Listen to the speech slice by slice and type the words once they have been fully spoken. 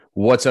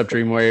What's up,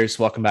 Dream Warriors?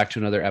 Welcome back to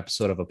another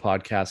episode of a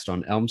podcast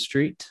on Elm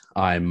Street.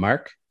 I'm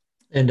Mark.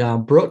 And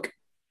Brooke.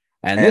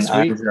 And And this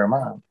I'm week,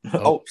 Jeremiah.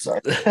 oh,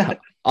 Sorry.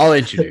 I'll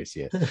introduce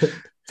you.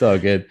 It's all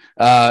good.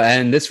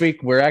 And this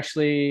week, we're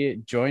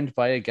actually joined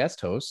by a guest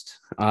host,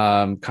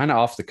 kind of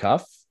off the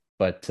cuff.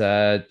 But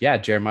yeah,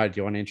 Jeremiah, do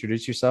you want to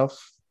introduce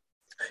yourself?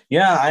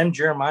 Yeah, I'm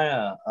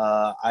Jeremiah.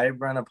 I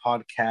run a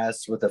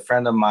podcast with a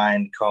friend of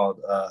mine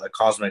called A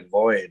Cosmic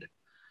Void.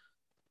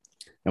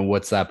 And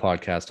what's that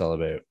podcast all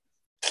about?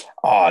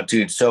 Oh,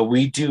 dude. So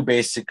we do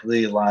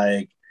basically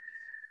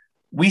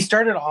we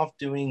started off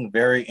doing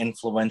very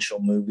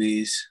influential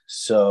movies.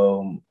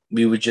 So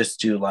we would just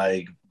do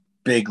like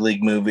big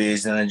league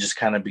movies, and it just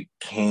kind of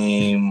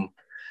became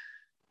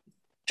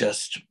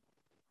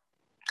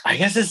I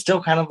guess it's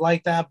still kind of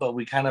like that, but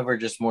we kind of are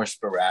just more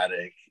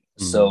sporadic.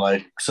 So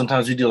like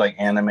sometimes we do like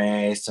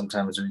anime,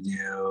 sometimes we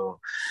do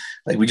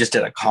we just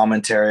did a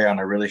commentary on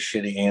a really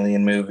shitty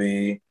alien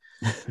movie.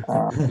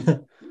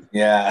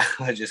 Yeah,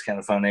 it's just kind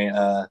of funny.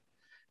 I've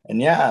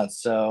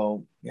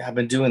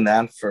been doing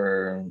that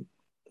for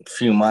a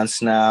few months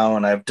now,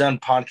 and I've done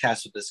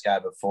podcasts with this guy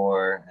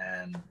before,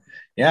 and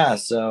yeah,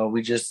 so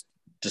we just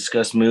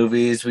discuss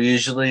movies. I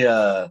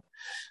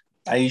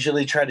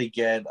usually try to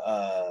get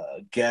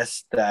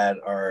guests that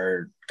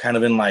are kind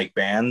of in like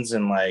bands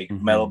and like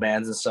metal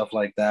bands and stuff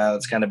like that.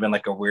 It's kind of been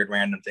like a weird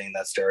random thing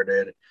that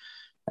started.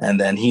 And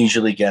then he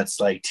usually gets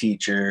like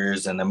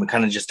teachers, and then we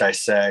kind of just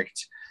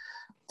dissect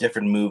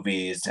different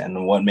movies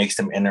and what makes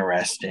them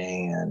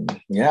interesting.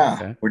 And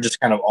we're just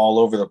kind of all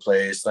over the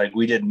place. Like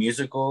we did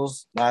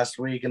musicals last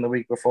week and the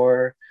week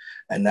before,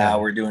 and now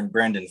we're doing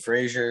Brendan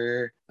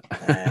Fraser.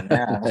 And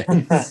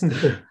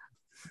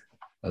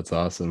That's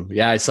awesome.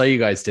 Yeah, I saw you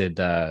guys did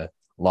La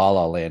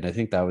La Land. I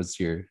think that was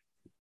your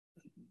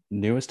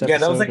newest episode. Yeah,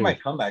 that was like my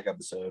comeback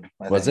episode.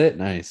 Was it?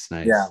 Nice.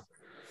 Yeah.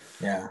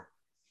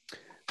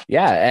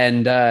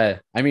 And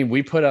I mean,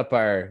 we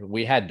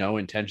had no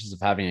intentions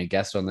of having a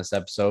guest on this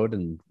episode,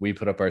 and we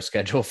put up our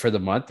schedule for the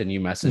month, and you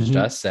messaged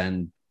us,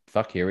 and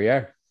fuck, here we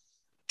are.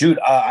 Dude,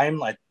 I'm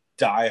like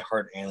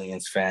diehard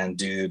Aliens fan,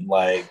 dude.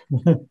 Like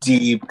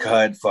deep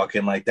cut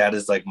fucking like that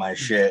is like my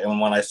shit. And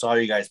when I saw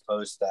you guys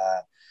post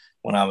that,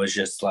 when I was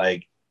just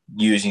like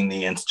using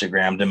the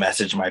Instagram to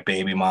message my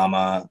baby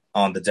mama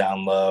on the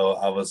down low,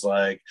 I was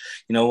like,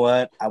 you know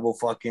what? I will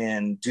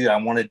fucking dude, I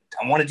want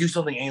to do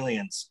something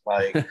aliens.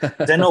 Like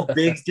I know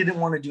Biggs didn't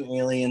want to do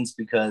aliens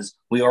because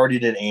we already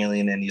did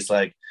Alien, and he's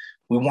like,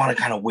 we want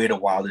to kind of wait a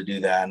while to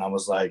do that. And I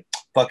was like,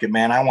 fuck it,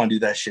 man, I want to do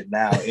that shit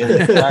now.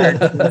 Alien Fire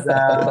comes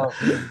out.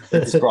 They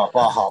just brought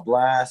Baja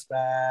Blast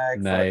back.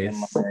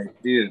 Nice.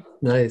 Dude.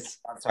 Nice.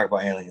 Let's talk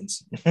about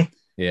aliens.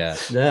 Yeah.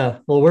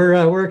 Well,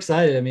 we're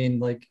excited. I mean,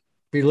 like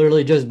we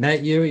literally just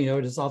met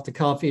you, just off the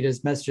coffee,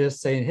 just messaged us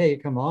saying, hey,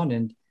 come on,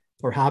 and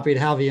we're happy to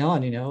have you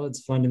on.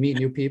 It's fun to meet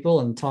new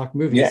people and talk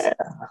movies.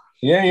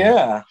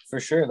 Yeah, for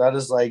sure. That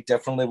is like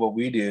definitely what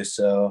we do.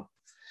 So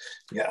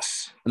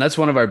yes. And that's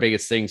one of our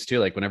biggest things too.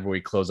 Like whenever we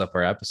close up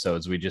our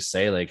episodes, we just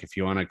say like, if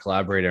you want to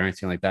collaborate or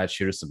anything like that,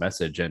 shoot us a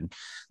message. And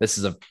this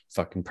is a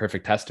fucking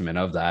perfect testament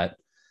of that.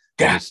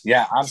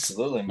 Yeah,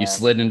 absolutely, man. You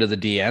slid into the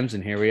DMs,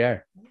 and here we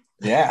are.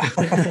 Yeah.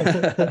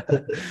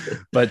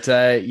 But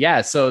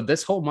so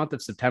this whole month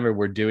of September,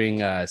 we're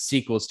doing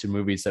sequels to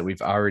movies that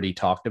we've already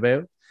talked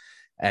about.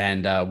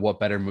 And what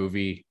better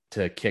movie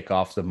to kick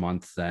off the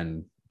month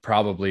than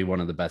probably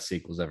one of the best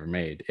sequels ever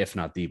made, if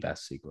not the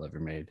best sequel ever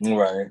made.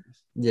 Right.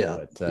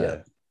 Yeah.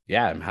 But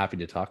I'm happy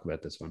to talk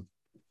about this one.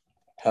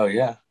 Oh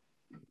yeah.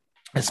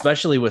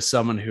 Especially with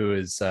someone who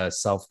is a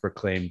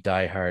self-proclaimed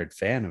diehard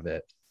fan of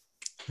it.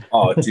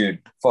 Oh, dude,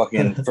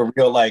 fucking for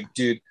real. Like,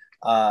 dude,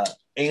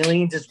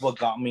 Aliens is what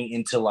got me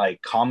into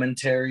like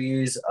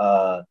commentaries,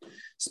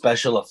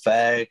 special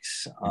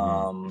effects,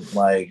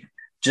 like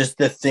just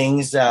the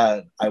things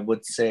that I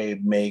would say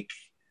make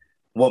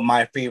what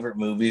my favorite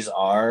movies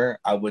are.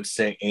 I would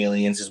say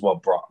Aliens is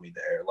what brought me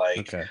there.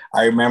 Like,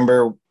 I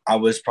remember I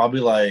was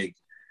probably like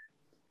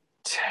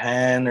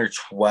 10 or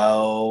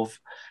 12,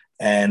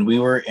 and we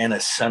were in a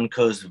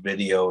Suncoast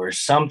video or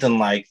something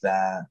like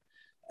that,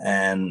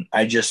 and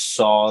I just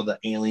saw the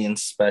Alien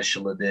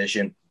special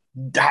edition.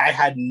 I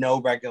had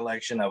no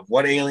recollection of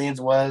what Aliens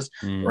was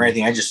or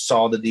anything. I just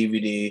saw the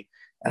DVD,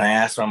 and I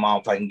asked my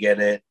mom if I can get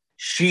it.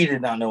 She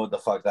did not know what the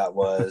fuck that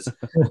was.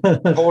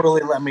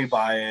 Totally let me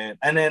buy it.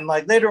 And then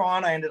like later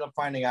on, I ended up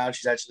finding out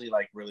she's actually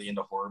like really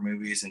into horror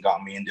movies and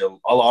got me into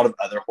a lot of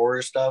other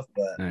horror stuff.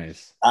 But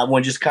nice.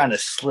 One just kind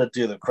of slid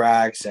through the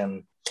cracks.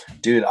 And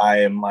dude, I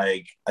am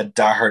like a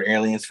diehard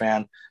Aliens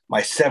fan. My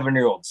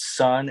 7-year-old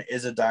son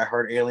is a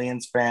diehard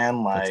Aliens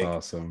fan. Like, that's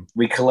awesome.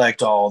 We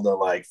collect all the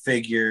like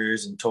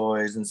figures and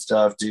toys and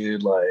stuff,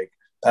 dude. Like,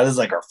 that is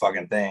like our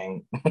fucking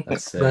thing.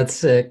 That's sick. That's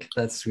sick.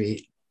 That's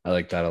sweet. I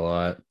like that a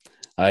lot.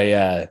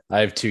 I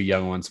have 2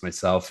 young ones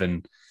myself,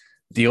 and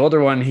the older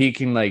one, he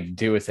can like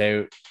do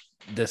without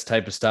this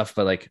type of stuff,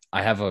 but like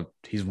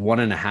he's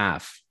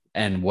 1.5,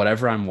 and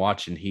whatever I'm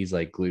watching, he's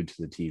like glued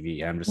to the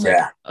TV. I'm just like,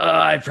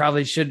 I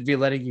probably shouldn't be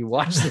letting you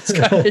watch this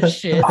kind of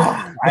shit.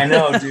 I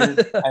know,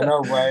 dude. I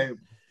know, right?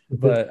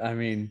 But I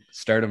mean,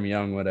 start him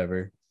young,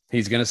 whatever.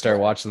 He's gonna start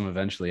watching them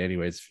eventually,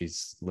 anyways, if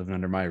he's living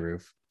under my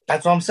roof.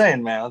 That's what I'm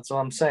saying, man. That's what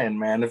I'm saying,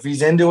 man. If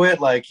he's into it,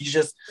 like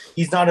he's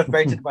not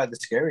affected by the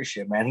scary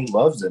shit, man. He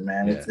loves it,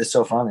 man. Yeah. It's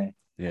so funny.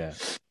 Yeah.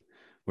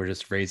 We're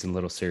just raising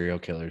little serial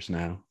killers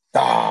now. Oh,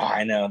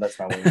 I know. That's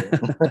not what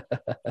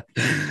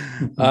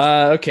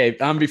Okay.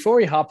 Before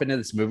we hop into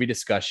this movie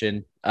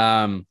discussion,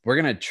 we're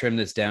gonna trim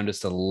this down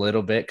just a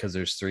little bit because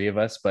there's three of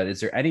us. But is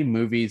there any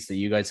movies that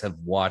you guys have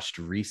watched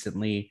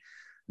recently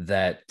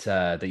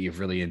that you've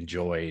really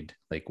enjoyed,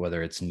 like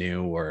whether it's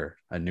new or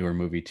a newer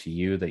movie to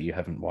you that you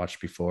haven't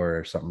watched before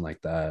or something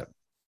like that?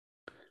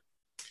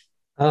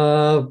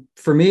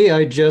 For me,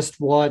 I just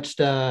watched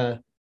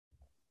The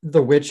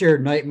Witcher: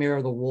 Nightmare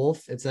of the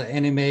Wolf. It's an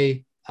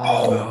anime.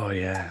 Oh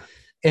yeah.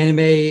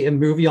 Anime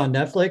movie on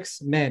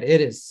Netflix. Man,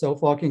 it is so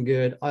fucking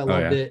good. I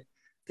loved it.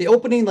 The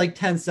opening like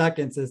 10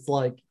 seconds is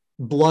like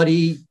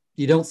bloody.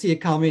 You don't see it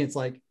coming. It's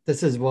like,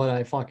 this is what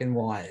I fucking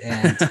want.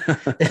 And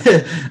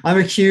I'm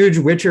a huge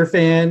Witcher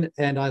fan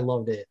and I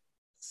loved it.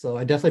 So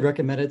I definitely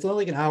recommend it. It's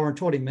only like an hour and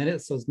 20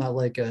 minutes. So it's not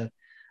like a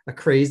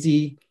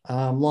crazy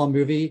long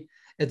movie.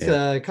 It's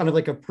kind of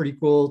like a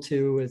prequel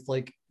to, it's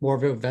like more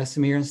of a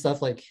Vesemir and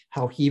stuff, like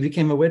how he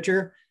became a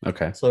Witcher.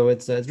 Okay. So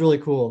it's really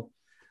cool.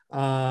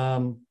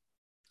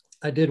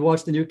 I did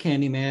watch the new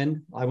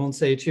Candyman. I won't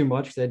say too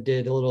much because I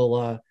did a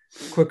little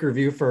quick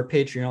review for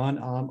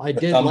Patreon. I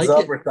did thumbs like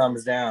up it. or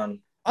thumbs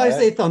down? I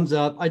say thumbs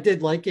up. I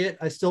did like it.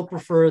 I still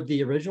prefer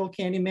the original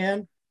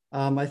Candyman.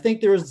 I think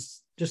there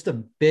was just a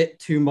bit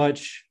too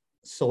much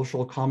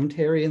social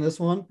commentary in this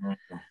one.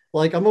 Mm-hmm.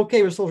 Like, I'm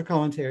okay with social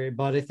commentary,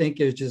 but I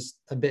think it was just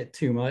a bit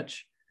too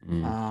much.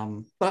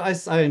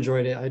 But I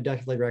enjoyed it. I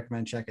definitely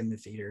recommend checking the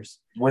theaters.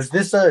 Was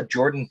this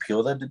Jordan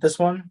Peele that did this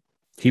one?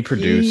 He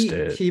produced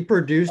it. He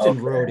produced and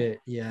wrote it.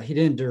 Yeah, he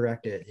didn't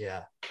direct it.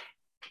 Yeah. I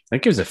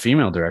think it was a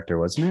female director,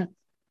 wasn't it?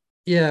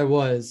 Yeah, it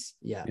was.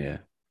 Yeah. Yeah.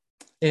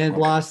 And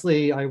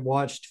lastly, I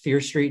watched Fear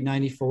Street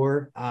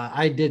 94.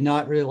 I did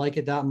not really like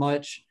it that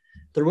much.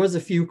 There was a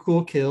few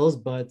cool kills,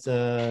 but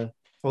I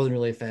wasn't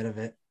really a fan of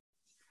it.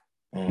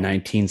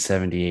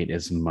 1978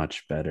 is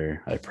much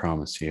better, I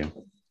promise you.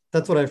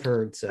 That's what I've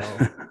heard. So,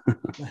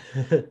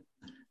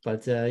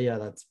 but yeah,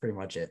 that's pretty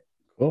much it.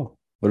 Cool.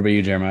 What about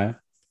you, Jeremiah?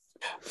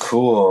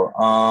 Cool.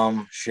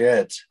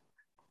 Shit.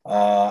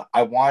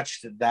 I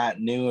watched that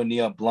new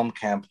Neil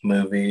Blomkamp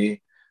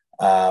movie.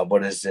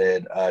 What is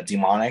it?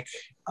 Demonic.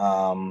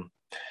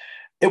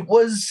 It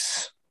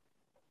was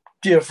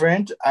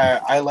different.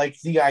 I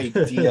like the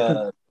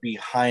idea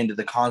behind it,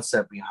 the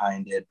concept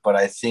behind it, but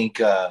I think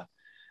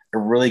it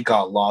really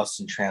got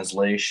lost in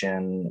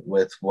translation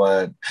with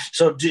what.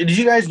 So, did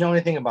you guys know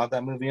anything about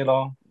that movie at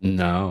all?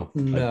 No.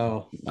 I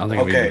don't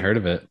think I've even heard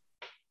of it.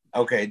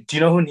 Okay. Do you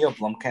know who Neil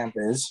Blomkamp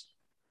is?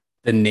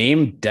 The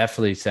name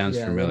definitely sounds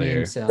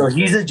familiar. So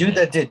he's a dude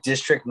that did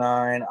District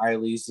 9,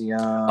 Elysium.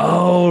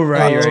 Oh,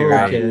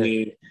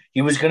 right.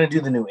 He was going to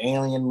do the new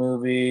Alien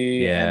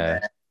movie. Yeah.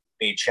 And then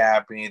made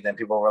Chappie. Then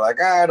people were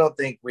like, I don't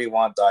think we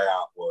want Diane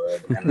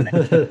Wood. And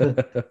then,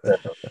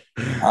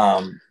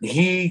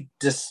 he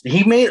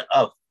made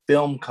a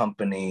film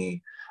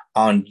company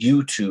on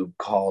YouTube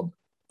called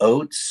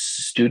Oats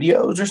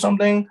Studios or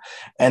something.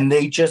 And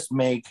they just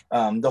make,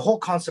 the whole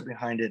concept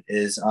behind it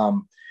is,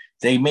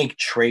 they make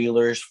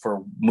trailers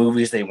for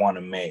movies they want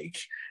to make.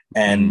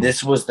 And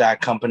this was that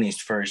company's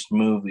first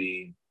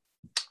movie.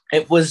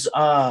 It was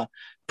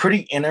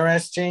pretty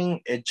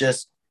interesting.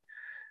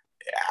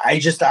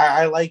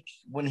 I like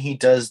when he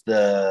does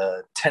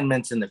the 10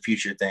 minutes in the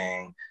future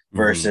thing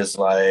versus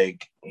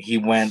like he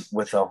went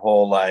with a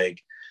whole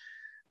like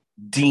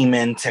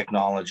demon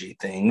technology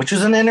thing, which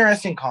was an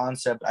interesting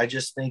concept. I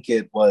just think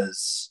it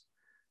was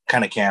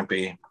kind of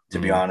campy, to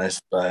be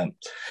honest, but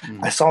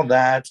I saw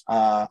that.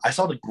 I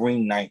saw The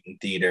Green Knight in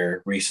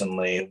theater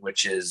recently,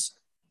 which is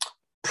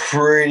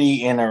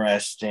pretty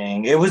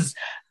interesting. I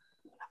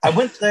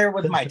went there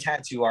with my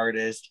tattoo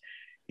artist.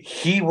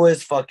 He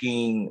was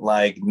fucking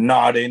like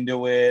not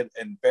into it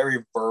and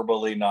very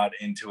verbally not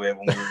into it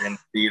when we were in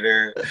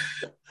theater.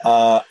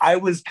 I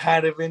was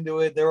kind of into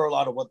it. There were a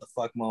lot of what the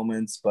fuck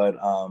moments, but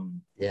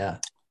yeah,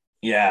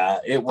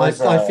 it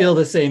was. I feel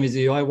the same as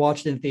you. I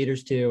watched it in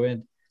theaters too,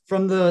 and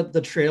from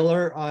the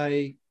trailer,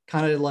 I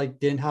kind of like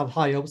didn't have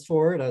high hopes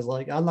for it. I was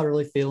like, I'm not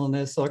really feeling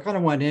this. So I kind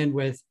of went in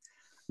with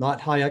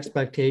not high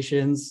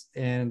expectations.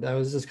 And I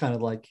was just kind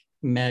of like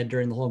mad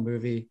during the whole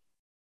movie.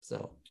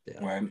 So,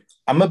 yeah. Right.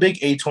 I'm a big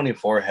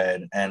A24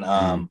 head. And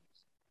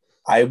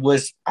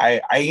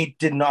I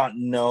did not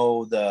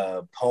know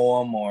the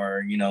poem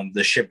or,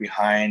 the shit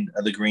behind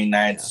The Green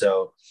Knight. Yeah.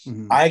 So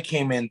I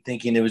came in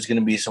thinking it was going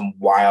to be some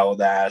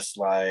wild ass,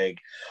 like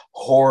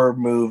horror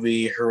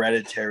movie,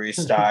 Hereditary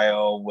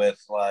style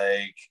with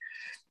like,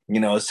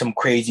 some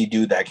crazy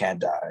dude that can't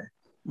die.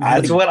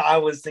 That's what I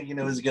was thinking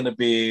it was going to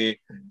be.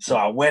 So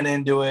I went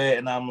into it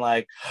and I'm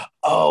like,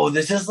 oh,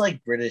 this is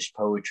like British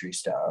poetry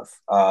stuff.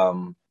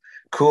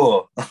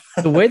 Cool.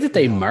 The way that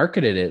they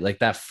marketed it, like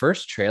that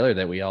first trailer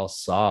that we all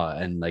saw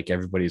and like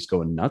everybody's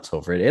going nuts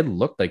over it, it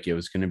looked like it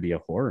was going to be a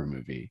horror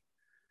movie.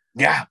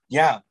 Yeah.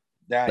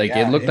 Yeah, Like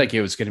it looked like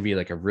it was going to be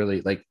like a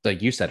really like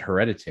you said,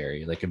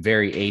 Hereditary, like a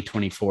very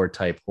A24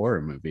 type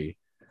horror movie.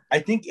 I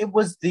think it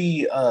was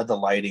the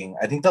lighting.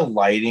 I think the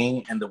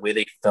lighting and the way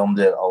they filmed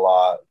it a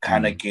lot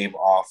kind of gave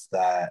off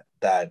that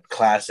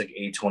classic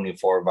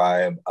A24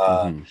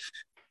 vibe.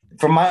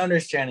 From my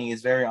understanding,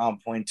 it's very on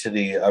point to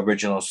the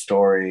original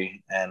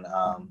story, and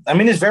I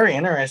mean, it's very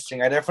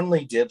interesting. I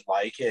definitely did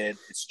like it.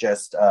 It's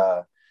just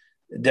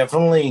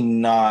definitely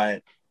not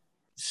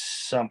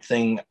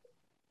something.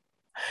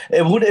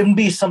 It wouldn't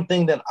be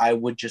something that I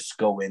would just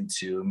go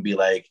into and be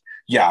like,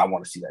 yeah, I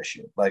want to see that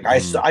shit. Like I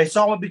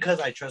saw it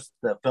because I trust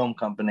the film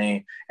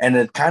company, and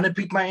it kind of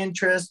piqued my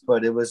interest,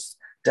 but I was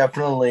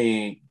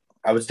definitely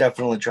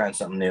trying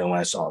something new when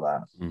I saw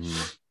that.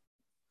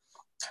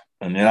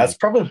 And that's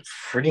probably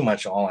pretty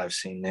much all I've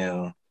seen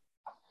new.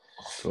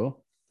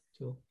 Cool.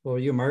 What are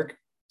you, Mark?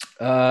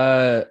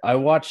 I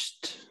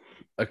watched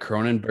a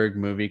Cronenberg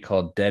movie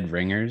called Dead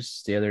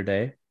Ringers the other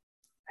day.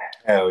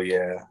 Hell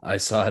yeah. I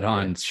saw it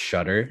on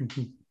Shudder.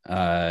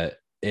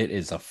 It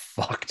is a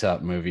fucked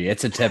up movie.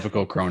 It's a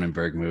typical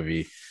Cronenberg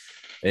movie.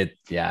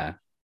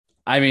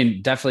 I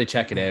mean, definitely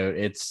check it out.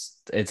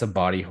 It's a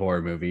body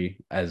horror movie,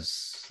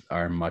 as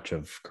are much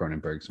of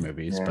Cronenberg's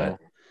movies, but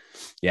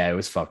yeah, it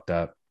was fucked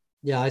up.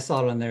 Yeah, I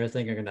saw it on there. I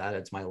think I'm gonna add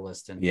it to my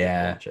list and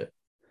watch it.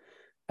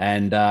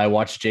 And I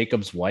watched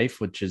Jacob's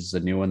Wife, which is a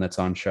new one that's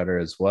on Shudder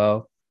as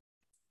well.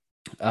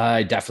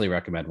 I definitely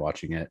recommend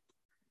watching it.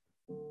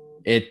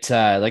 It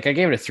I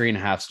gave it a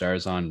 3.5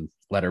 stars on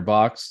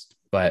Letterboxd,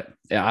 but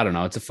I don't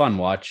know. It's a fun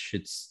watch.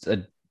 It's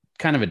a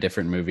kind of a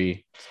different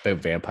movie. It's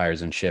about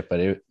vampires and shit, but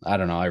I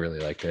don't know. I really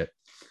liked it.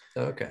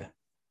 Okay.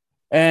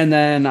 And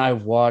then I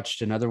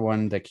watched another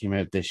one that came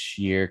out this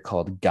year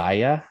called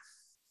Gaia,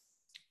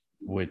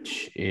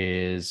 which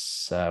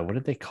is what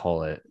did they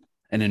call it?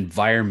 An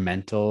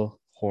environmental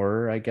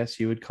horror, I guess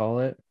you would call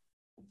it.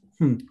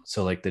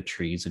 So like the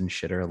trees and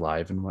shit are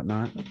alive and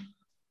whatnot.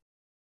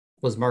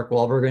 Was Mark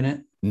Wahlberg in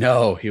it?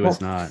 No, he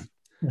was not.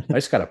 I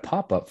just got a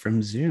pop-up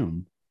from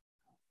Zoom.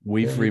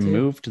 We've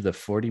removed the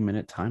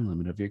 40-minute time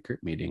limit of your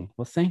group meeting.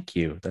 Well, thank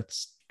you.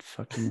 That's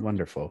fucking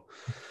wonderful.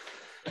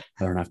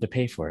 I don't have to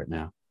pay for it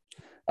now.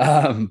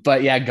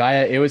 But yeah,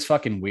 Gaia, it was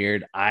fucking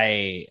weird.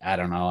 I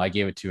don't know. I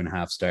gave it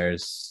 2.5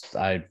 stars.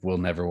 I will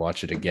never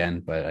watch it again.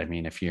 But I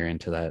mean, if you're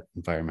into that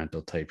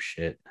environmental type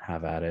shit,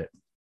 have at it.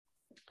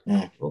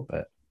 Cool.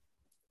 But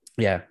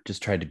yeah,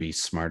 just tried to be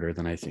smarter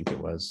than I think it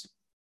was.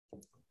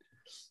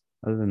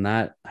 Other than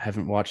that, I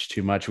haven't watched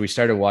too much. We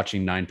started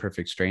watching 9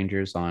 Perfect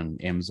Strangers on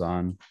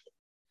Amazon.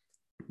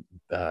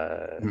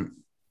 Trying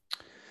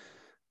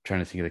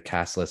to think of the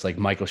cast list. Like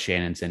Michael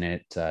Shannon's in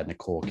it,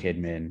 Nicole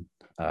Kidman,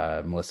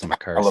 Melissa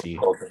McCarthy.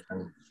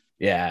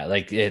 Yeah,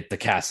 the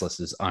cast list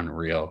is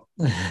unreal.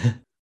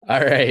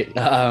 All right.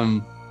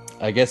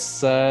 I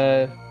guess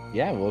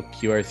we'll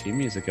cue our theme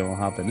music and we'll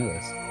hop into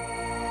this.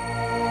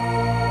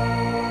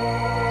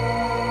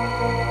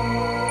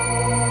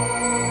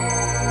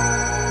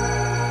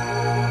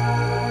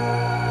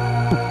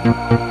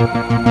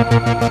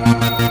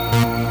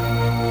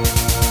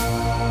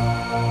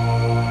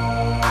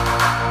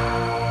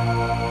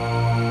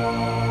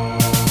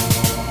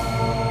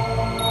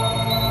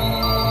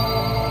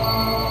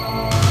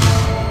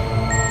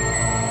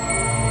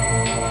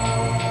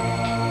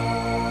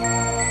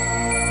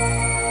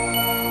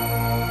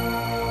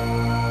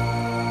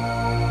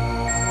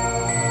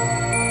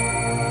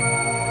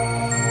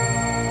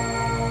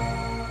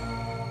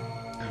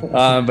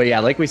 But yeah,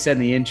 like we said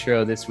in the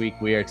intro, this week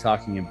we are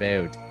talking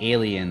about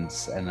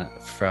Aliens and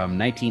from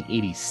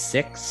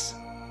 1986.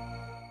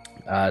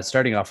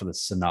 Starting off with a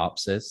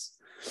synopsis.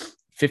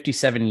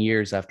 57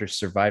 years after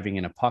surviving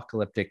an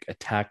apocalyptic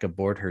attack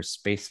aboard her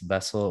space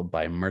vessel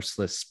by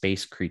merciless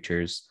space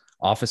creatures,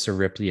 Officer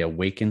Ripley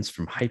awakens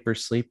from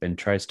hypersleep and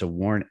tries to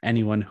warn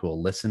anyone who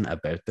will listen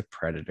about the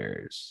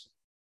predators.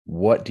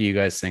 What do you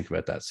guys think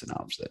about that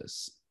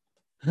synopsis?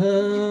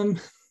 I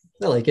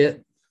like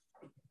it.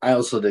 I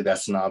also dig that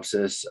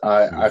synopsis.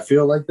 I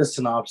feel like the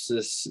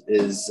synopsis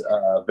is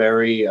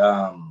very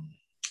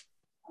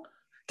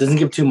doesn't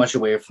give too much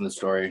away from the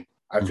story.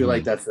 I feel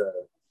like that's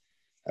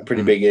a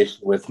pretty big issue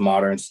with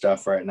modern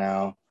stuff right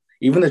now.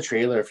 Even the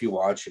trailer, if you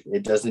watch it,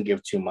 it doesn't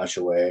give too much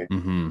away.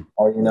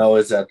 All you know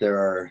is that there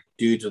are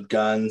dudes with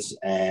guns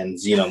and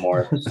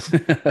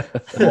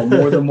xenomorphs. Well,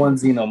 more than one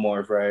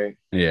xenomorph, right?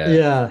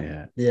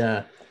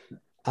 Yeah.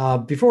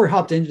 Before we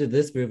hopped into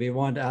this movie, I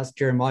wanted to ask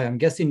Jeremiah, I'm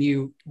guessing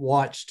you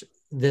watched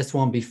this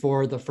one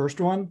before the first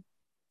one?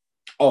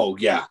 Oh,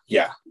 yeah.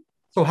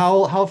 So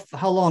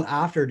how long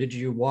after did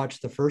you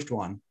watch the first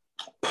one?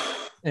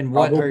 And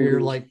what are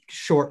your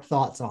short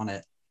thoughts on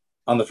it?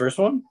 On the first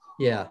one?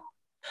 Yeah.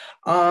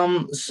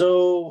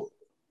 So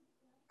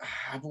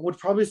I would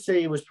probably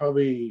say it was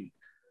probably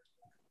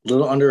a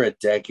little under a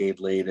decade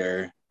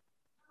later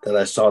that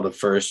I saw the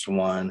first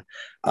one.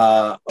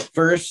 My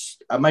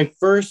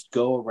first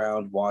go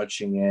around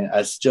watching it,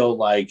 I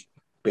still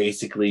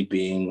basically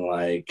being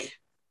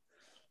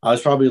I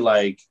was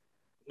probably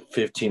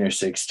 15 or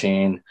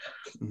 16.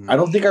 I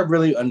don't think I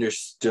really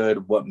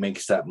understood what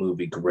makes that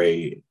movie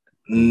great.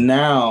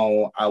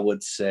 now I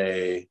would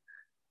say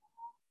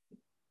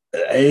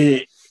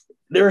there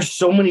are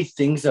so many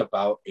things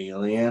about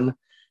Alien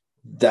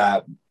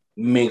that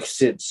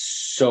makes it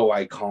so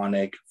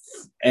iconic,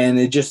 and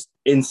it just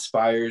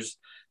inspires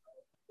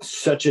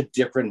such a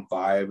different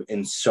vibe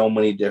in so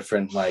many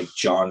different like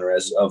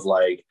genres of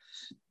like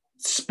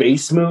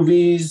space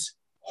movies,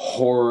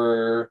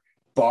 horror,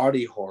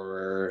 body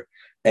horror,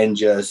 and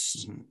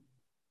just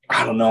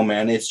I don't know,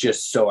 man. It's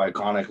just so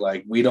iconic.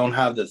 Like we don't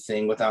have The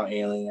Thing without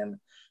Alien.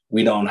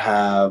 We don't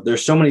have.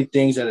 There's so many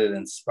things that it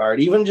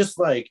inspired. Even just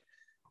like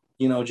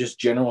just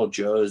General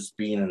Joe's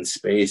being in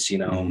space.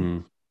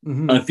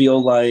 I feel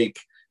like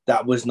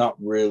that was not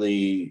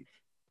really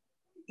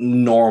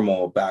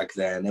normal back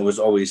then. It was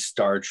always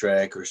Star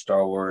Trek or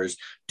Star Wars,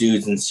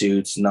 dudes in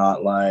suits,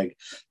 not like,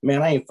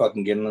 man, I ain't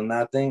fucking getting on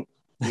that thing,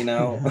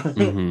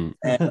 And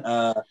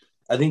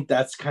I think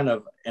that's kind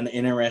of an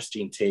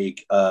interesting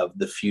take of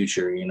the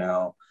future,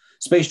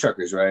 space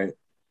truckers, right?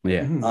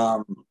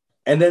 Yeah.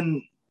 And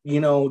then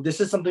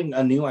this is something,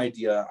 a new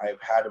idea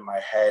I've had in my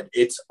head.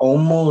 It's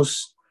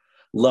almost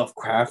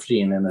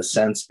Lovecraftian in a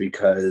sense,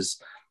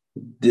 because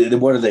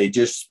what are they,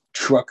 just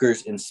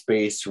truckers in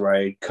space,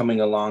 right,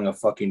 coming along a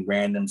fucking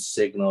random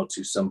signal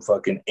to some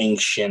fucking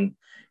ancient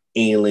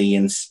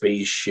alien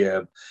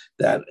spaceship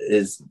that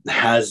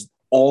has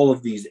all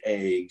of these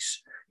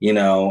eggs,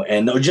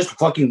 and just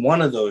fucking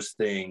one of those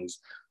things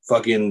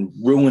fucking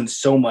ruins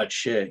so much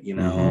shit,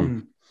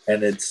 and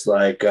it's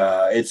like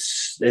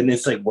it's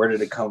like, where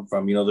did it come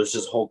from? There's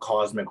this whole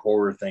cosmic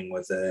horror thing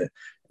with it,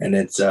 and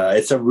it's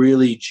a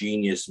really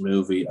genius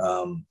movie.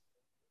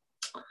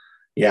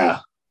 Yeah.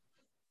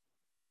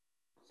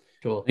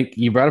 Cool. I think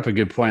you brought up a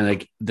good point.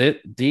 Like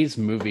these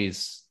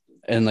movies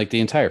and like the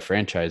entire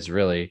franchise,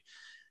 really,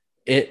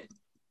 it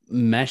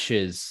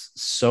meshes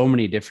so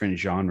many different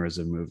genres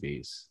of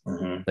movies.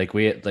 Like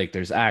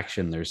there's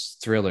action, there's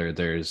thriller,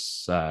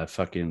 there's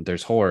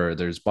there's horror,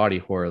 there's body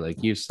horror,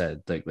 like you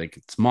said, like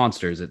it's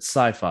monsters, it's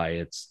sci-fi,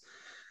 it's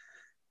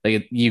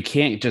like you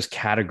can't just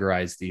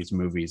categorize these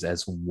movies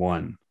as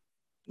one.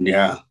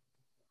 Yeah.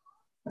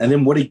 And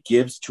then what it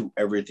gives to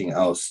everything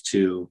else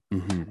too.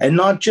 And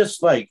not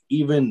just like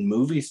even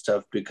movie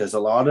stuff, because a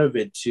lot of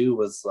it too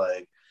was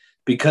like,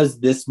 because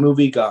this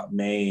movie got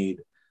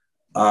made,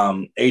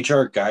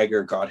 H.R.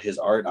 Geiger got his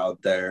art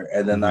out there,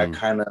 and then that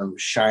kind of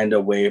shined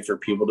a way for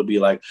people to be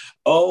like,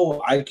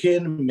 oh, I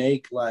can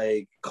make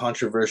like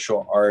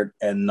controversial art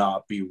and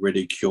not be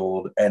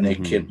ridiculed, and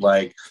it could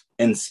like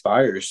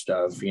inspire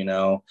stuff,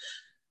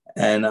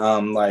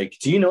 and like,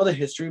 do you know the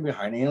history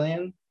behind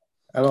Alien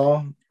at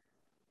all?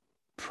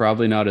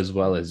 Probably not as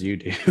well as you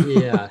do.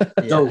 Yeah.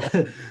 So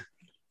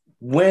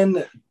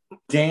when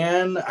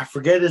Dan, I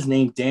forget his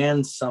name,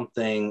 Dan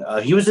something,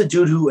 he was the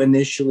dude who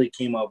initially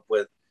came up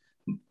with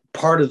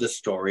part of the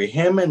story,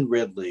 him and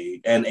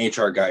Ridley and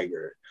H.R.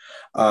 Geiger.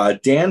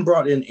 Dan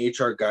brought in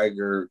H.R.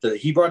 Geiger,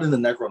 he brought in the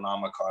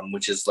Necronomicon,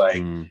 which is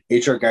like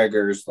H.R.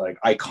 Geiger's like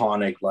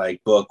iconic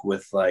like book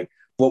with like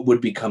what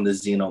would become the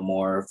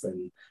Xenomorph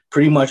and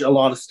pretty much a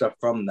lot of stuff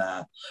from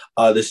that.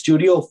 The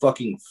studio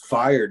fucking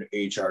fired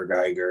H.R.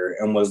 Geiger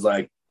and was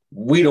like,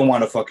 we don't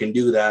want to fucking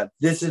do that.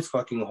 This is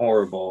fucking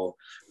horrible.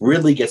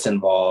 Ridley gets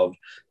involved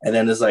and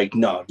then is like,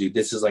 no, dude,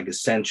 this is like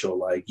essential.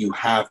 Like, you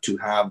have to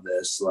have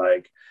this.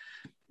 Like,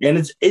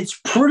 and it's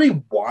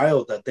pretty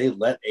wild that they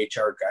let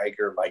H.R.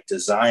 Geiger like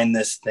design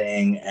this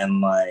thing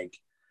and like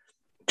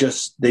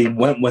just they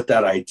went with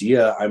that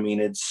idea. I mean,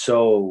 it's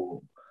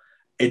so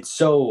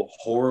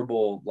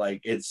horrible.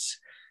 Like it's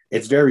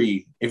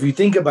very, if you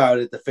think about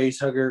it, the face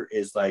hugger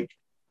is like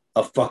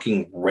a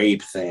fucking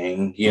rape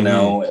thing,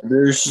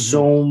 There's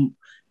so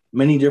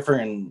many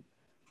different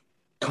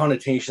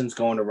connotations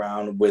going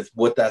around with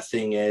what that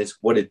thing is,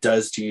 what it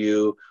does to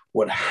you,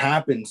 what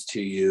happens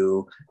to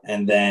you,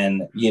 and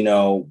then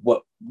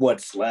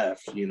what's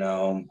left.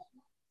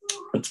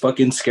 It's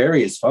fucking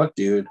scary as fuck,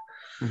 dude.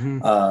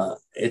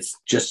 It's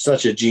just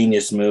such a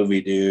genius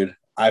movie, dude.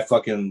 I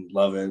fucking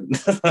love it.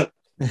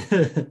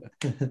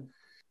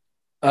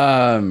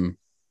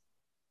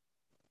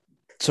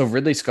 So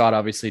Ridley Scott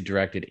obviously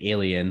directed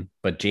Alien,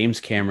 but James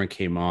Cameron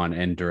came on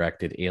and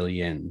directed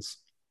Aliens.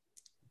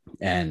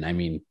 And I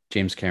mean,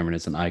 James Cameron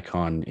is an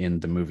icon in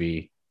the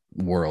movie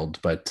world,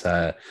 but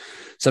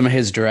some of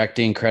his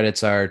directing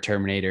credits are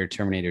Terminator,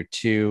 Terminator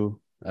 2,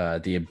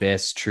 The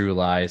Abyss, True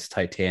Lies,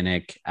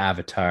 Titanic,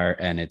 Avatar,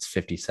 and its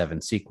 57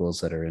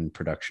 sequels that are in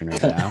production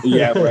right now.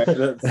 Yeah, right.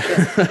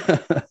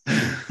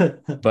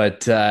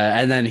 But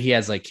and then he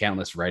has like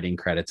countless writing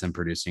credits and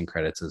producing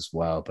credits as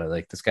well. But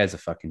like, this guy's a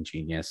fucking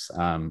genius.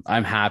 I'm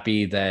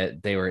happy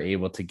that they were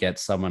able to get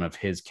someone of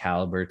his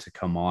caliber to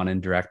come on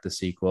and direct the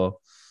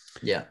sequel.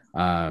 Yeah.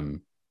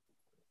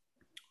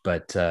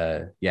 But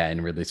yeah,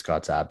 in Ridley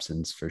Scott's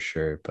absence for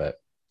sure. But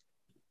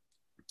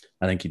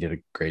I think he did a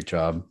great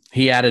job.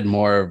 He added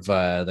more of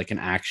like an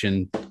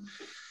action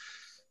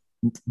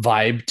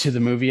vibe to the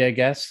movie, I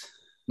guess.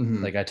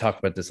 Like I talked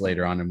about this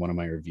later on in one of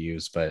my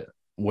reviews, but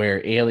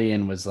where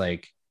Alien was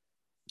like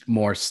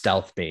more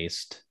stealth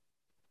based,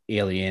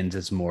 Aliens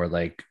is more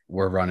like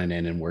we're running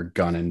in and we're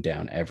gunning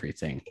down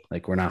everything.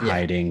 Like we're not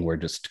hiding. We're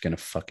just gonna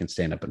fucking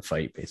stand up and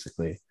fight,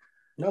 basically.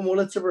 No, well,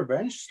 it's a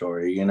revenge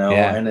story, you know,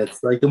 Yeah. and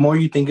it's like the more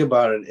you think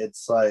about it,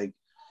 it's like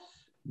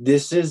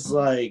this is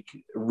like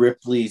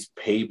Ripley's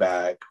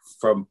payback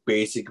from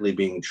basically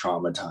being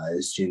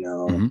traumatized, you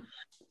know.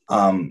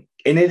 And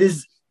it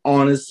is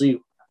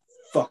honestly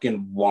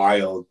fucking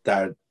wild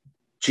that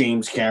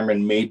James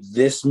Cameron made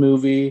this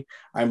movie.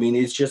 I mean,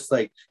 it's just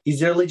like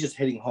he's literally just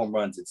hitting home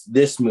runs. It's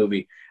this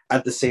movie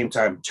at the same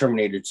time,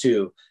 Terminator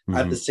 2,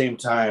 at the same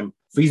time.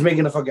 He's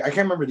making a fucking, I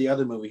can't remember the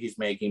other movie he's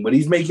making, but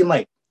he's making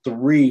like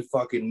 3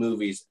 fucking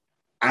movies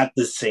at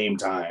the same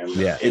time.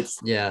 Yeah. It's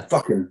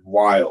fucking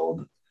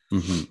wild.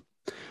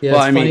 Yeah,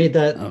 well, it's funny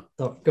that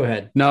go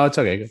ahead. No, it's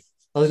okay.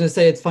 I was gonna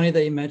say it's funny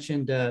that you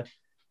mentioned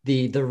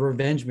the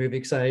revenge movie,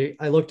 because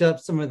I looked up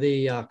some of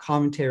the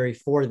commentary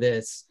for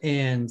this,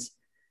 and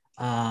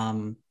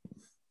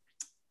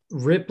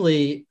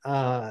Ripley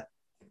or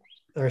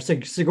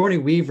Sigourney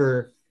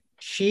Weaver,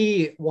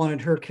 she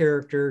wanted her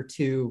character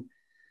to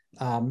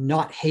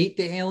not hate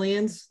the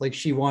aliens. Like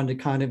she wanted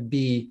to kind of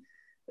be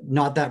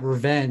not that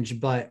revenge,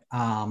 but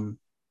the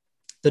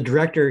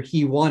director,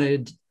 he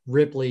wanted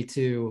Ripley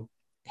to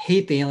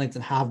hate the aliens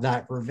and have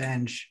that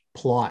revenge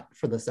plot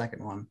for the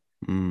second one.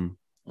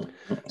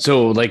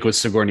 So like with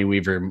Sigourney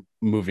Weaver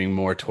moving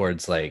more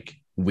towards like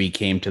we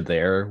came to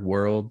their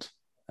world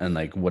and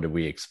like what did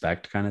we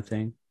expect kind of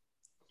thing?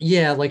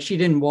 Yeah, like she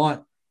didn't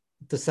want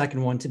the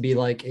second one to be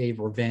like a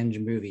revenge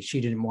movie.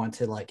 She didn't want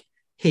to like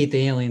hate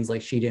the aliens.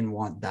 Like she didn't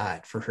want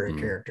that for her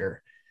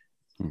character.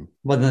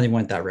 But then they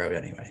went that route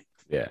anyway.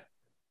 Yeah.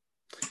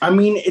 I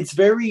mean, it's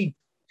very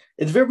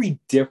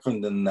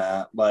different than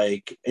that.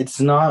 Like, it's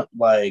not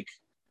like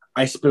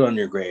I spit on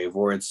your grave,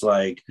 where it's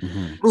like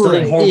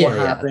something horrible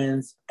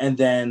happens, and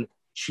then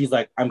she's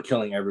like, I'm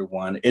killing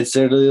everyone. It's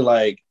literally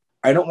like,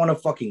 I don't want to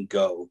fucking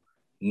go.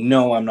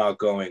 No, I'm not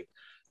going.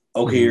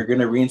 Okay, you're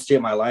gonna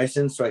reinstate my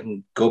license so I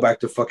can go back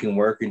to fucking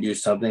work and do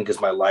something because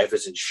my life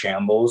is in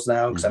shambles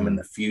now because I'm in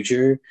the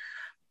future.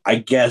 I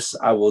guess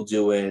I will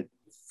do it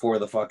for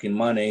the fucking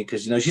money,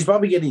 because you know she's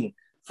probably getting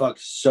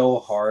fucked so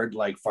hard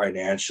like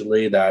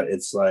financially that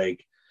it's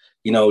like,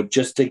 you know,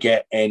 just to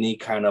get any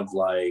kind of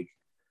like,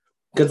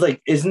 because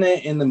like, isn't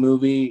it in the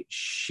movie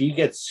she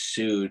gets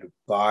sued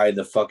by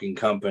the fucking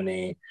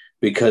company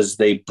because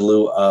they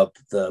blew up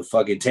the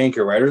fucking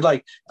tanker, right? Or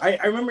like I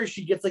remember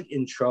she gets like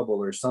in trouble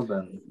or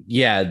something.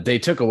 Yeah, they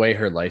took away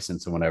her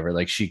license and whatever.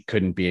 Like she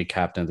couldn't be a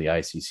captain of the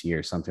ICC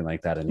or something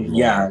like that anymore.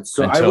 Yeah,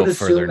 so I would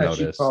assume that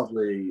she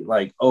probably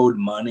like owed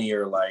money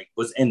or like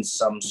was in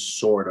some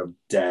sort of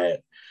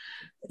debt,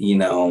 you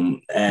know.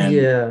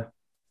 And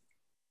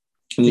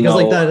because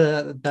like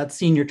that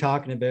scene you're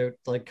talking about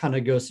like kind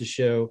of goes to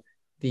show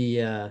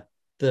the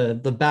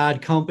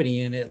bad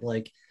company in it.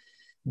 Like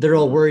they're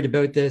all worried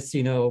about this,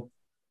 you know,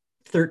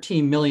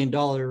 $13 million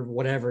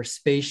whatever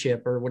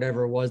spaceship or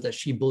whatever it was that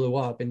she blew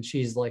up, and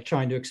she's like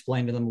trying to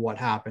explain to them what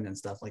happened and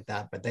stuff like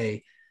that, but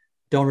they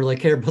don't really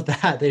care about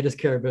that. They just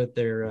care about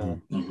their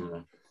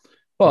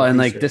well, and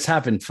like this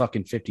happened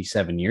fucking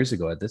 57 years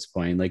ago at this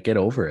point. Like, get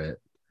over it.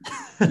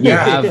 You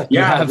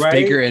have right?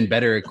 bigger and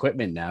better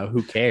equipment now.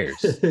 Who cares?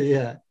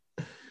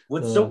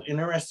 What's so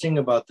interesting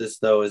about this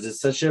though is it's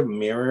such a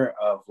mirror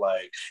of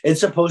like, it's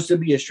supposed to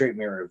be a straight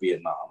mirror of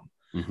Vietnam.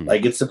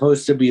 Like it's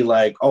supposed to be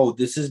like, oh,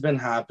 this has been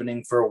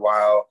happening for a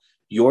while.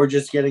 You're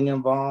just getting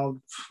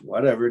involved.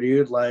 Whatever,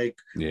 dude. Like,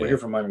 we're here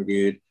for money,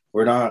 dude.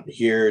 We're not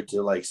here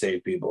to like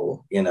save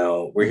people. You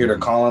know, we're here to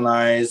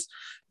colonize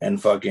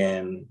and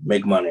fucking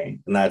make money,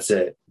 and that's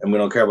it. And we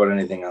don't care about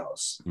anything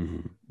else.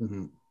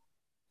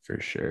 For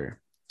sure.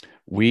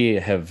 We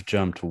have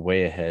jumped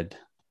way ahead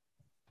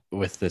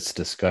with this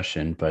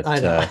discussion, but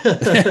I'm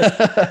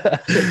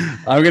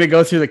going to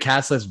go through the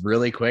cast list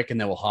really quick,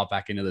 and then we'll hop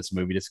back into this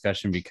movie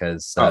discussion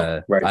because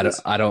I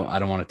don't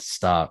want it to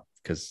stop,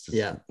 because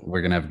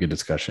we're going to have a good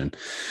discussion.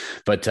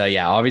 But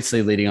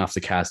obviously leading off the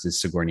cast is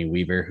Sigourney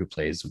Weaver, who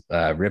plays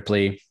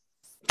Ripley.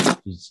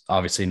 She's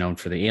obviously known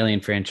for the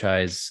Alien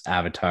franchise,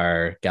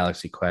 Avatar,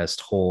 Galaxy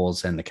Quest,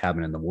 Holes, and The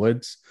Cabin in the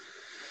Woods.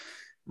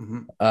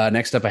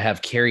 Next up, I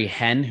have Carrie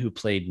Henn, who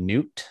played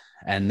Newt.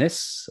 And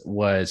this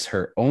was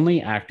her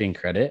only acting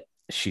credit.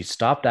 She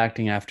stopped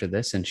acting after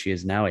this, and she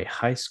is now a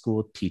high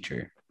school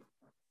teacher.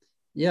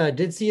 Yeah, I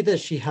did see that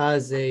she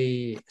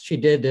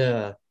did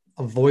a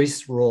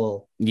voice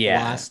role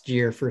last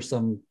year for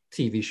some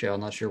TV show. I'm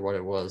not sure what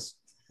it was.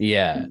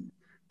 Yeah,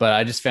 but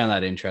I just found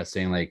that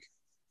interesting. Like,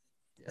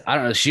 I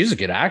don't know. She's a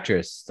good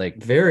actress. Like,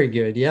 very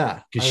good.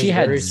 Yeah. Because she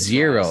had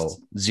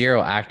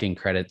zero acting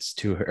credits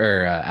to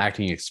her,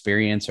 acting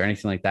experience or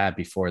anything like that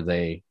before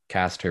they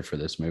cast her for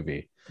this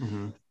movie.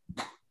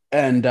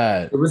 And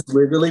it was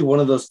literally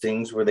one of those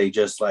things where they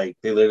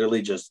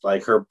literally just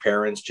like her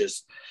parents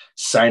just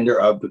signed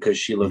her up because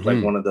she looked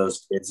like one of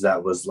those kids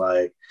that was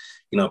like,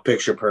 you know,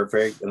 picture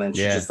perfect, and then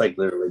she just like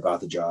literally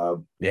got the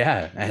job.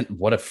 Yeah, and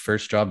what a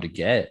first job to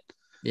get.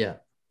 Yeah,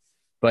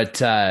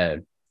 but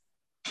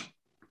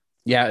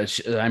Yeah,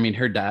 I mean,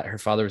 her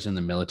father was in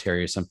the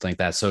military or something like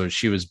that. So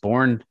she was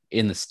born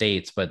in the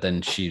States, but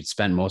then she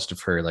spent most of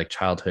her like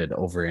childhood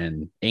over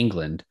in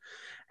England.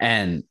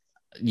 And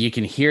you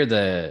can hear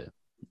the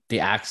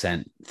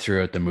accent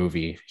throughout the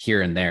movie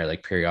here and there,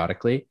 like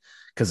periodically,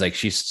 because like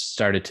she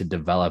started to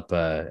develop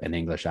an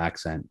English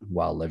accent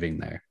while living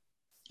there.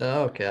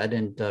 Oh, okay. I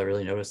didn't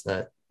really notice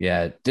that.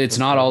 Yeah, it's That's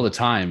not all cool. the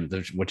time,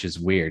 which is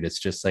weird. It's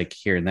just like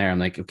here and there. I'm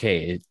like,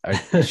 okay,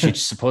 is she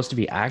supposed to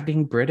be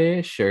acting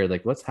British or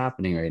like what's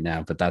happening right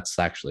now? But that's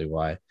actually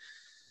why.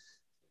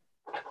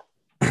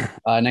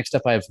 Next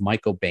up, I have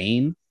Michael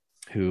Bain,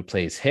 who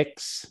plays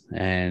Hicks,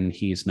 and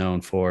he's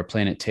known for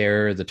Planet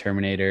Terror, The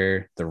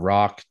Terminator, The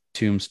Rock,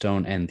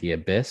 Tombstone, and The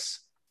Abyss.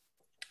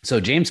 So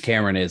James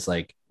Cameron is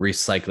like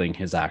recycling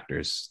his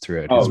actors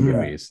throughout his Oh yeah.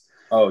 movies,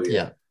 Oh yeah.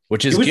 Yeah.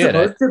 which He is was good.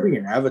 supposed to be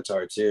an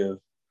Avatar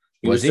too.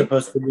 He Was was he?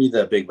 supposed to be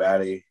the big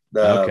baddie,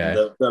 Okay.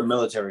 the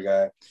military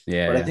guy.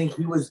 Yeah. But I Yeah. think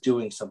he was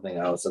doing something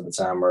else at the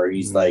time where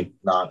he's Mm. like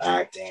not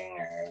acting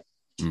or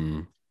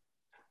Mm.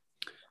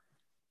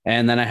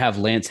 And then I have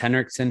Lance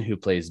Henriksen, who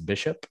plays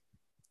Bishop.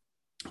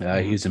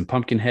 He was in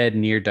Pumpkinhead,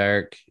 Near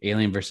Dark,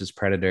 Alien versus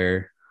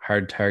Predator,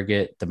 Hard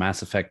Target, the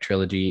Mass Effect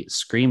trilogy,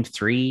 Scream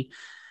 3,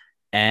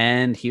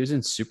 and he was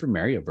in Super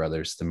Mario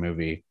Brothers, the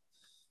movie,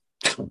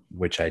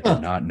 which I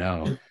did not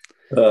know.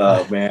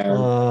 oh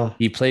man.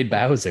 He played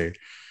Bowser.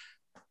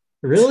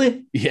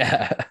 Really?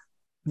 Yeah,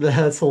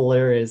 That's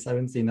hilarious. I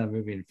haven't seen that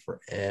movie in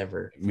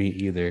forever. me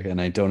either. And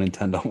I don't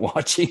intend on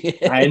watching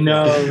it. I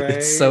know, right?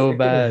 It's so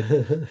bad.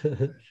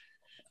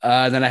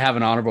 Then I have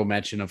an honorable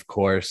mention, of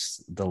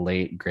course, the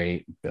late,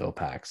 great Bill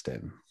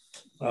Paxton.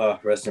 Oh,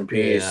 rest in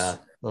peace. Yeah.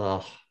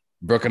 Oh.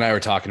 Brooke and I were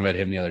talking about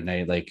him the other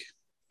night. Like,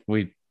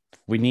 we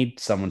need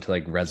someone to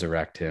like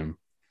resurrect him.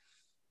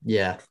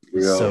 Yeah.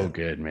 Real. So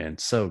good, man.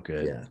 So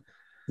good. Yeah.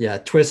 Yeah.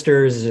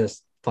 Twister is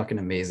just fucking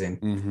amazing.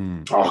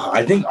 Mm-hmm. Oh,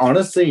 I think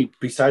honestly,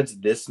 besides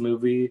this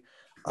movie,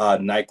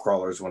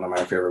 Nightcrawler is one of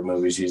my favorite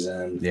movies he's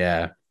in.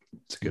 Yeah,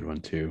 it's a good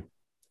one too.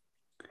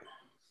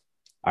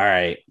 All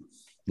right,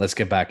 let's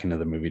get back into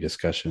the movie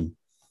discussion.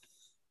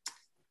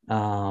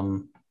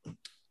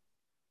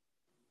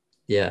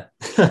 Yeah. Wait.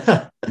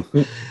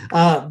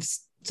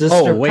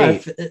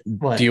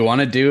 What? Do you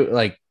want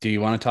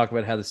to talk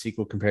about how the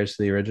sequel compares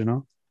to the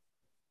original?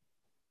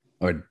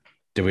 Or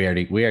did we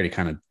already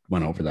kind of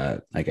went over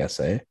that, I guess,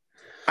 eh?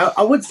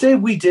 I would say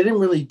we didn't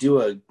really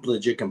do a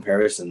legit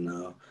comparison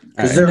though.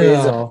 Because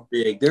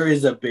Right. there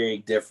is a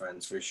big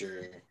difference for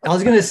sure. I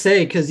was gonna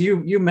say, because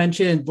you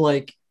mentioned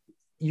like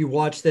you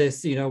watched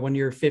this, when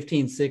you're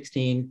 15,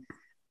 16,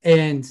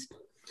 and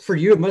for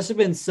you it must have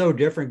been so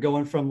different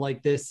going from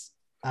like this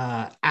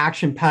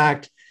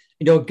action-packed,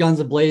 guns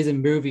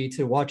a-blazing movie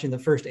to watching the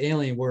first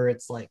Alien, where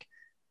it's like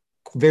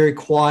very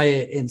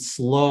quiet and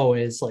slow.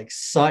 It's like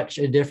such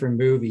a different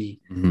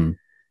movie. Mm-hmm.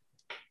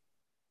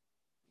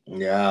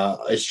 Yeah,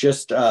 it's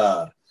just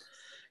I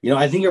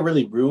think it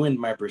really ruined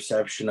my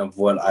perception of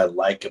what I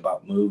like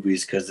about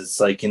movies, because it's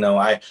like,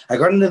 I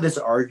got into this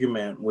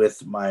argument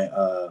with my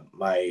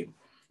my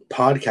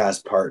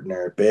podcast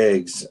partner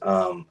Biggs,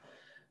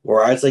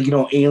 where I was like,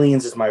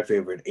 Aliens is my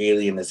favorite,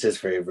 Alien is his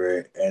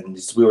favorite, and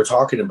we were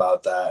talking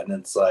about that, and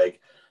it's like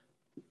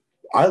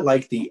I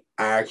like the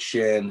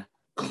action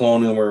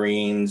cloning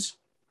Marines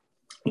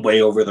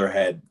way over their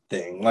head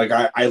thing. Like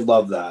I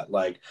love that.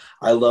 Like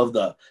I love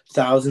the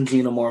 1,000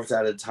 xenomorphs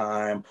at a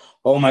time.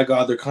 Oh my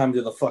god, they're climbing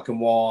to the fucking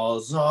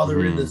walls. Oh,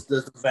 they're in this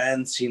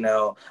vents.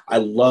 I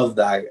love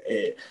that.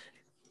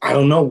 I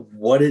don't know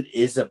what it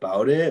is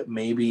about it.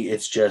 Maybe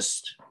it's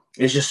just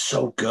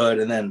so good.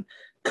 And then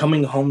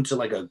coming home to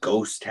like a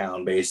ghost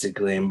town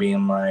basically and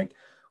being like,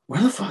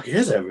 where the fuck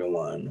is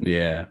everyone?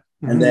 Yeah.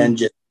 And then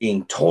just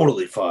being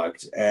totally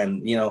fucked.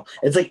 And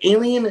it's like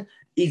Alien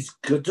is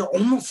good. They're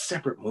almost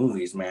separate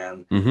movies,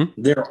 man.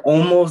 Mm-hmm. They're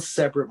almost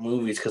separate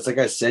movies because, like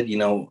I said,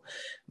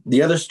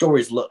 the other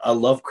stories, I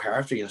love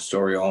crafting a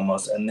story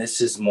almost, and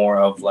this is more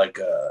of like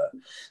a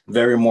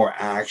very more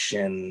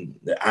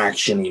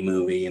action-y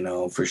movie,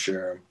 for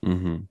sure.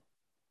 Mm-hmm.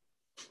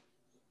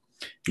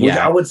 Which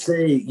I would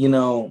say,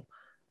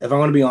 if I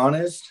want to be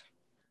honest,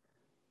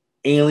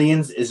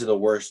 Aliens is the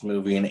worst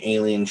movie, and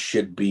Aliens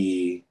should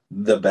be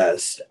the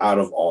best out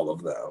of all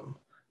of them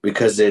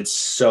because it's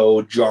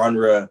so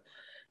genre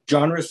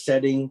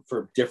setting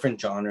for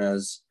different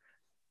genres,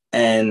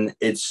 and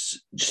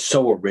it's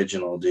so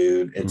original,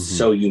 dude. It's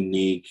so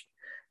unique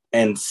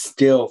and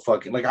still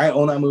fucking like I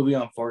own that movie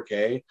on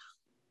 4K,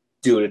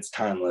 dude. It's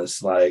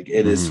timeless. Like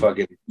it is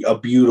fucking a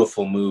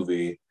beautiful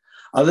movie.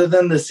 Other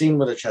than the scene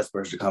where the chest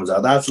burster comes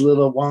out, that's a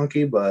little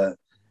wonky, but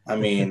I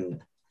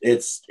mean,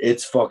 it's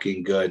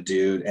fucking good,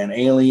 dude. And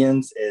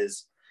Aliens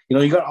is,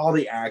 you got all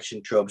the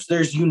action tropes.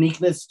 There's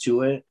uniqueness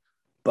to it,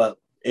 but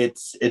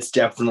it's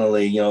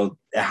definitely, it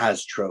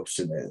has tropes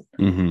in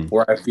it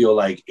where I feel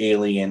like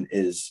Alien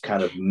is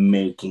kind of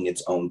making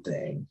its own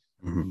thing.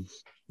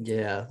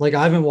 Yeah, like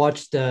I haven't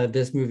watched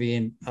this movie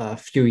in a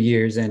few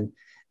years, and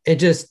it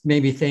just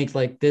made me think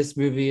like this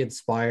movie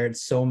inspired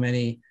so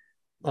many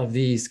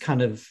these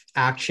kind of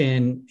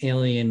action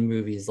alien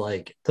movies.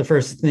 Like the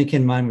first thing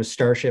in mind was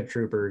Starship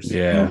Troopers.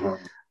 Yeah.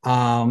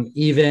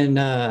 Even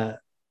I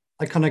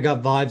kind of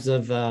got vibes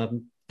of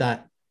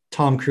that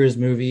Tom Cruise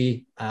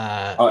movie.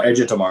 Edge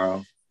of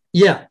Tomorrow.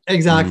 Yeah,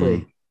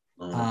 exactly.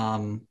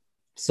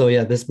 So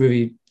yeah, this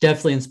movie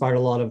definitely inspired a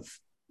lot of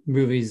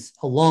movies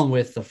along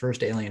with the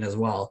first Alien as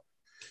well.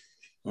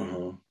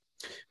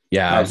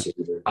 Yeah,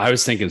 absolutely. I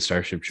was thinking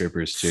Starship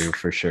Troopers too,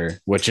 for sure,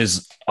 which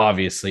is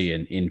obviously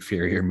an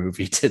inferior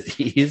movie to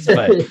these,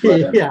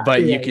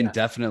 but you can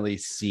definitely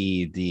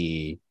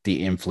see the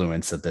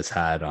influence that this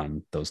had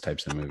on those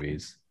types of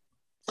movies.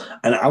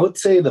 And I would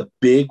say the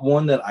big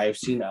one that I've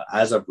seen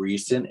as of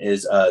recent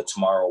is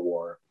Tomorrow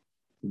War.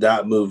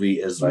 That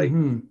movie is like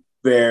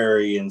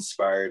very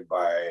inspired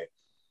by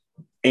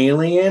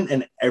Alien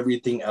and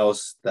everything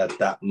else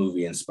that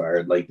movie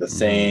inspired, like The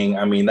Thing.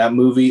 I mean, that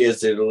movie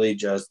is literally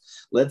just,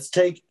 let's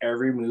take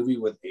every movie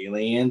with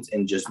aliens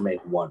and just make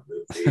one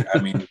movie. I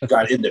mean,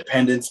 got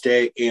Independence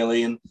Day,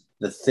 Alien,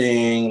 The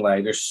Thing.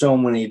 Like, there's so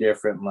many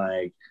different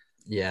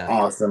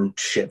awesome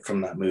shit from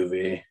that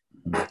movie.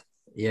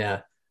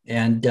 Yeah,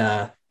 and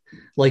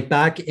like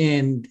back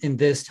in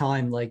this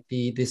time, like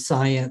the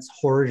science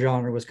horror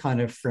genre was kind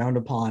of frowned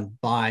upon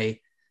by,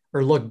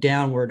 or looked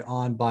downward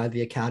on by,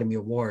 the Academy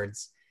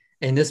Awards.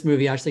 And this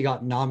movie actually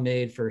got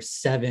nominated for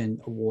 7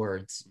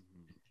 awards,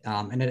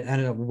 and it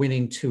ended up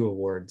winning 2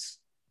 awards.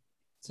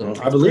 So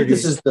I believe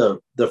this is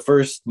the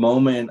first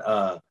moment.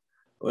 I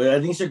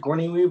think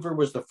Sigourney Weaver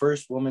was the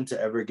first woman to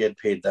ever get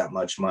paid that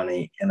much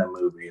money in a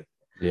movie.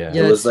 Yeah,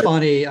 it's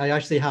funny. I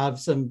actually have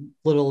some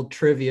little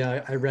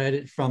trivia. I read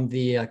it from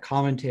the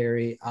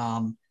commentary.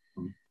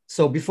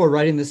 So before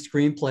writing the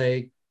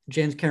screenplay,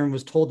 James Cameron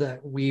was told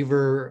that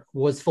Weaver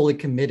was fully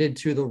committed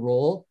to the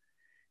role.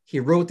 He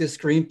wrote this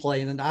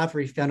screenplay, and then after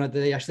he found out that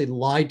they actually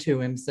lied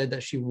to him, said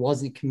that she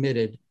wasn't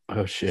committed.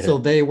 Oh shit! So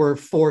they were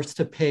forced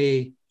to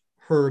pay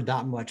her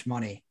that much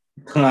money.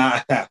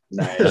 Nice.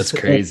 That's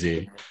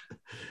crazy.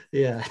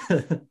 Yeah.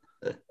 I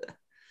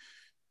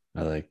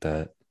like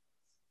that.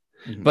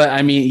 But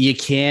I mean, you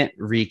can't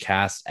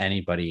recast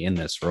anybody in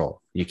this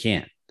role. You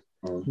can't.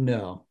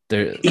 No.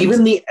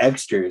 Even the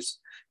extras.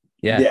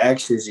 Yeah. The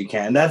extras you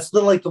can. That's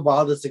the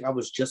wildest thing I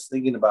was just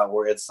thinking about,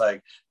 where it's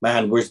like,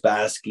 man, where's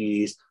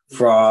Vasquez,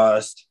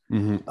 Frost,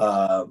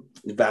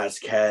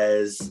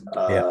 Vasquez,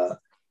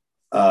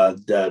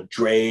 the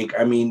Drake.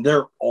 I mean,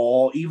 they're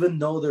all, even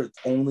though they're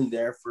only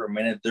there for a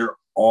minute, they're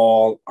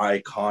all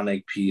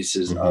iconic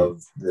pieces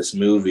of this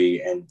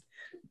movie, and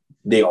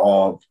they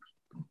all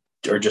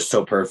are just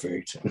so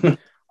perfect.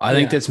 I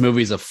think this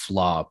movie's a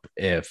flop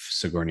if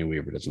Sigourney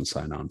Weaver doesn't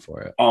sign on for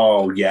it.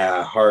 Oh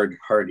yeah, hard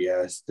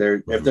yes.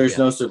 If there's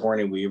no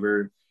Sigourney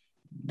Weaver,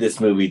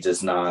 this movie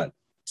does not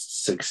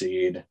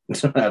succeed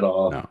at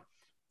all.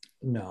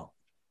 No.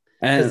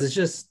 And it's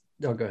just,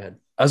 go ahead.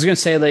 I was gonna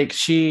say, like,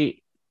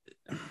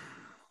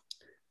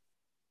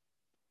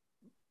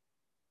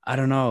 I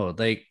don't know,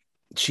 like,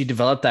 she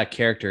developed that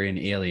character in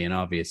Alien,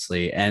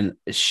 obviously, and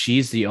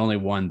she's the only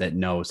one that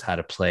knows how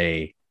to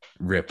play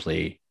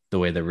Ripley the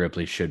way that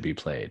Ripley should be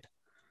played.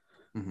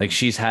 Like,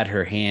 she's had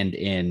her hand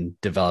in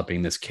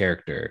developing this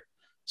character,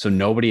 so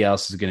nobody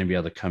else is going to be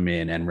able to come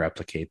in and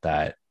replicate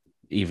that,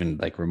 even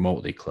like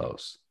remotely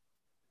close.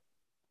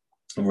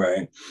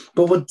 Right.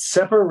 But what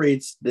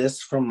separates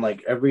this from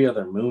like every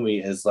other movie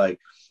is like,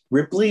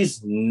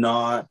 Ripley's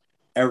not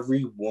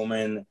every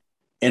woman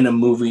in a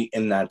movie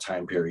in that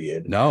time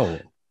period. No.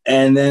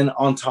 And then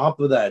on top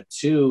of that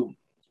too,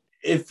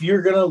 if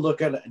you're going to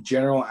look at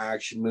general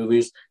action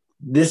movies,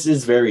 this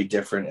is very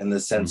different in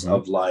the sense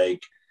of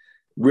like,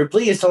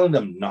 Ripley is telling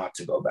them not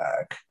to go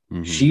back.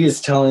 She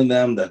is telling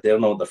them that they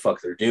don't know what the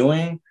fuck they're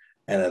doing,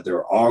 and that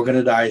they're all going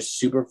to die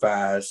super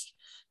fast.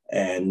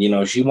 And,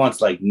 she wants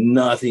like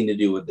nothing to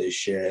do with this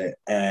shit.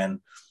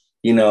 And,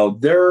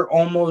 they're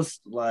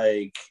almost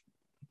like,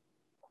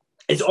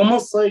 it's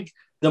almost like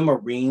the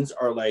Marines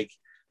are like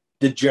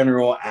the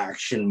general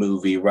action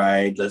movie,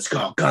 right? Let's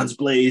go, guns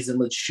blazing,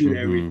 let's shoot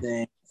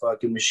everything.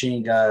 Fucking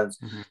machine guns.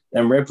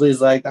 And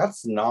Ripley's like,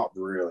 that's not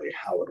really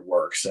how it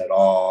works at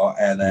all.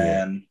 And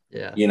then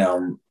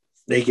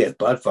they get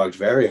butt fucked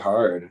very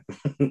hard.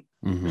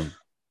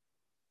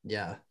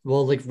 Yeah,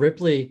 well, like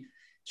Ripley,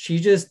 she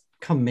just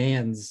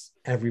commands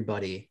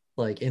everybody,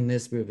 like in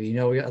this movie.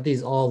 We got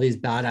all these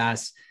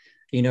badass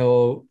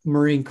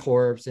Marine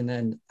Corps, and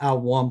then at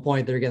one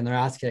point they're getting their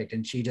ass kicked,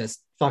 and she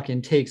just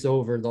fucking takes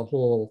over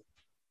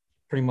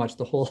pretty much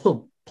the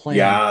whole plan.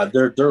 Yeah,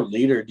 their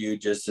leader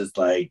dude just is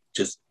like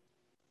just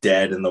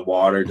dead in the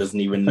water, doesn't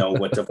even know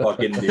what to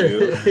fucking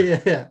do.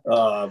 Yeah.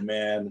 Oh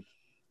man.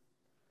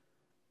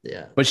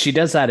 Yeah. But she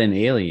does that in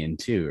Alien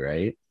too,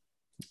 right?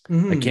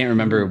 I can't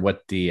remember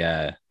what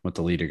the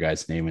leader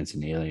guy's name is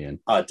in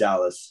Alien.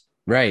 Dallas.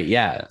 Right,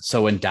 yeah.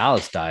 So when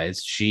Dallas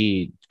dies,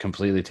 she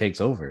completely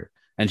takes over.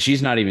 And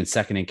she's not even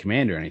second in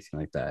command or anything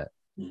like that.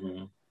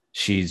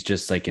 She's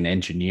just like an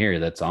engineer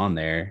that's on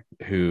there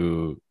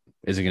who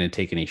isn't going to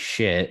take any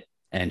shit,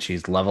 and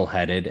she's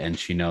level-headed, and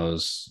she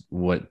knows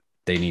what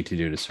they need to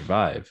do to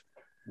survive.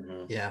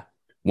 Yeah.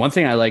 One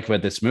thing I like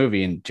about this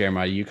movie, and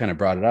Jeremiah, you kind of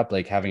brought it up,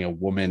 like having a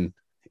woman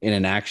in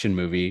an action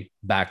movie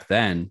back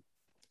then.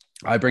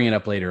 I bring it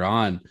up later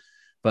on,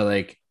 but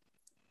like,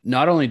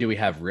 not only do we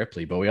have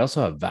Ripley, but we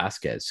also have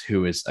Vasquez,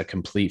 who is a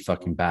complete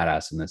fucking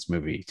badass in this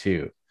movie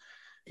too.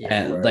 Yeah.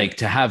 And like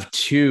to have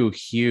two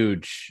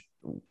huge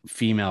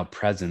female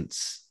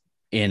presence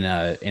in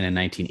a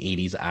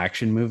 1980s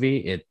action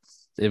movie,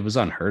 it was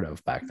unheard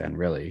of back then,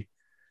 really.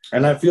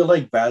 And I feel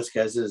like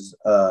Vasquez's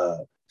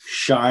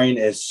shine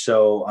is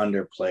so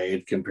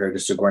underplayed compared to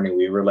Sigourney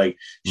Weaver. Like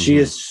she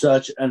is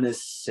such an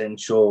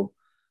essential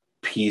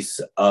piece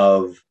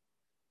of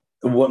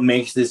what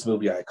makes this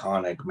movie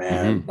iconic,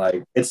 man.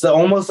 Like it's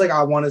almost like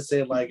I want to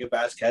say like if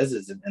Vasquez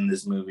is in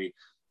this movie,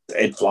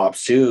 it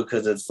flops too,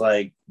 because it's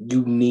like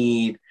you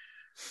need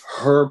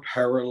her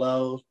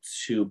parallel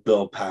to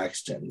Bill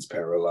Paxton's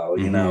parallel.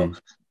 You know,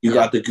 you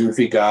got the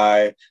goofy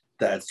guy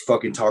that's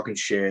fucking talking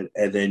shit,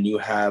 and then you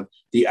have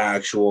the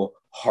actual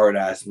hard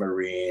ass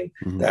Marine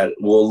that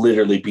will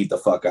literally beat the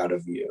fuck out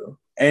of you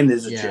and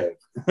is a chick.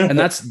 And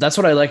that's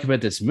what I like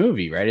about this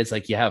movie, right? It's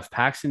like you have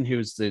Paxton,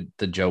 who's the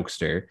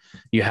jokester,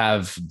 you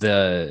have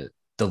the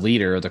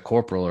leader or the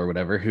corporal or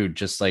whatever, who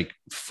just like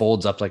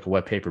folds up like a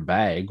wet paper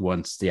bag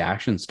once the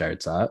action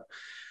starts up.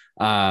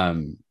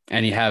 And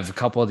you have a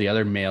couple of the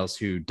other males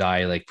who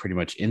die like pretty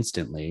much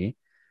instantly.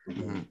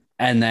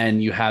 And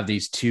then you have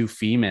these two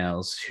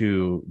females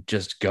who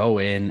just go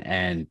in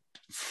and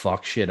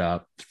fuck shit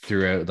up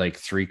throughout like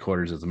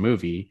 3/4 of the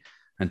movie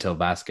until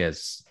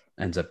Vasquez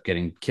ends up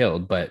getting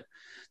killed. But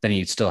then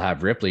you still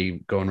have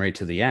Ripley going right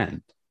to the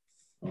end.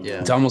 Yeah.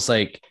 It's almost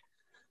like,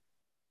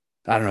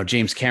 I don't know,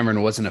 James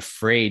Cameron wasn't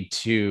afraid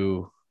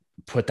to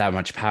put that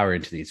much power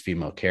into these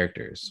female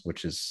characters,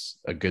 which is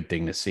a good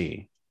thing to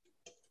see.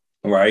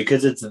 Right,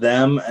 because it's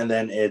them and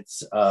then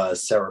it's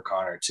Sarah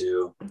Connor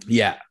too.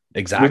 Yeah,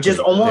 exactly. Which is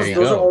almost,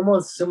 those are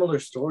almost similar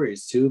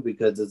stories too,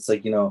 because it's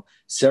like, you know,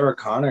 Sarah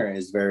Connor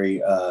is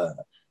very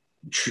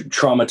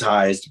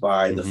traumatized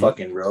by the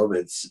fucking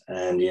robots,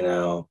 and you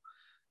know,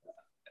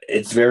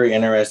 it's very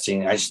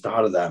interesting. I just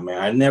thought of that,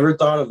 man. I never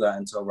thought of that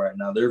until right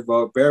now. They're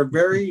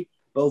very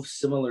both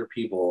similar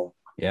people.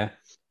 Yeah.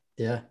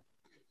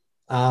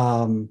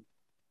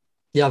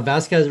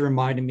 Vasquez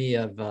reminded me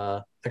of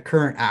a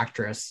current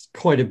actress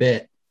quite a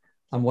bit.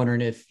 I'm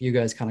wondering if you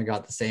guys kind of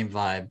got the same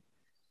vibe.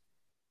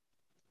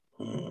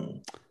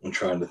 I'm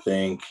trying to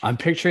think. I'm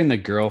picturing the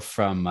girl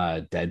from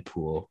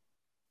Deadpool.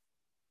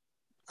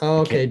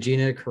 Oh, okay,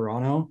 Gina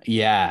Carano.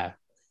 Yeah,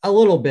 a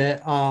little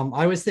bit.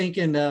 I was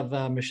thinking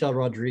of Michelle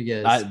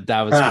Rodriguez.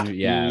 That was gonna,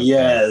 yeah.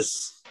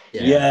 Yes,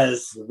 yeah.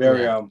 Yes,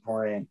 very on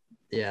point.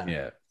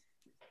 Yeah.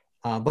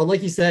 But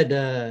like you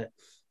said,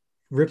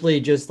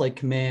 Ripley just like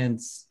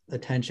commands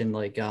attention.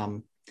 Like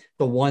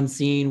the one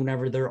scene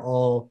whenever they're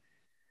all,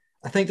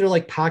 I think they're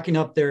like packing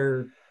up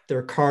their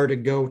car to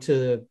go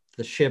to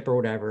the ship or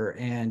whatever,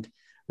 and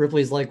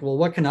Ripley's like, well,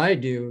 what can I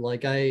do?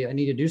 Like I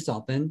need to do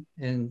something.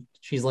 And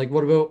she's like,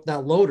 what about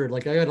that loader?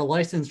 Like I got a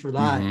license for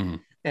that.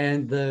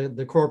 And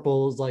the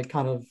corporal is like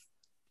kind of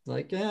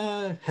like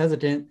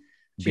hesitant.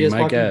 She just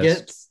fucking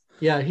gets,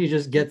 he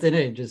just gets in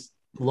it and just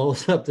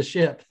blows up the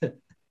ship.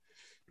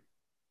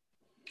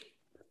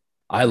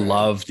 I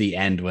love the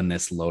end when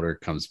this loader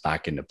comes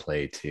back into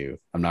play too.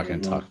 I'm not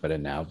going to talk about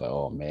it now, but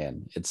oh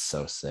man, it's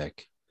so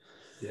sick.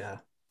 Yeah.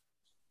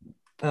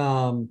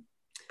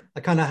 I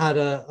kind of had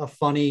a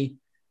funny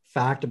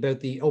fact about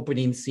the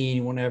opening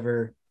scene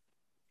whenever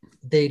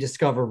they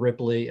discover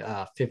Ripley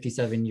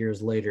 57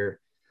 years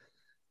later.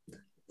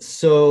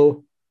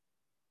 So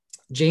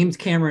James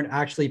Cameron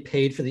actually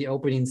paid for the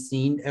opening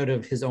scene out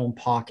of his own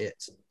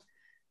pocket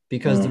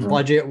because the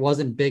budget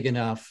wasn't big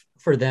enough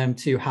for them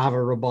to have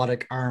a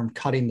robotic arm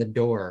cutting the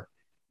door.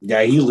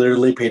 Yeah, he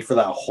literally paid for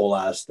that whole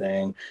ass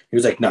thing. He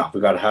was like, no,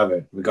 we got to have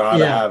it. We got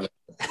to have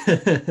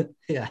it.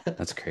 Yeah.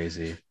 That's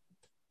crazy.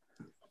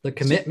 The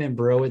commitment,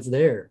 bro, it's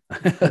there.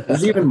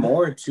 There's even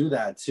more to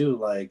that too.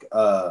 Like,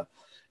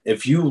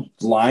 if you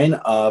line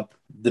up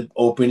the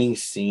opening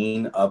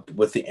scene up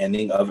with the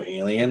ending of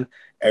Alien,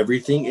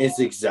 everything is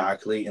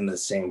exactly in the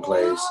same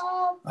place.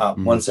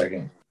 1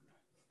 second.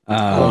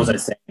 What was I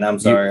saying? I'm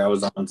sorry, I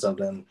was on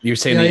something. You're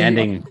saying the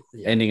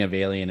ending of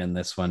Alien in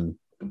this one.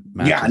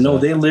 Yeah, no,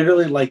 they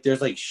literally like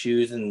there's like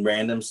shoes and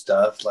random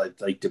stuff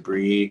like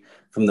debris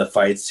from the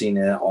fight scene,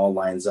 and it all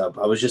lines up.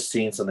 I was just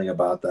seeing something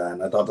about that,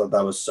 and I thought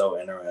that was so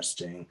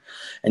interesting.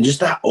 And just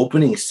that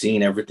opening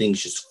scene,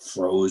 everything's just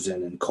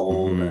frozen and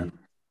cold, and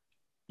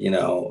you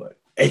know,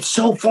 it's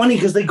so funny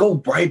because they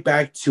go right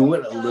back to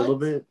it a little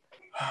bit.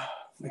 Oh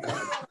my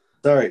God.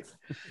 Sorry.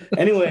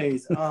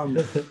 Anyways,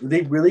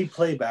 they really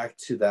play back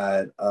to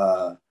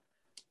that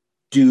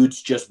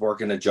dudes just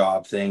working a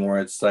job thing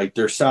where it's like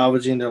they're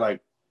salvaging, they're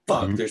like,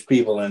 fuck, there's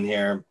people in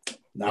here.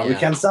 Now we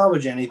can't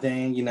salvage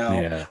anything, you know.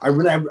 Yeah.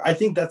 I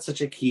think that's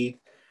such a key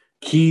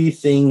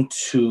thing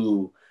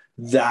to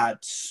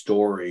that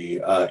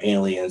story,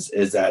 Aliens,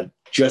 is that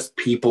just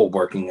people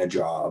working a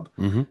job.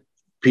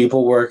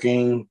 People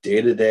working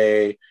day to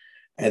day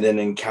and then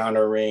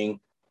encountering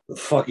the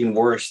fucking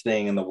worst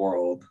thing in the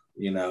world,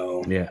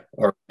 Yeah.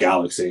 or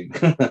galaxy.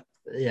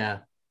 Yeah.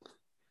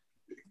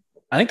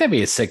 I think that'd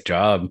be a sick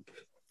job.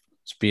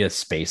 Just be a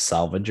space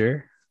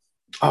salvager.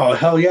 Oh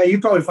hell yeah! You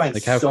probably find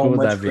Like how so cool would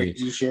much that be?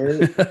 crazy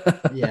shit.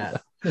 Yeah.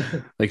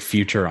 Like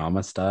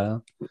Futurama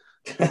style.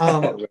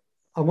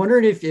 I'm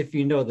wondering if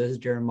you know this,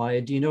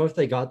 Jeremiah. Do you know if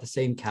they got the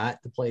same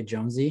cat to play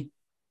Jonesy?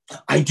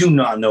 I do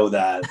not know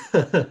that.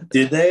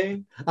 Did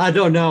they? I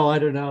don't know. I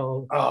don't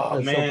know. Oh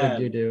That's man,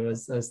 something you do.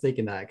 I was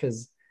thinking that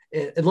because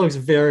it looks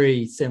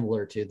very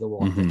similar to the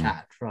one, the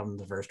cat from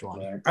the first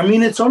one. I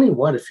mean, it's only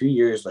a few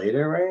years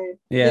later, right?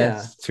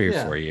 Yeah. 3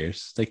 or 4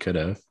 years. They could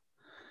have.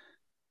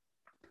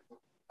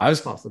 I was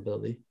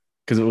possibility.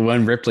 Because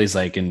when Ripley's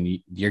like, and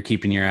you're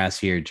keeping your ass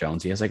here,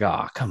 Jonesy, I was like,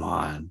 oh, come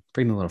on,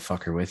 bring the little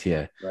fucker with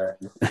you. Right.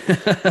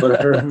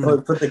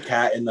 Put the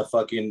cat in the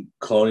fucking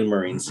cloning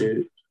marine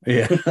suit.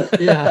 Yeah.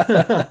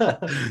 Yeah.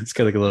 It's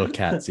got like a little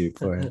cat suit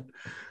for it.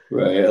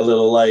 Right. A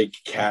little like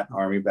cat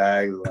army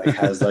bag, like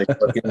has like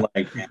fucking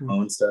like ammo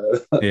and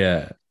stuff.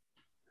 Yeah.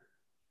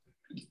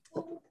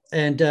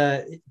 And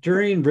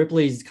during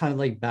Ripley's kind of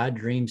like bad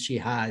dreams she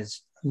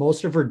has,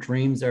 most of her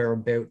dreams are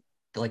about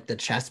like the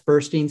chest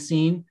bursting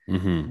scene.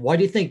 Why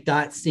do you think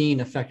that scene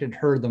affected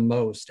her the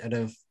most out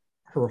of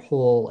her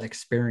whole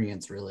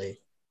experience, really?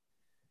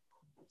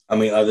 I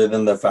mean, other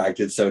than the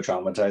fact it's so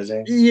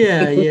traumatizing.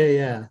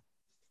 Yeah.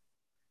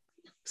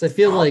 Because I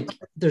feel like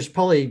there's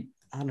probably,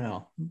 I don't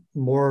know,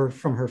 more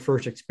from her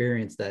first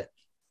experience that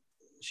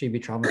she'd be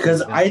traumatized.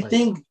 Because I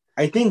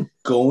think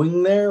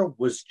going there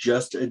was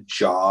just a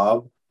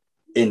job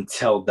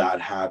until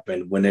that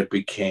happened, when it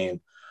became,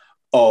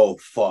 oh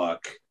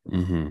fuck.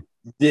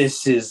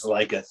 This is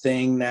like a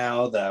thing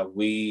now that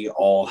we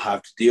all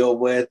have to deal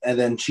with. And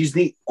then she's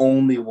the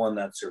only one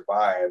that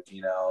survived,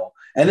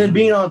 and then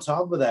being on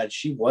top of that,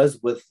 she was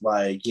with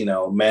like,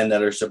 men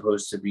that are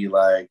supposed to be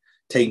like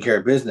taking care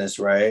of business,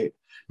 right?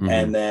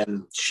 And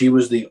then she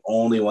was the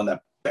only one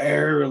that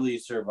barely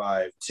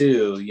survived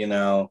too,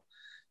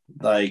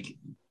 like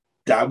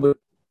that would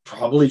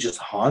probably just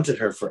haunted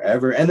her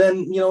forever. And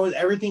then,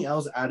 everything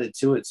else added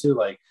to it too,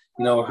 like,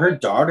 her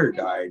daughter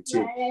died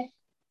too.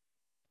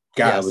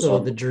 God, so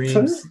the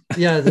dreams,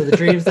 the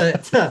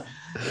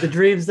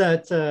dreams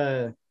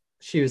that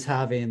she was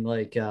having,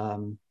 like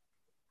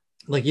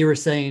you were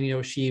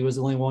saying, she was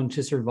the only one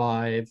to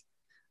survive.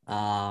 It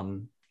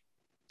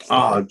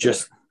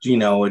just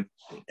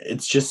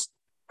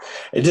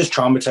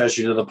traumatized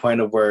you to the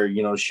point of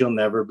where she'll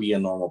never be a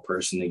normal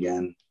person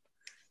again.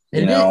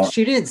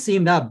 She didn't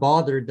seem that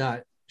bothered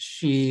that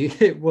she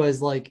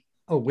was like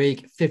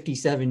awake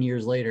 57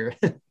 years later.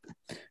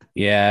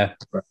 Yeah.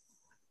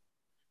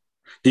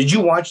 Did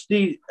you watch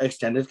the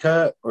extended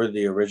cut or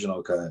the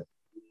original cut?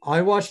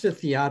 I watched the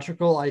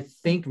theatrical. I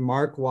think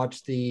Mark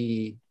watched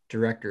the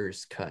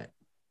director's cut.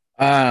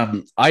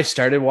 I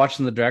started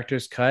watching the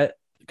director's cut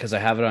because I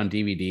have it on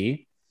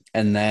DVD,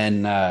 and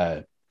then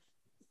I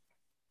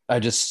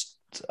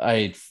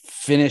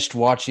finished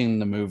watching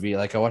the movie.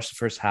 Like I watched the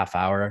first half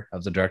hour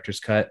of the director's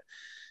cut,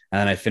 and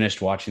then I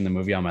finished watching the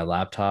movie on my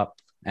laptop,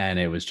 and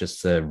it was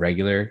just the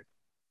regular,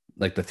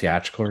 like the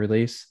theatrical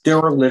release. There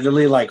were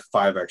literally like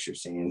 5 extra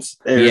scenes.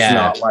 There's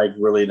not like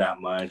really that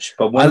much.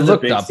 But I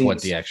looked up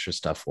what the extra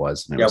stuff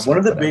was. One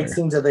of the big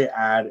things that they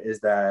add is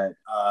that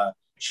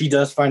she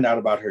does find out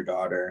about her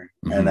daughter,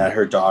 and that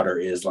her daughter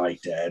is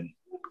like dead,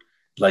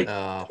 like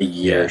a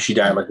year. Yeah. She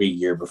died like a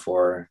year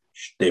before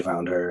they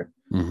found her,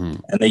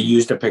 and they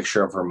used a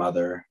picture of her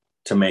mother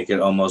to make it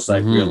almost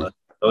like realistic.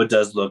 So it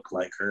does look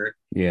like her.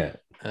 Yeah,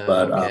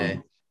 but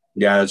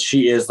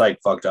she is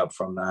like fucked up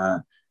from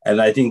that. And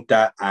I think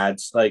that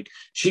adds, like,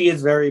 she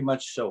is very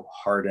much so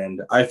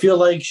hardened. I feel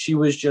like she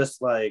was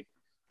just like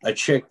a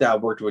chick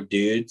that worked with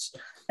dudes,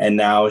 and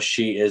now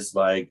she is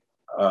like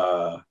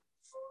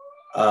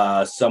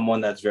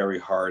someone that's very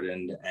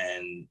hardened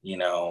and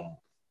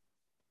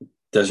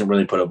doesn't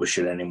really put up with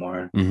shit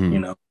anymore.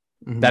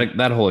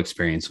 That whole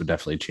experience would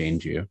definitely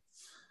change you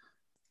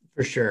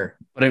for sure.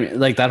 But I mean,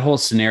 like that whole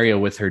scenario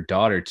with her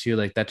daughter too,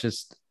 like that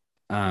just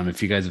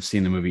if you guys have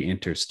seen the movie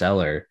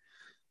Interstellar,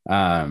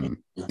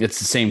 it's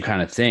the same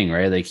kind of thing,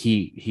 right? Like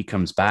he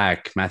comes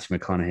back, Matthew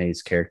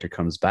McConaughey's character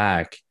comes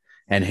back,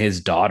 and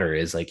his daughter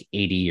is like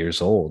 80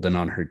 years old and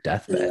on her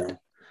deathbed.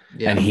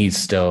 And he's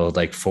still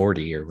like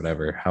 40 or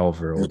whatever,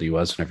 however old he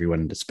was whenever he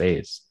went into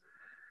space.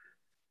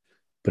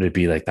 But it'd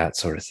be like that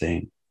sort of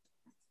thing.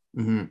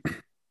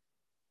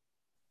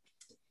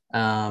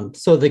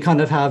 So they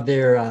kind of have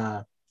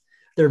their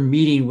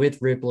meeting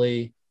with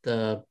Ripley,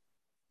 the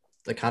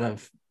kind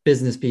of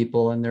business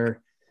people, and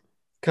they're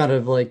kind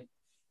of like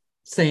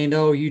saying,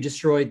 oh, you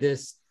destroyed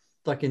this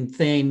fucking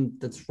thing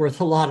that's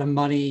worth a lot of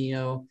money,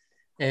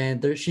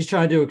 and she's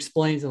trying to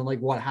explain to them like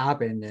what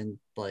happened, and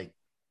like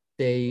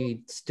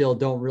they still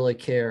don't really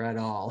care at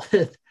all.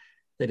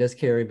 They just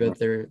care about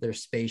their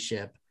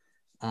spaceship.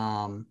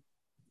 And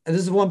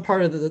this is one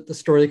part of the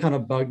story that kind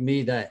of bugged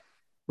me, that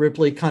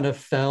Ripley kind of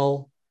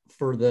fell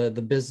for the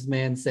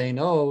businessman saying,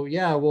 oh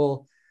yeah,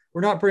 well,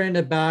 we're not bringing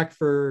it back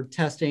for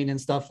testing and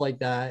stuff like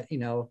that.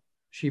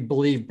 She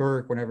believed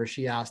Burke whenever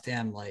she asked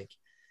him, like,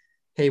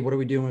 hey, what are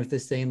we doing with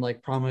this thing?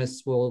 Like,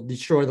 promise we'll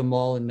destroy them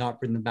all and not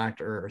bring them back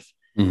to Earth.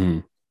 Mm-hmm.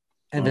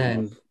 And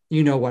then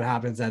you know what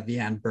happens at the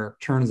end. Burke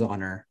turns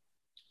on her.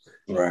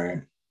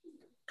 Right.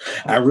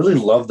 I really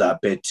love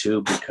that bit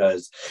too,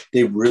 because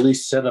they really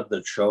set up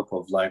the trope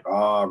of like,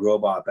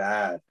 robot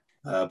bad,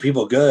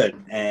 people good,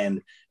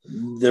 and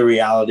the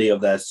reality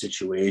of that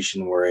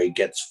situation where it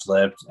gets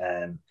flipped,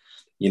 and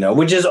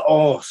which is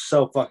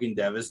so fucking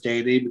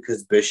devastating,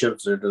 because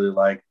Bishop's literally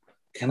like,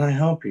 can I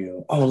help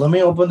you? Oh, let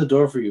me open the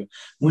door for you.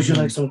 Would you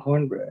like some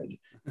cornbread?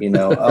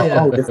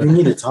 If we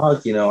need to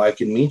talk, I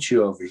can meet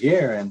you over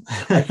here, and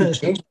I can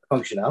change the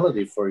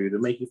functionality for you to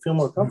make you feel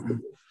more comfortable.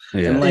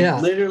 And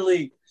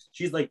literally,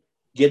 she's like,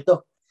 get the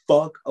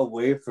fuck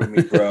away from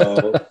me,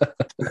 bro.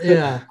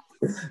 Yeah.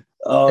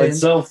 It's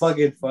so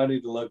fucking funny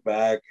to look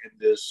back and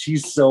this.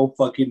 She's so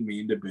fucking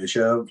mean to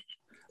Bishop.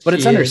 But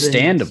it's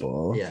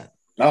understandable. Yeah.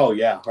 Oh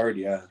yeah, hard,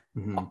 yeah.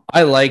 Mm-hmm.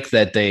 I like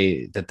that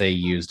they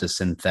used a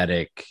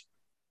synthetic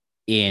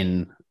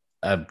in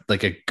a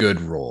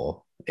good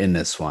role in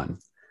this one.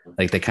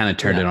 Like they kind of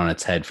turned it on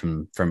its head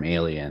from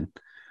Alien,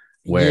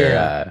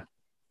 where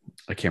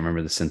I can't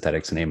remember the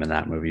synthetic's name in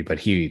that movie, but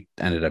he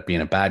ended up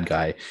being a bad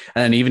guy.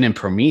 And then even in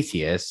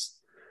Prometheus,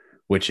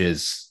 which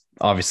is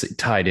obviously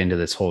tied into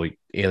this whole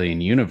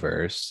Alien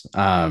universe,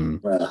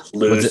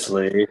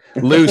 loosely,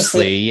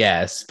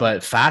 yes.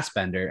 But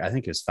Fassbender, I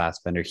think it was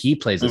Fassbender, he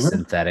plays a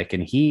synthetic,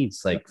 and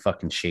he's like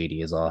fucking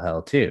shady as all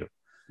hell too.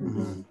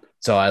 Mm-hmm.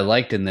 So I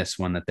liked in this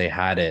one that they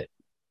had it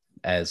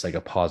as like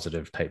a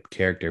positive type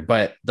character,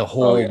 but the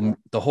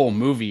whole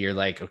movie, you're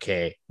like,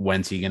 okay,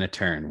 when's he gonna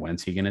turn?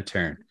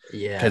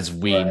 Yeah, because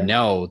we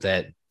know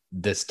that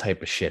this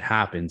type of shit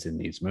happens in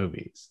these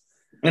movies,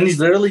 and he's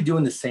literally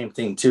doing the same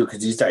thing too,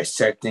 because he's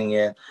dissecting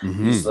it.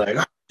 He's like,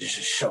 this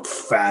is so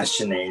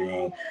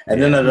fascinating,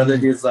 and then another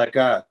dude's like,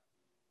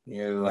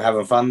 you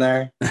having fun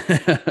there?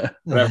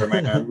 Whatever,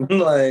 man.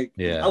 Like,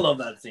 I love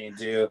that scene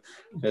too,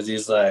 because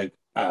he's like,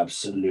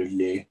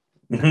 absolutely.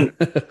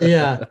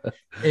 Yeah.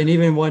 And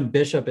even when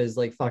Bishop is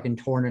like fucking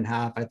torn in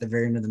half at the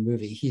very end of the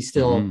movie, he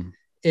still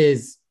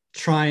is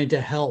trying to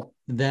help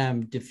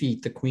them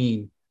defeat the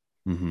queen.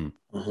 And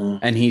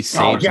he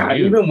saves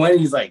Newt. Even when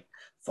he's like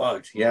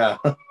fucked,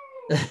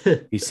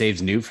 he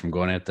saves Newt from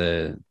going at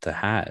the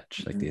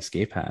hatch, like the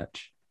escape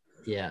hatch.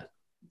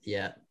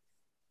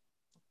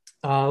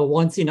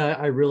 One scene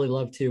I really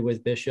loved too was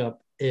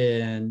Bishop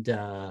and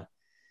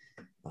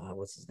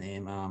what's his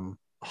name,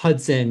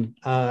 Hudson,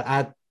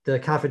 at the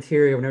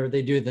cafeteria whenever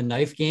they do the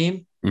knife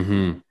game.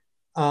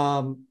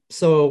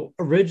 So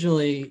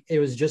originally it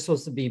was just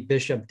supposed to be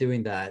Bishop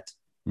doing that,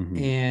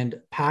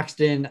 and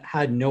Paxton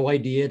had no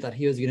idea that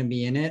he was going to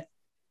be in it,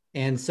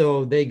 and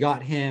so they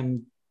got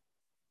him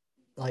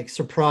like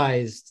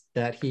surprised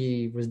that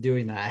he was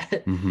doing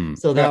that.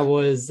 So that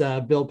was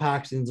Bill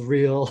Paxton's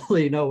real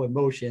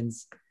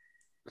emotions.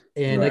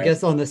 And I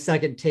guess on the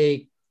second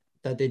take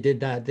that they did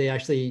that, they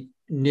actually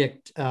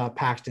nicked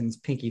Paxton's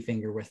pinky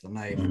finger with the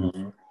knife.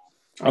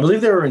 I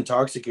believe they were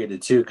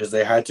intoxicated too, because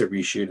they had to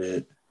reshoot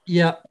it. They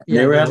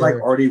had like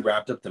already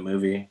wrapped up the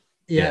movie.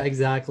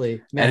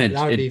 Exactly. Man,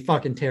 that would be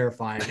fucking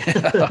terrifying.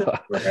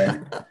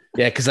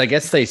 Because I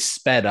guess they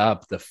sped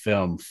up the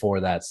film for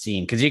that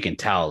scene, because you can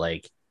tell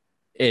like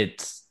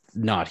it's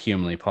not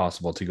humanly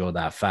possible to go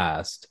that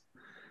fast.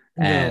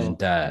 And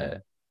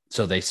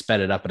so they sped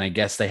it up, and I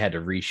guess they had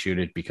to reshoot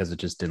it because it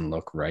just didn't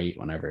look right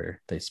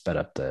whenever they sped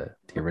up the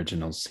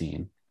original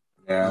scene.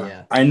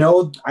 I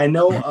know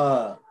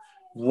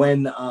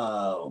when Lance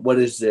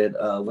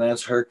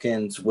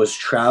Herkins was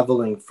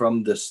traveling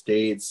from the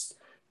States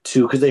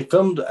to, because they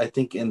filmed I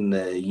think in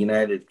the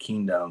United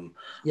Kingdom,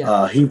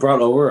 he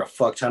brought over a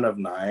fuck ton of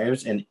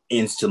knives and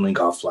instantly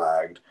got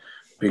flagged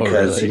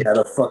because he had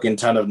a fucking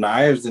ton of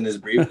knives in his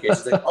briefcase.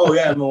 It's like, oh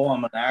yeah, no,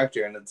 I'm an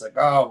actor, and it's like,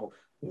 oh,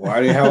 why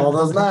do you have all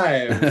those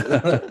knives?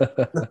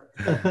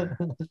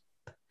 The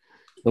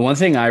one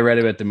thing I read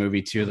about the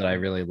movie too that I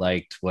really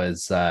liked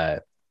was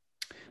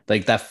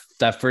like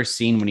that first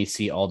scene when you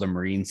see all the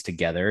Marines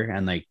together,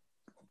 and like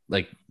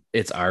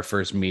it's our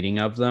first meeting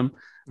of them.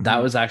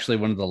 That was actually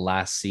one of the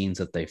last scenes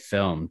that they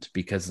filmed,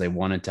 because they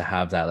wanted to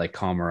have that like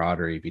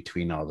camaraderie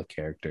between all the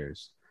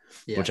characters,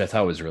 which I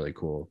thought was really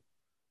cool.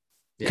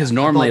 Because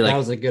normally that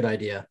was a good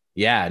idea.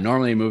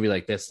 Normally a movie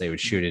like this, they would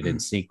shoot it in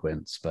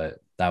sequence, but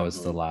that was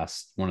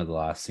one of the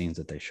last scenes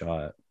that they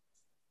shot.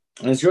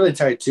 And it's really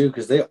tight too,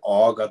 because they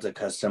all got to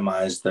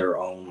customize their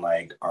own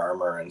like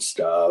armor and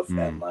stuff,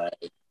 and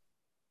like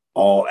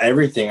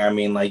everything. I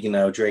mean, like,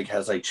 Drake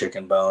has like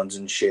chicken bones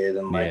and shit,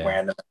 and like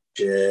random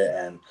shit,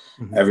 and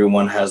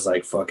everyone has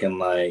like fucking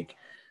like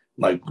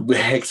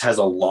Hicks has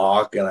a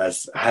lock and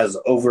has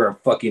over a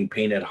fucking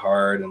painted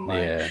heart, and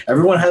like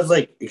everyone has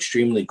like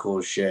extremely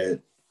cool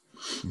shit.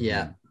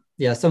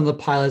 Some of the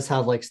pilots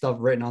have like stuff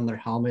written on their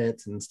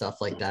helmets and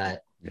stuff like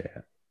that.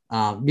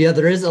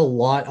 There is a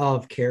lot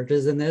of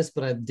characters in this,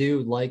 but I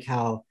do like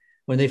how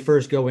when they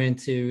first go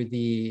into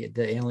the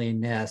alien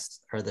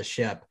nest or the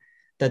ship,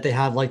 that they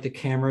have like the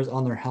cameras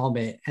on their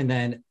helmet, and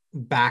then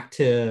back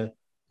to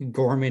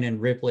Gorman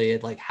and Ripley,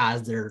 it like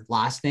has their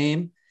last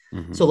name.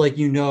 Mm-hmm. So like,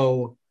 you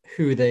know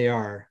who they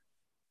are.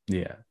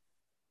 Yeah.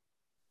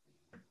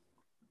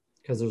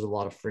 Because there's a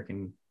lot of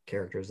freaking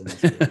characters in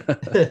this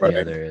movie. Right.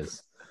 Yeah, there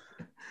is.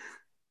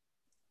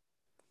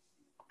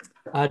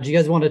 Do you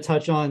guys want to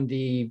touch on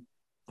the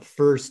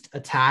first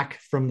attack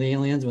from the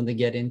aliens when they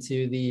get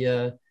into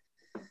the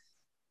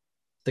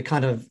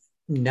kind of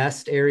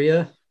nest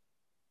area?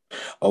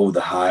 Oh,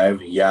 the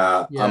hive.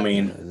 Yeah. Yeah. I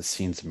mean, the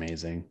scene's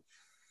amazing.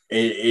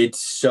 it's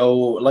so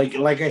like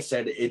I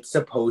said, it's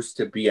supposed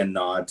to be a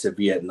nod to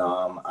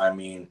Vietnam. I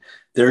mean,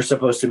 they're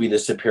supposed to be the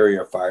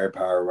superior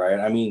firepower, right?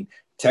 I mean,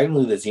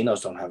 technically the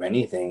Xenos don't have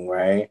anything,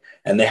 right?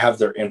 And they have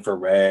their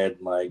infrared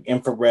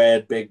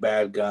big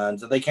bad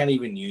guns that they can't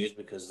even use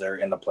because they're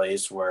in a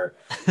place where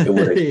it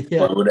would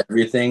explode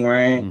everything,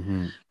 right?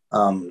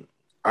 Mm-hmm.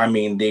 I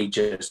mean, they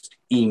just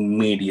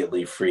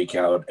immediately freak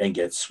out and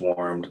get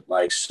swarmed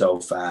like so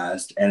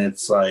fast, and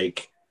it's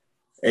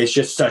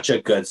just such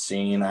a good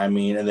scene. I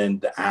mean, and then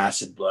the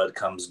acid blood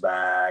comes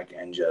back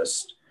and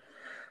just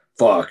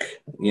fuck,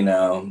 you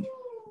know.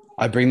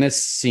 I bring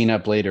this scene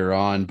up later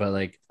on, but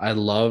like I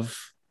love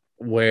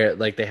where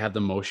like they have the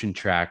motion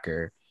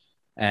tracker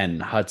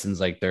and Hudson's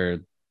like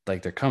they're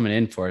coming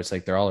in for us,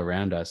 like they're all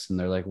around us, and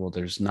they're like, well,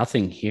 there's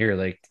nothing here,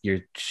 like your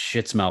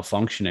shit's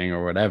malfunctioning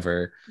or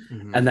whatever.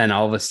 Mm-hmm. And then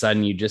all of a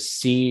sudden you just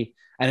see,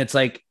 and it's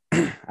like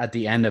at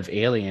the end of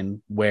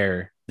Alien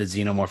where the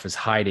xenomorph is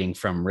hiding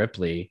from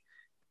Ripley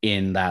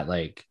in that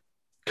like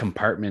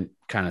compartment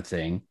kind of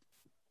thing.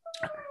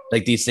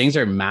 Like these things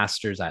are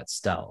masters at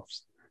stealth.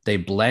 They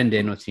blend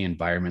in with the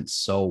environment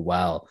so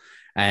well,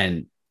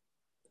 and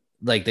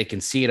like they can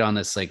see it on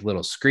this like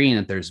little screen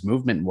that there's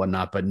movement and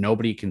whatnot, but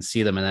nobody can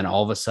see them. And then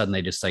all of a sudden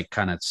they just like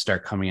kind of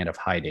start coming out of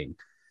hiding,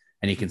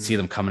 and you can see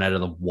them coming out of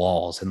the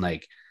walls, and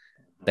like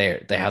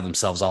they have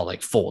themselves all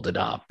like folded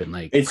up and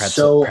like it's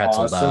so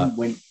awesome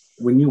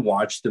when you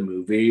watch the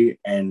movie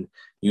and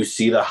you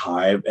see the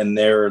hive and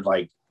they're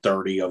like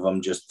 30 of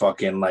them just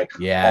fucking like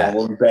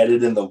all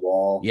embedded in the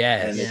wall.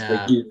 Yes. And it's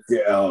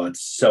like,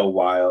 it's so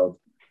wild.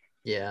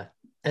 Yeah.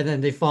 And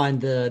then they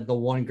find the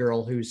one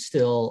girl who's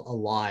still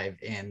alive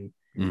in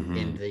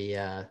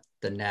the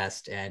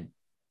nest, and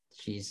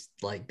she's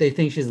like, they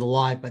think she's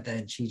alive, but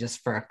then she just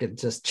fucking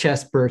just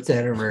chest bursts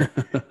out of her.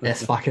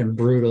 That's fucking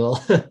brutal.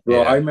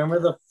 Bro, I remember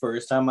the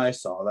first time I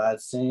saw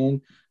that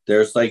scene,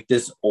 there's like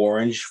this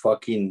orange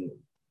fucking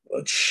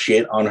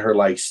shit on her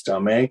like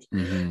stomach,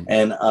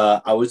 and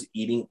I was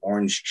eating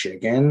orange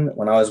chicken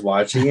when I was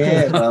watching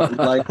it, and I'm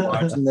like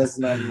watching this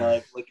and I'm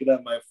like looking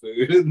at my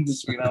food and the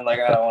screen, I'm like,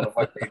 I don't want to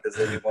fucking eat this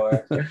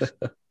anymore.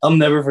 I'll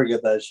never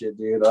forget that shit,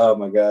 dude. Oh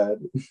my god.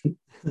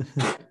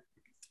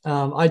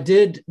 I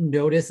did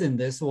notice in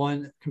this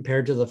one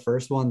compared to the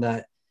first one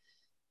that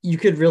you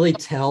could really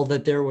tell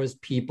that there was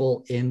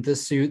people in the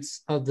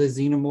suits of the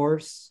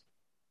xenomorphs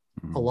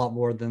a lot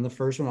more than the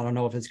first one. I don't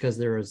know if it's because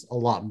there was a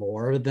lot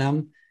more of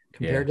them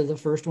compared to the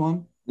first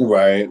one.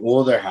 Right.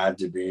 Well, there had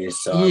to be.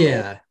 So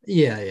yeah.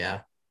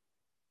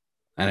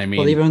 And I mean,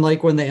 well, even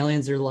like when the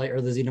aliens are like,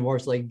 or the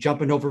xenomorphs like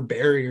jumping over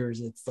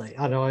barriers, it's like,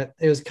 I don't know,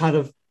 it was kind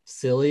of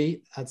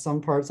silly at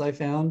some parts I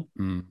found.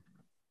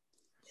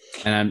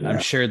 And I'm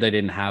sure they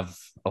didn't have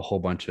a whole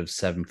bunch of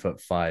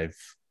 7'5"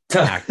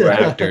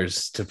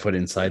 actors to put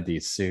inside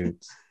these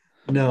suits.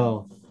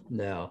 No.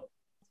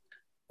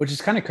 Which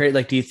is kind of crazy.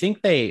 Like, do you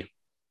think they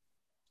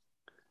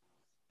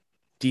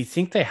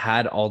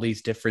had all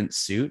these different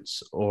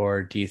suits,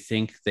 or do you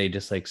think they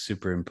just like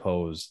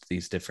superimposed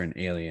these different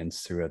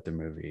aliens throughout the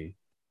movie?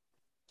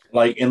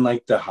 Like in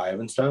like the hive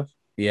and stuff?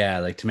 Yeah,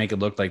 like to make it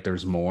look like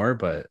there's more,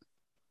 but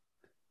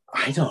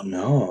I don't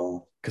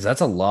know. Because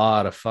that's a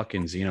lot of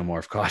fucking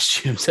xenomorph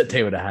costumes that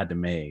they would have had to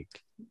make.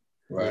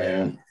 Right.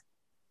 Yeah.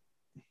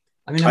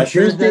 I mean, I'm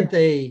sure that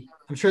they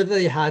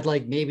had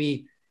like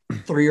maybe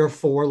 3 or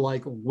 4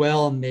 like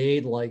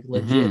well-made like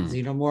legit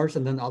xenomorphs,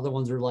 and then the other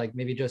ones were like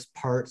maybe just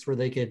parts where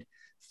they could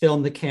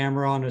film the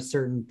camera on a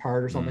certain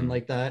part or something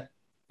like that.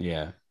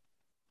 Yeah.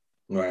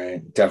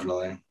 Right.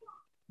 Definitely.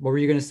 What were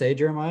you going to say,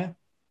 Jeremiah?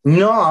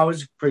 No, I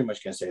was pretty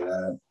much going to say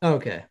that.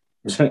 Okay.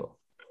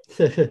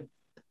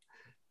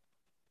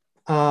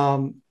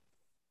 I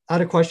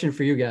had a question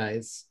for you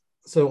guys.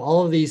 So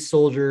all of these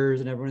soldiers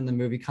and everyone in the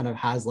movie kind of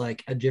has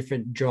like a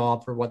different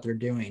job for what they're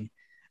doing.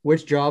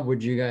 Which job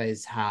would you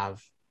guys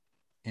have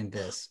in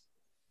this?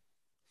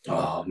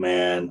 Oh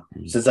man,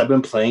 since I've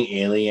been playing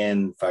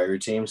Alien Fire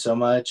Team so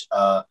much,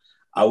 I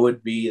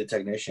would be the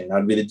technician.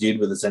 I'd be the dude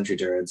with the sentry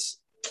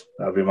turrets.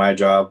 That would be my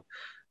job.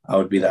 I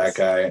would be that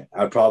guy.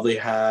 I'd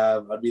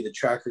be the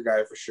tracker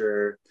guy for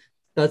sure.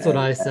 That's what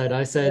I said.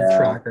 I said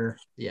tracker.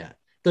 Yeah.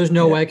 There's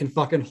no way I can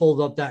fucking hold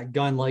up that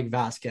gun like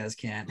Vasquez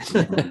can.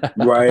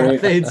 Right. That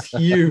thing's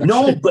huge.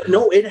 No,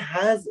 it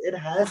has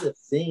a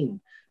thing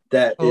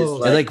that is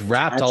like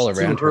wrapped all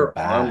around her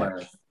back.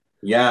 Armor.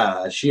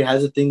 Yeah, she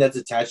has a thing that's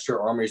attached to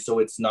her armor, so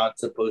it's not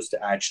supposed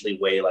to actually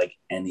weigh like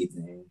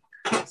anything.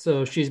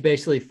 So she's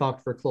basically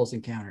fucked for Close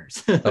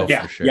Encounters.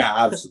 Yeah, for sure. Yeah,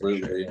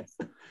 absolutely.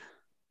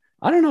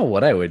 I don't know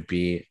what I would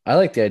be. I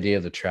like the idea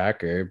of the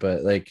tracker,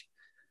 but like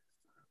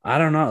I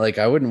don't know. Like,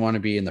 I wouldn't want to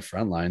be in the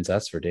front lines.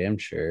 That's for damn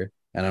sure.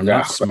 And I'm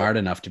not smart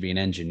enough to be an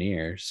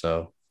engineer.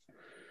 So,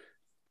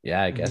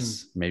 yeah, I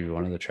guess maybe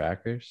one of the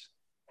trackers.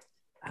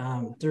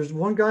 There's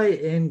one guy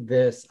in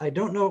this. I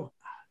don't know.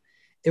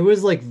 It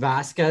was like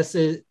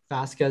Vasquez's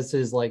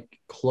like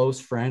close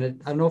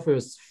friend. I don't know if it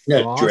was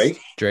Frost.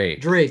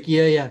 Drake.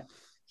 Yeah.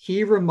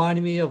 He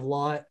reminded me of a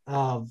lot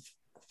of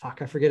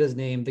I forget his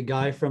name. The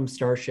guy from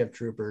Starship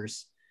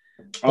Troopers.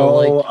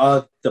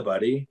 The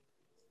buddy.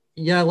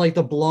 Yeah, like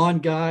the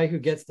blonde guy who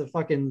gets the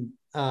fucking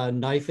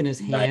knife in his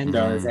hand.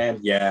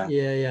 Yeah.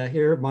 Yeah.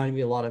 He reminded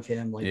me a lot of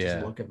him. Like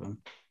just look at him.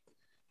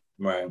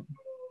 Right.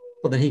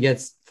 But then he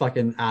gets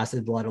fucking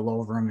acid blood all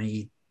over him. And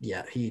he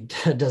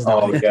does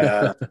not. Oh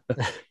yeah.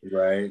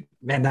 Right.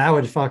 Man, that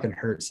would fucking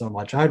hurt so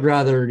much. I'd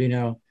rather,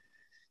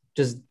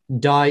 just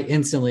die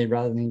instantly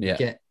rather than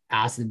get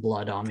acid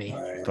blood on me.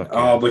 Right.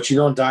 But you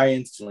don't die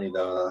instantly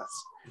though.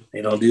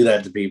 They don't do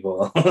that to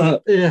people.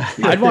 Yeah.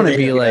 I'd want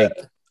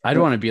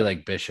to be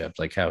like Bishop,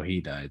 like how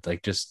he died.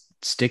 Like just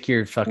stick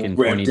your fucking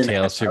pointy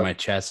tails through my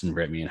chest and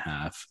rip me in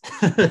half.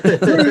 Getting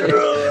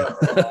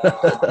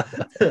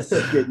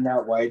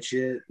that white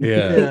shit.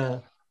 Yeah.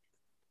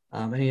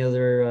 Any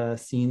other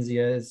scenes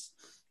you guys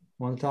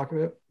want to talk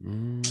about?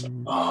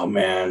 Oh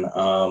man.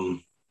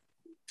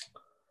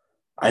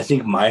 I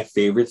think my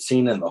favorite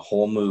scene in the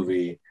whole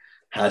movie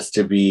has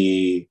to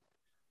be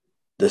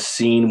the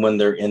scene when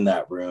they're in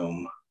that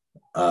room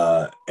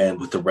and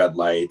with the red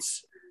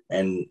lights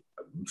and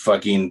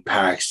fucking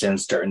Paxton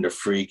starting to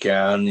freak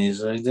out and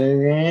he's like,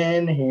 they're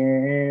in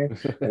here.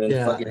 And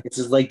then fucking it's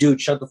just like,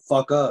 dude, shut the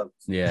fuck up.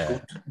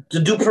 Yeah.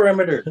 Do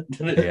perimeter.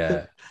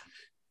 Yeah.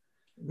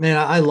 Man,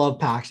 I love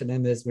Paxton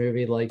in this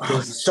movie. Like,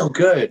 he's so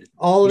good.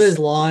 All of his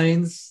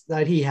lines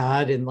that he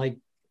had, and like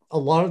a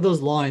lot of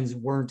those lines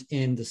weren't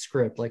in the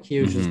script. Like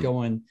he was just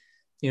going,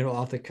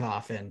 off the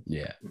cuff. And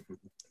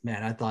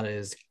man, I thought it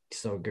was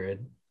so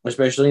good.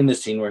 Especially in the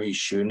scene where he's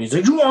shooting, he's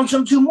like, "You want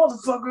some too,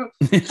 motherfucker?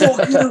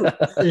 Fuck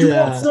you! You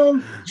want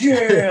some?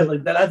 Yeah!"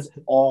 Like that's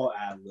all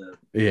ad lib.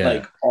 Yeah,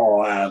 like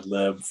all ad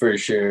lib for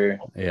sure.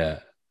 Yeah.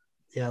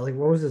 Like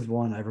what was his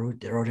one? I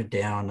wrote it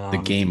down. The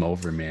Game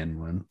Over Man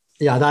one.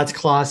 Yeah, that's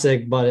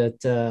classic. But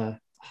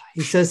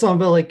he says something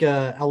about like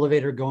a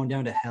elevator going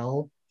down to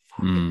hell.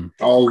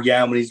 Oh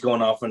yeah, when he's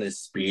going off on his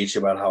speech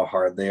about how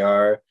hard they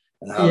are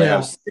and how they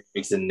have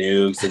sticks and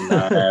nukes and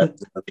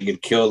knives, they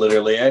could kill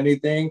literally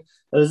anything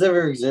that has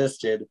ever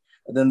existed,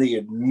 and then they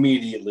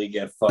immediately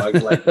get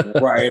fucked like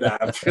right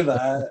after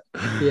that.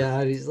 Yeah,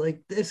 and he's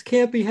like, "This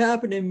can't be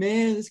happening,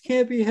 man. This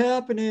can't be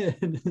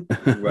happening."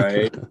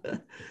 Right.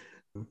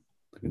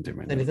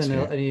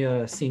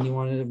 Any scene you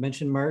wanted to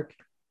mention, Mark?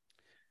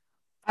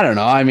 I don't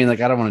know. I mean, like,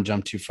 I don't want to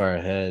jump too far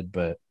ahead,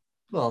 but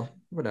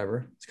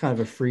whatever. It's kind of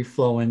a free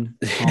flowing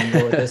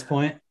combo at this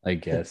point. I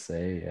guess,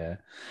 yeah.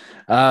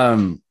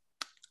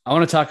 I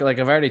want to talk, like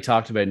I've already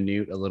talked about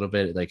Newt a little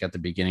bit, like at the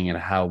beginning, and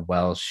how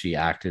well she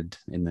acted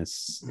in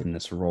this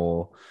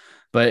role,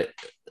 but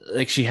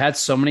like she had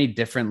so many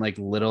different like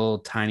little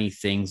tiny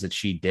things that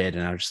she did,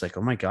 and I was just like,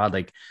 oh my god,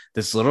 like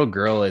this little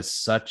girl is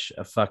such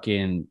a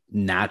fucking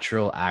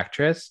natural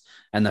actress,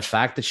 and the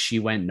fact that she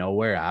went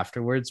nowhere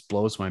afterwards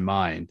blows my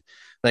mind.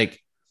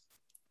 Like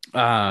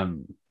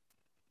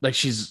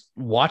she's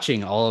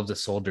watching all of the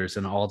soldiers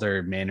and all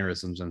their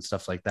mannerisms and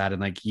stuff like that. And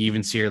like, you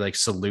even see her like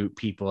salute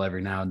people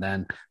every now and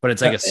then, but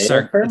it's like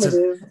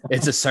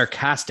it's a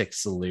sarcastic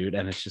salute.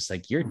 And it's just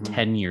like, you're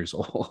 10 years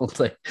old.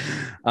 Like,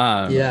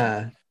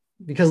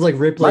 because like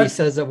Ripley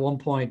says at one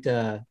point,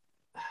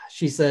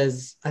 she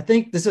says, I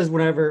think this is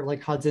whenever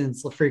like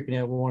Hudson's freaking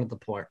out with one of the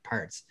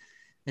parts.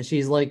 And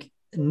she's like,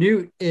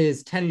 Newt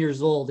is 10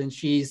 years old and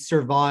she's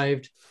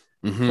survived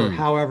for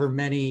however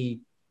many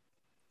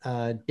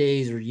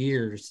days or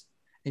years,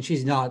 and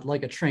she's not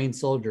like a trained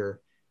soldier,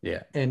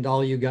 and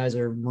all you guys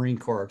are Marine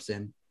Corps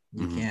and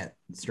you can't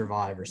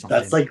survive or something.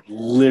 That's like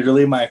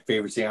literally my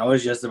favorite thing. I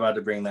was just about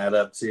to bring that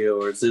up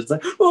too, or it's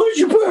like, why would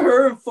you put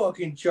her in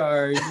fucking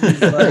charge?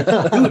 Like,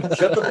 dude,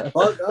 shut the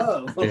fuck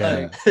up.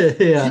 Like,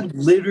 she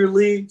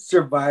literally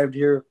survived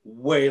here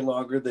way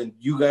longer than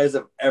you guys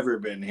have ever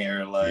been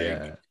here.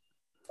 Like,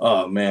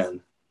 oh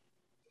man,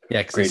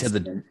 because they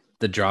said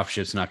the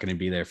dropship's not going to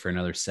be there for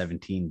another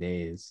 17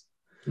 days.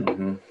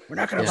 We're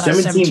not gonna last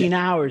 17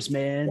 hours,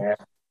 man.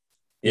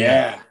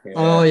 Yeah.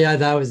 Oh yeah,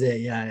 that was it.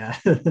 Yeah.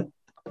 And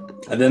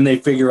then they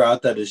figure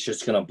out that it's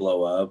just gonna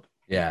blow up.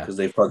 Yeah, because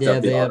they fucked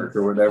up the arc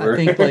or whatever. I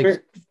think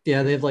like they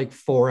have like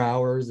 4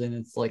 hours and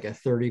it's like a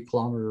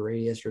 30-kilometer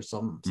radius or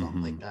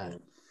something like that.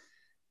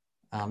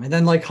 And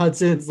then like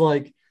Hudson's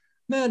like,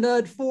 man, I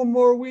had 4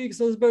 more weeks.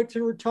 I was about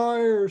to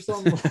retire or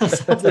something like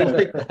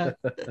that.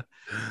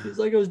 He's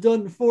like, I was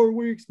done in 4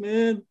 weeks,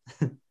 man.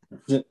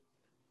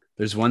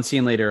 There's one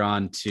scene later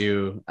on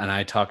too, and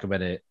I talk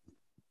about it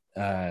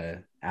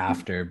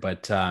after,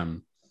 but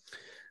that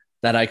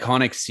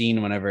iconic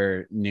scene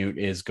whenever Newt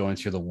is going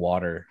through the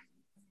water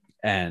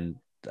and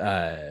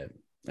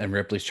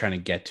Ripley's trying to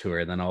get to her,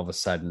 and then all of a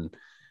sudden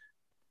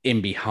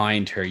in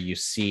behind her you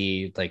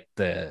see like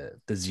the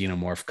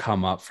xenomorph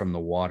come up from the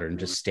water and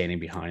just standing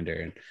behind her,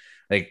 and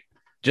like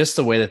just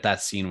the way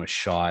that scene was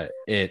shot,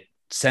 it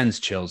sends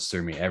chills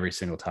through me every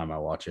single time I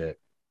watch it.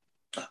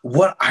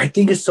 What I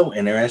think is so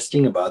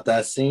interesting about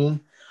that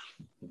scene,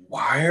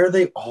 why are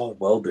they all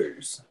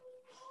welders?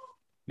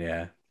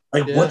 Yeah.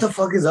 Like, what the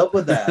fuck is up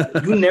with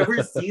that? You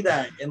never see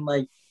that in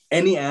like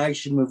any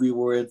action movie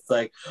where it's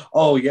like,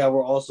 oh yeah,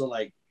 we're also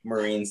like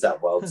Marines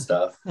that weld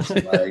stuff.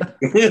 Like,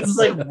 it's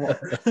like,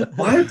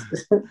 what?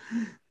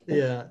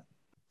 Yeah.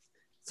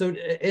 So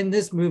in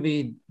this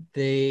movie,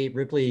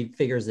 Ripley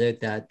figures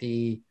out that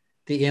the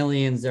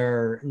aliens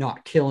are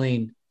not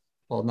killing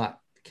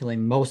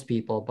most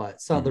people,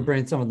 but they're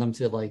bringing some of them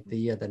to like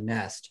the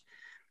nest.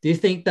 Do you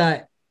think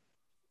that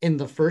in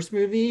the first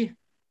movie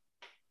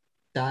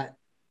that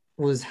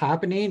was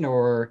happening,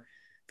 or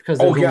because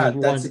oh yeah,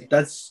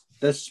 that's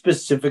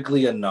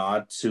specifically a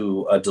nod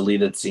to a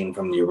deleted scene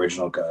from the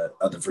original cut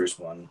of the first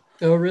one.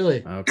 Oh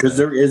really? Because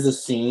there is a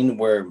scene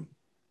where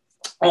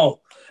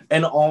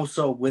and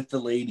also with the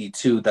lady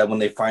too, that when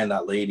they find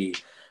that lady,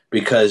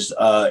 because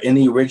in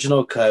the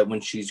original cut,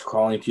 when she's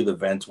crawling through the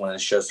vents, when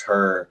it's just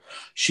her,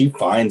 she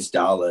finds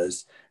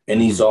Dallas and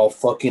he's all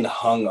fucking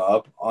hung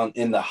up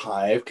in the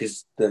hive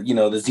because the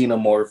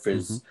xenomorph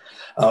is.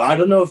 I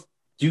don't know if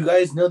do you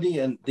guys know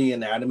the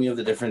anatomy of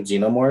the different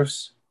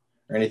xenomorphs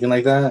or anything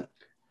like that?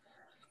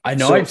 I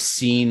know I've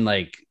seen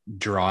like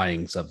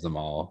drawings of them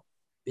all.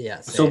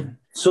 Yeah. Same.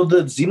 So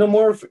the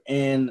xenomorph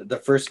in the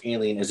first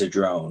Alien is a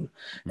drone,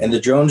 and the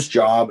drone's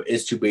job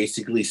is to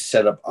basically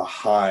set up a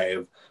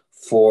hive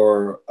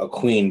for a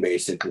queen,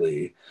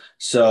 basically.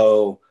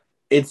 So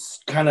it's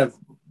kind of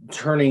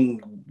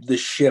turning the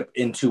ship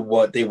into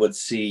what they would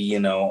see,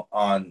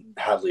 on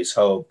Hadley's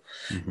Hope.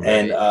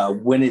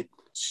 And when it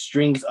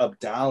strings up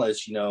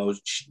Dallas,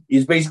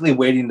 he's basically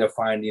waiting to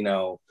find,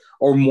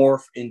 or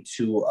morph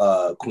into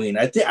a queen.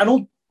 I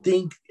don't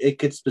think it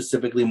could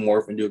specifically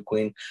morph into a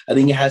queen. I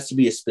think it has to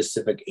be a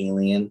specific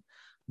alien,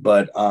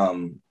 but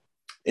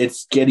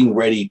it's getting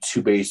ready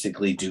to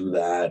basically do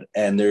that.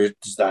 And there's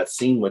that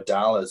scene with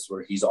Dallas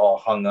where he's all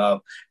hung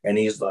up and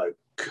he's like,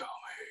 go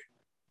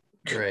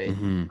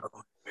away.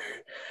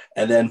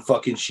 And then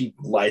fucking she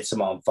lights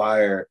him on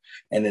fire,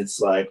 and it's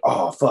like,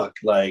 oh fuck,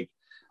 like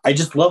I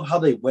just love how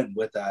they went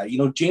with that.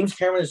 James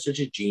Cameron is such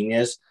a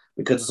genius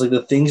because it's like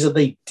the things that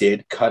they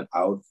did cut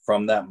out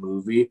from that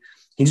movie,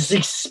 he just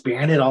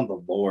expanded on the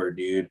lore,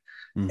 dude,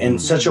 in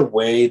such a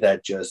way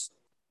that just,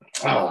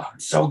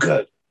 so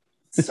good.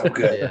 So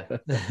good.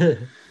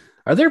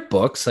 Are there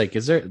books? Like,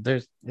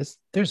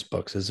 there's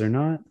books, is there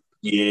not?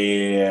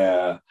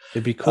 Yeah.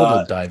 It'd be cool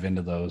to dive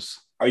into those.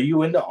 Are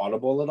you into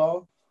Audible at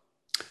all?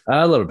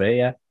 A little bit,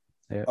 yeah.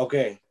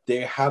 Okay.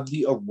 They have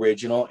the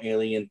original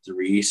Alien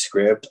 3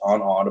 script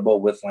on Audible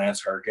with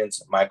Lance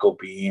Herkins, Michael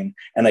Biehn,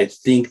 and I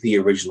think the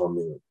original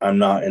movie. I'm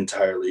not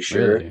entirely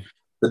sure. Really?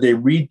 But they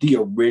read the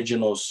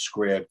original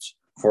script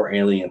for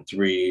Alien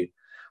 3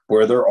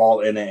 where they're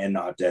all in it and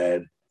not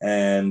dead.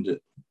 And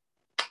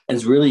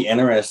it's really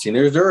interesting.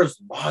 There's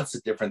lots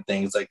of different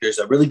things. Like there's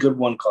a really good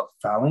one called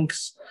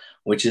Phalanx,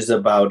 which is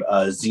about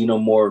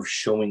xenomorph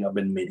showing up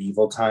in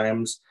medieval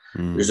times.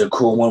 There's a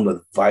cool one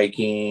with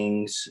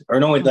Vikings. Or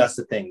no, wait, that's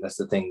the thing. That's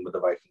the thing with the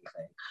Viking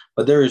thing.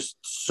 But there's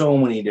so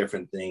many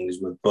different things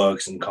with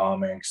books and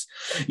comics.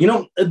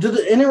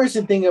 The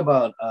interesting thing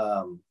about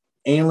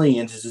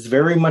Aliens is it's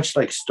very much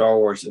like Star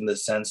Wars in the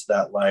sense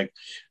that like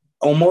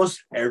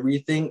almost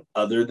everything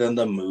other than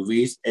the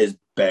movies is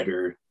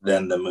better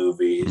than the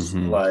movies.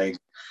 Like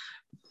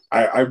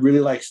I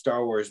really like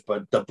Star Wars,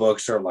 but the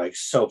books are like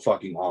so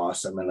fucking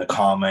awesome, and the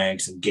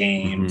comics and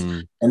games.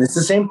 And it's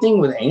the same thing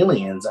with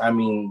Aliens. I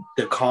mean,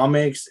 the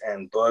comics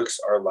and books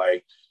are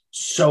like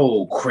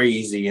so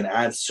crazy and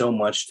add so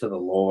much to the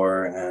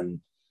lore, and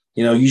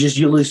you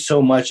lose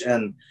so much.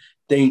 And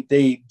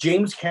they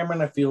James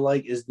Cameron, I feel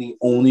like, is the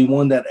only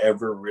one that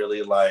ever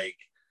really like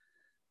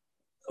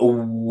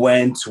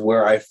went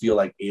where I feel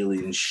like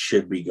Aliens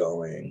should be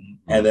going.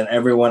 And then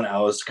everyone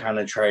else kind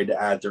of tried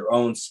to add their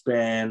own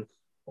spin,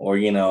 or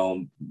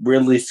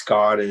Ridley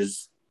Scott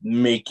is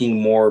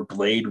making more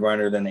Blade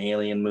Runner than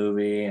Alien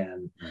movie.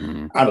 And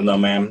I don't know,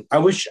 man. I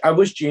wish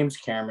James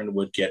Cameron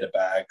would get it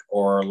back,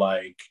 or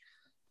like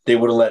they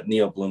would have let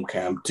Neil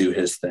Blomkamp do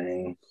his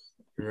thing.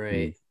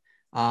 Right.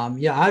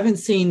 Yeah, I haven't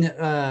seen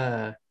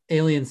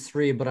Aliens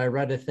 3, but I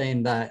read a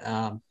thing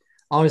that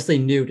obviously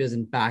Newt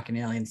isn't back in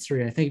Aliens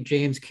 3. I think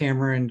James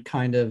Cameron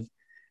kind of,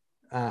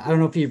 I don't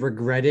know if he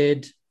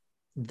regretted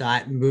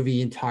that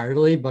movie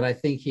entirely, but I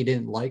think he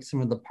didn't like some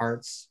of the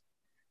parts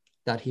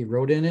that he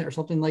wrote in it or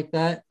something like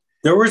that.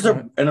 There was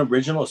an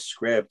original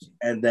script,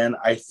 and then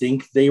I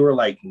think they were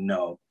like,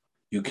 no,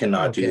 you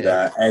cannot do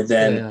that. And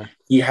then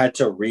he had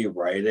to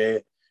rewrite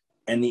it.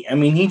 And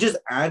he just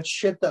adds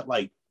shit that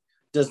like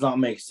does not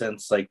make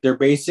sense. Like they're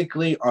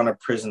basically on a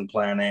prison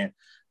planet,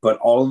 but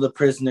all of the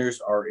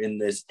prisoners are in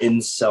this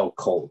incel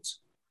cult.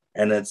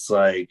 And it's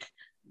like,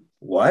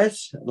 what?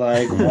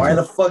 Like, why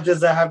the fuck does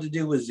that have to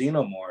do with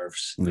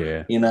xenomorphs?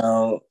 Yeah.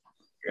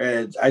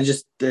 It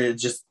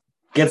just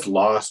gets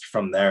lost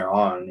from there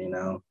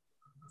on,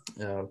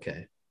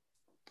 Okay.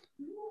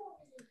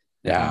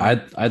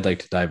 Yeah, I'd like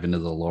to dive into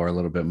the lore a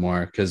little bit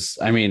more because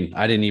I mean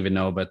I didn't even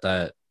know about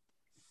that,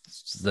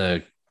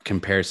 the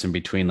comparison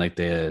between like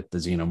the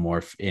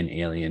xenomorph in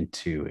Alien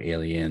to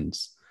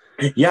Aliens.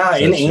 Yeah, So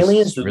in it's just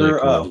Aliens, really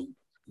cool.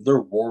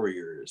 they're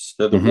warriors.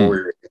 They're the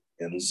warrior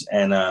aliens,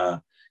 and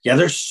yeah,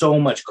 there's so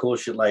much cool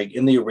shit. Like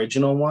in the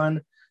original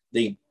one,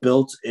 they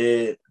built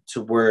it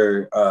to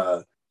where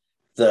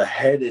the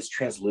head is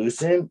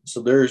translucent.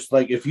 So there's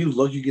like, if you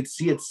look, you can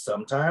see it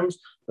sometimes,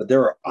 but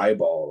there are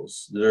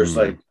eyeballs. There's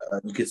like,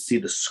 you can see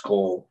the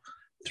skull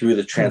through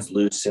the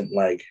translucent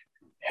like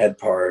head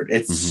part.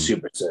 It's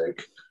super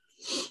sick.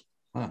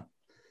 Huh.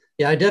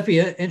 Yeah, I'd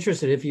definitely be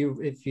interested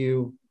if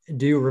you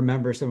do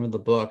remember some of the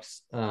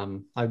books.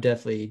 I'd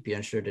definitely be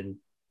interested in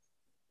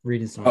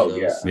reading some of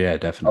those. Yeah,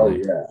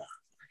 definitely. Oh yeah.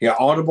 Yeah,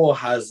 Audible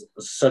has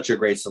such a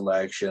great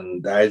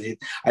selection. I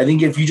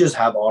think if you just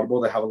have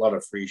Audible, they have a lot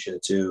of free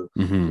shit too.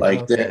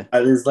 Like that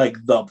is like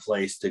the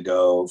place to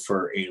go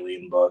for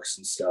alien books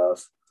and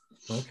stuff.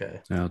 Okay.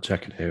 I'll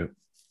check it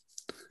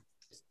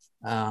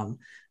out.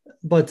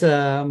 But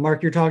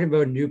Mark, you're talking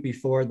about Newt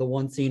before. The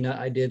one scene that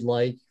I did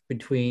like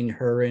between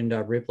her and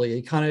Ripley,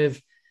 you kind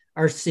of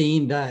are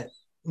seeing that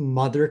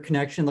mother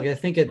connection. Like I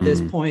think at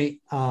this point,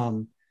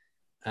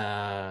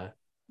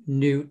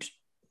 Newt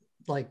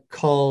like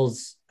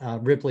calls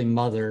Ripley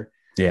mother,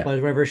 but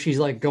whenever she's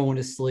like going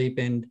to sleep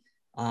and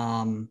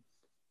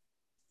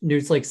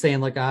Newt's like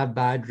saying like I have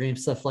bad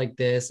dreams, stuff like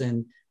this,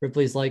 and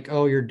Ripley's like,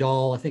 oh, your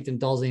doll, I think the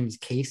doll's name is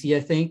Casey, I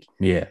think.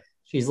 Yeah,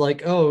 she's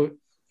like, oh,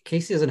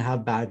 Casey doesn't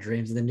have bad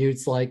dreams, and the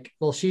Newt's like,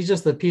 well, she's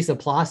just a piece of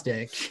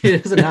plastic, she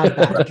doesn't have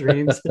bad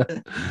dreams.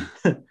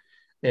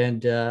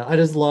 And I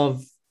just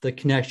love the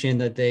connection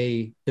that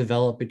they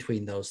develop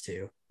between those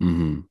two.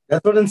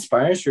 That's what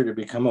inspires her to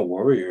become a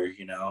warrior,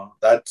 you know.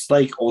 That's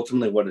like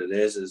ultimately what it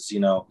is you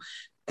know,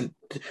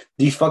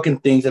 these fucking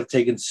things have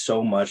taken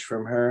so much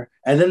from her,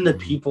 and then the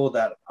people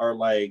that are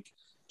like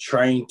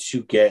trying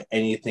to get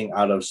anything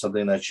out of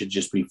something that should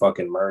just be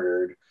fucking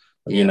murdered,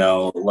 you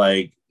know,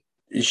 like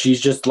she's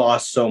just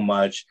lost so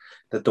much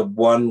that the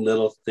one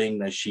little thing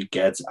that she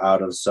gets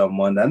out of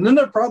someone, and then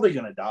they're probably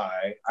gonna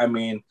die. I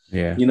mean,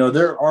 you know,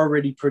 they're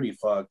already pretty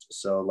fucked.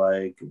 So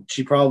like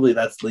she probably,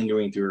 that's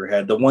lingering through her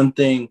head. The one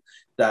thing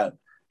that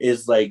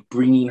is like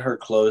bringing her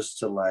close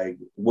to like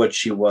what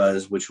she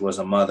was, which was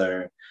a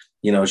mother,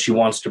 you know, she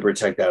wants to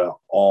protect that at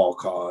all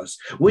costs,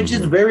 which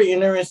is very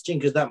interesting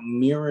because that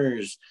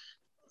mirrors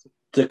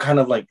the kind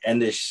of like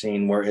endish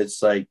scene where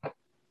it's like,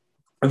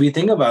 if you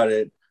think about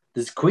it,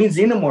 this Queen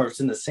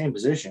Xenomorph's in the same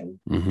position.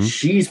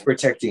 She's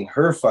protecting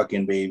her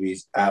fucking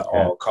babies at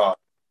all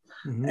costs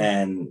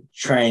and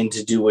trying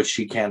to do what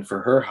she can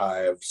for her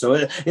hive. So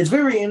it's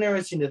very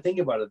interesting to think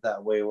about it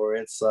that way, where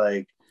it's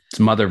like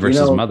it's mother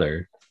versus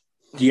mother.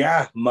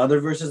 Yeah, mother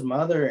versus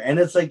mother. And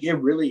it's like, it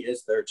really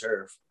is their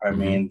turf. I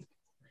mean,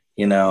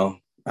 you know,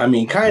 I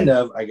mean, kind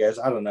of, I guess.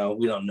 I don't know.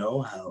 We don't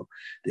know how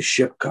the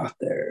ship got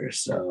there.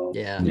 So,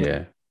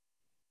 yeah.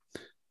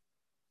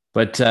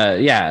 But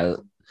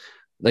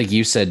like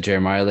you said,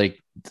 Jeremiah,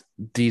 like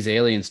these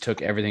aliens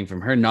took everything from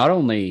her. Not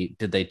only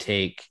did they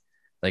take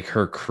like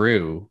her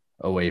crew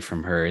away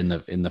from her in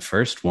the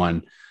first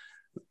one,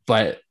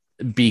 but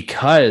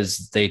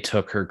because they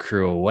took her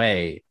crew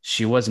away,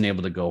 she wasn't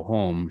able to go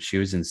home. She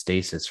was in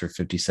stasis for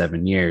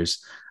 57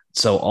 years.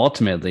 So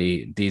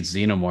ultimately, these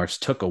xenomorphs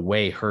took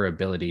away her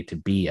ability to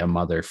be a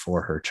mother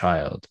for her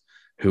child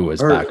who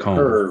was back home.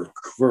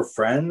 Her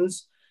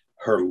friends,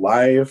 her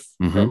life,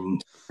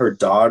 her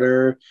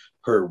daughter,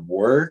 her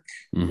work,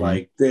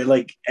 like they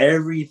like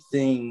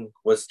everything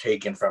was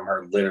taken from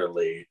her,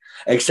 literally,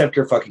 except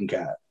her fucking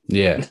cat.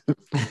 Yeah.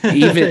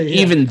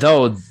 Even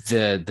though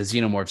the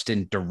xenomorphs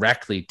didn't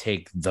directly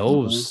take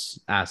those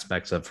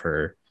aspects of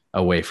her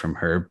away from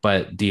her,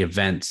 but the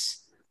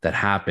events that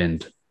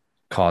happened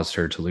caused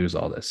her to lose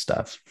all this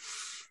stuff.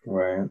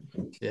 Right.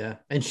 Yeah.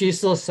 And she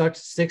still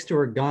sticks to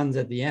her guns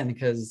at the end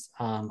because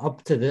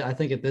up to I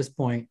think at this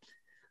point,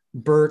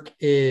 Burke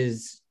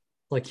is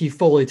like, he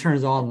fully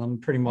turns on them,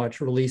 pretty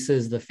much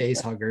releases the face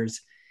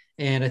huggers.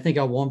 And I think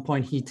at one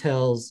point he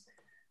tells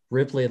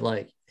Ripley,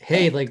 like,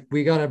 hey, like,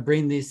 we got to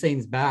bring these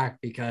things back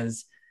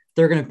because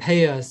they're going to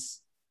pay us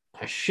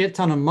a shit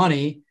ton of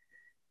money.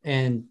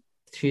 And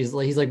he's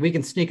like, we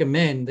can sneak them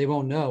in. They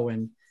won't know.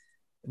 And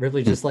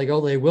Ripley just like,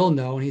 oh, they will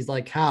know. And he's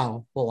like,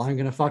 how? Well, I'm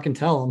going to fucking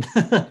tell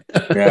them.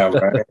 Yeah,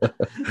 right.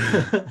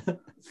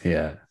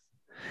 Yeah.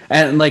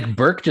 And like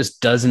Burke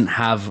just doesn't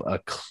have a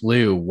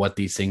clue what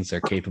these things are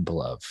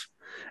capable of.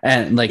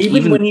 And like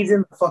even when he's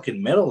in the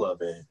fucking middle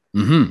of it.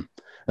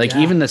 Like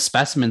even the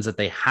specimens that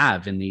they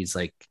have in these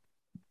like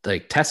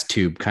test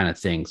tube kind of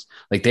things,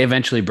 like they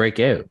eventually break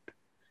out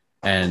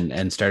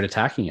and start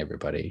attacking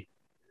everybody.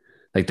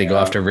 Like they go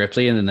after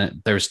Ripley, and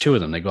then there's two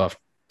of them. They go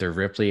after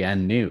Ripley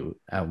and Newt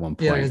at one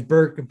point. Yeah, because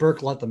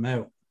Burke let them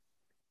out.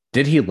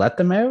 Did he let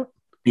them out?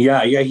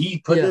 Yeah, he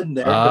put them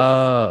there.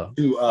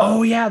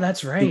 Yeah,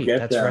 that's right.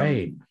 That's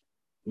right.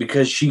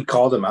 Because she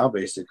called them out,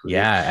 basically.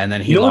 Yeah, and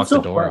then he locked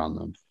the door on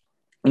them.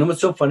 You know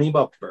what's so funny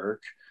about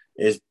Burke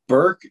is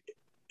Burke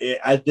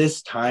at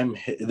this time,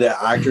 the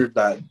actor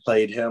that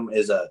played him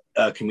is a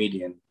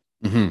comedian.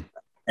 Mm-hmm.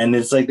 And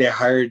it's like they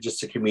hired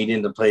just a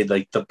comedian to play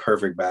like the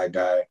perfect bad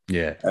guy.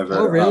 Yeah. Ever.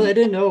 Oh, really? I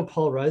didn't know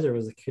Paul Reiser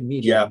was a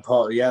comedian. Yeah,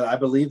 Paul. Yeah, I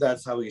believe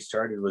that's how he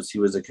started. He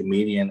was a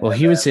comedian. Well,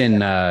 he was in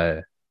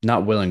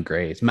not Will and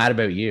Grace. Mad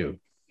About You.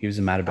 He was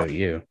in Mad About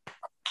You.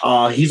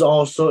 He's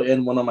also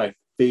in one of my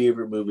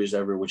favorite movies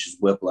ever, which is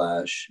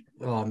Whiplash.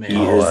 Oh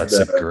man, that's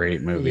a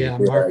great movie. Yeah,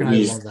 Mark and I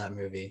love that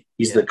movie.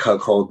 He's the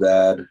cuckold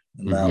dad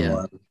in that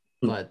one.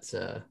 But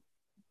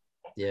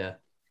yeah.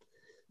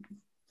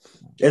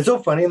 It's so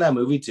funny in that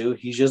movie too.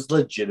 He's just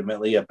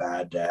legitimately a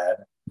bad dad.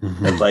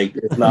 Mm-hmm. It's like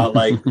it's not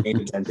like paying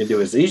attention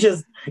to it. He's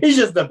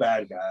just a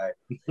bad guy.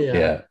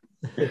 Yeah.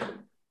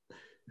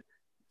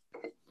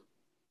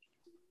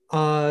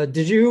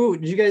 Did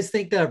you guys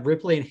think that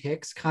Ripley and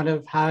Hicks kind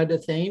of had a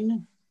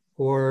thing,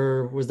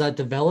 or was that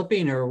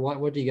developing, or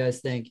what do you guys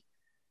think?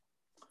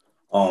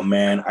 Oh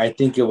man, I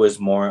think it was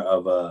more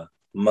of a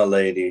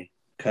milady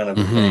kind of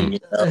thing. You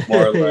know?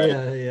 More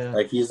like,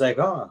 like he's like,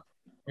 oh,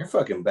 you're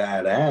fucking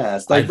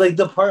badass. Like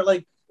the part,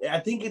 like I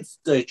think it's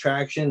the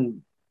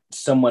attraction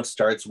somewhat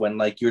starts when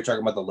like you were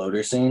talking about the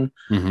loader scene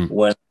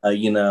when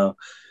you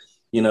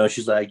know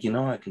she's like,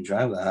 I can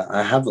drive that.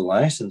 I have the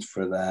license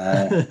for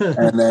that.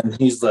 And then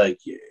he's like,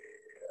 yeah,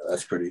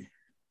 that's pretty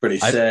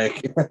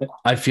sick.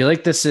 I feel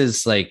like this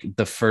is like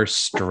the first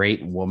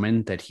straight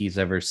woman that he's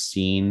ever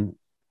seen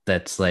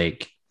that's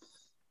like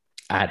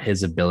at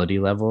his ability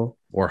level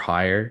or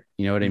higher.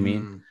 You know what I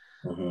mean?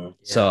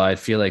 So I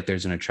feel like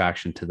there's an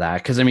attraction to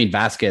that. Because I mean,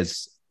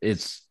 Vasquez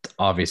is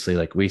obviously,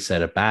 like we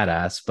said, a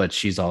badass, but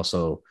she's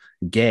also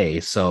gay.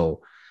 So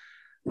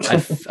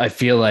I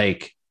feel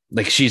like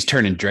she's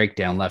turning Drake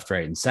down left,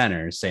 right, and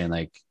center, saying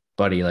like,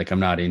 buddy, like I'm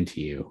not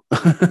into you.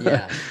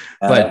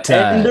 But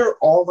and they're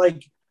all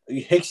like,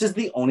 Hicks is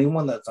the only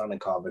one that's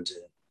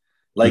unincompetent.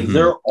 Like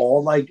they're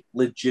all like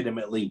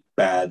legitimately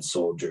bad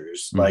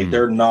soldiers. Like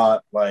they're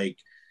not like,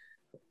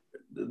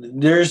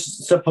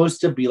 there's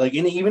supposed to be like,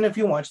 and even if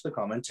you watch the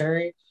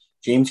commentary,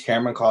 James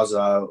Cameron calls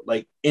out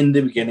like in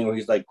the beginning where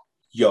he's like,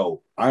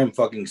 yo, I'm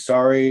fucking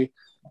sorry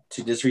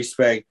to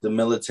disrespect the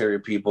military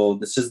people.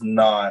 This is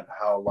not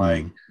how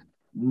like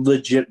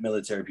legit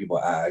military people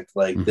act.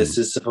 Like this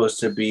is supposed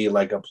to be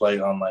like a play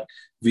on like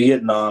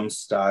Vietnam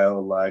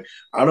style, like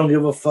I don't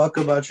give a fuck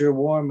about your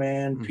war,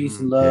 man, peace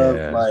and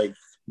love, like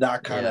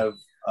that kind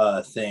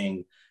of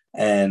thing.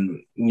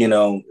 And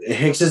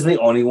Hicks is the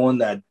only one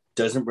that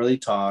doesn't really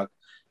talk,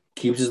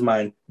 keeps his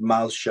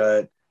mouth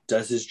shut,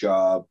 does his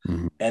job,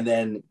 and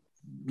then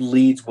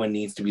leads when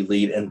needs to be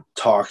lead and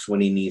talks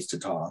when he needs to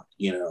talk.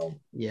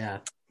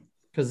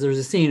 Because there's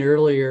a scene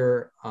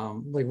earlier,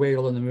 like way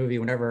early in the movie,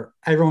 whenever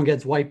everyone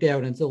gets wiped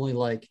out, and it's only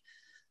like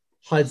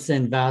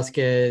Hudson,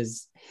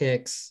 Vasquez,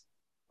 Hicks,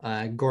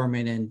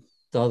 Gorman, and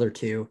the other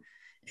two.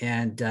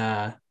 And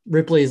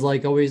Ripley's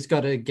like, always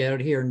got to get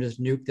out here and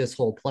just nuke this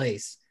whole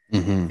place.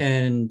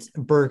 And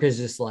Burke is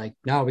just like,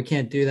 no, we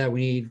can't do that. We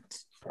need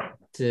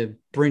to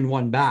bring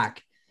one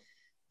back.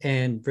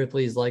 And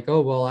Ripley's like,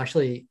 oh, well,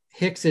 actually,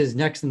 Hicks is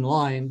next in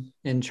line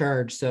in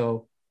charge,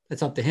 so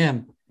it's up to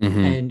him.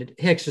 And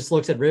Hicks just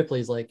looks at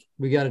Ripley's like,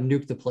 we got to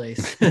nuke the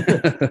place.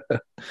 I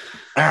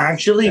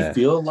actually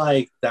feel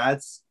like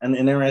that's an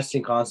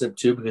interesting concept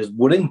too, because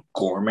wouldn't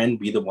Gorman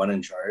be the one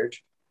in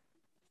charge?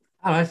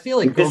 I feel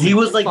like because he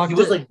was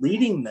like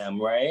leading them,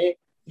 right?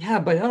 Yeah,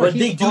 but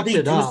they do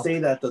say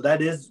that though.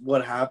 That is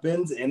what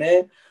happens in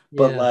it.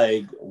 But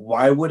like,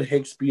 why would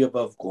Hicks be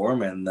above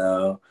Gorman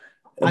though?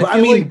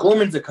 I mean, like,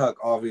 Gorman's a cuck,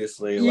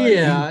 obviously.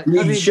 Like,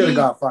 he should have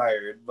got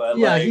fired. But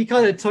he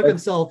kind of took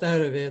himself out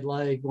of it.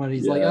 Like when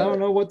he's like, I don't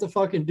know what to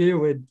fucking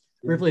do, and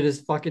Ripley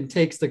just fucking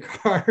takes the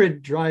car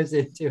and drives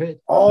into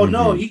it. Oh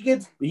no,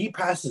 he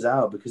passes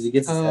out because he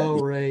gets his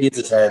head. Right. He gets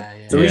his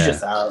head, so he's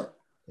just out.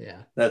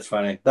 Yeah, that's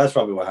funny. That's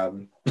probably what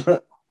happened.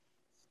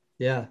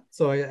 Yeah.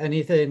 So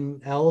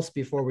anything else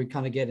before we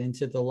kind of get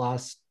into the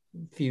last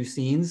few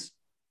scenes?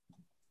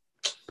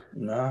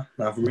 No,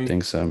 not for me. I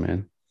think so,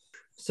 man.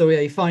 So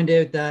you find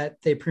out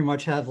that they pretty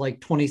much have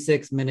like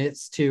 26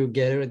 minutes to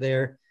get out of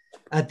there.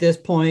 At this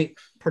point,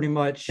 pretty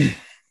much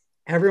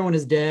everyone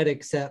is dead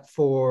except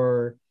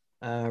for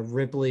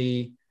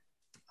Ripley.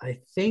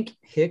 I think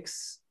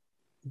Hicks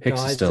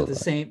dies to the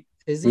same.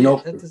 Is he?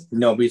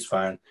 No, he's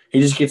fine.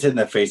 He just gets hit in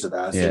the face with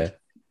acid.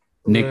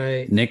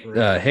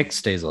 Yeah. Hicks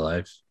stays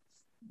alive.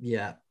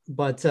 Yeah,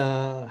 but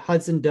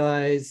Hudson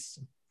dies.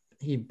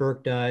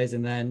 Burke dies,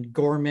 and then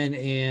Gorman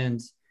and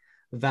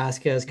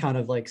Vasquez kind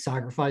of like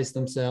sacrifice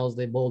themselves.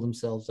 They blow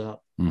themselves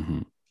up.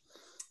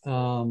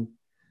 So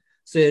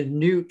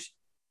Newt,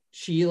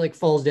 she like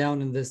falls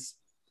down in this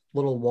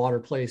little water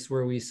place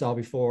where we saw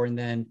before, and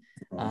then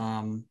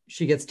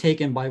she gets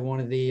taken by one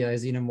of the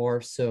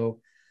xenomorphs. So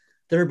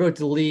they're about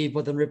to leave,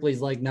 but then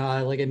Ripley's like,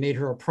 nah, like I made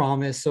her a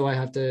promise, so I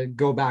have to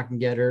go back and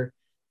get her.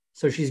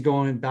 So she's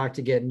going back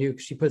to get Newt.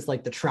 She puts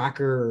like the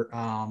tracker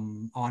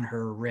on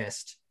her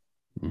wrist.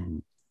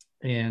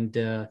 And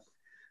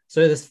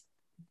so this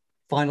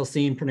final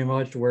scene pretty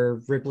much where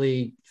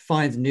Ripley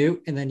finds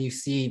Newt, and then you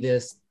see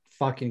this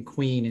fucking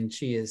queen, and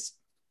she is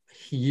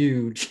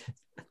huge.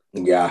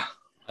 Yeah.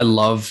 I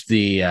love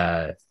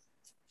the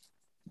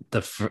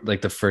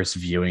first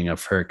viewing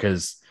of her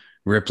because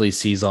Ripley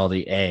sees all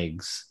the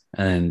eggs,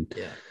 and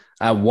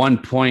at one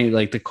point,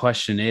 like the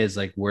question is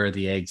like, where are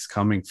the eggs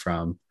coming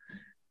from?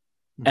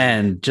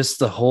 And just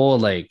the whole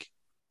like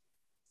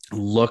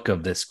look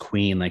of this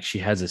queen, like she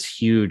has this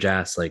huge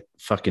ass like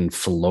fucking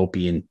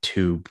fallopian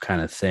tube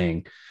kind of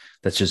thing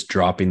that's just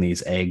dropping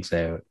these eggs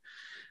out.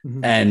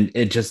 And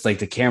it just like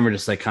the camera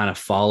just like kind of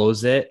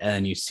follows it,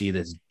 and you see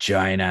this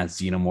giant ass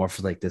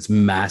xenomorph, like this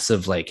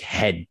massive like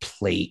head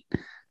plate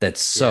that's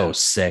so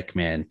sick,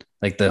 man.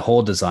 Like the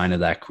whole design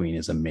of that queen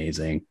is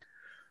amazing.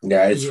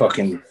 Yeah, it's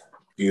fucking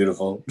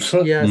beautiful.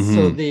 So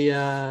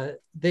the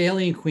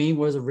alien queen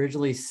was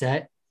originally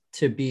set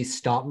to be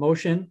stop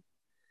motion,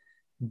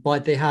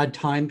 but they had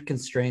time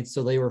constraints,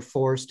 so they were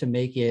forced to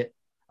make it.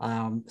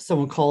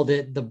 Someone called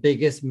it the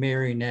biggest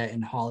marionette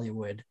in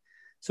Hollywood.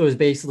 So it was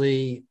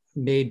basically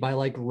made by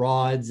like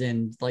rods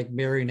and like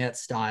marionette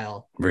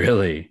style.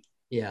 Really?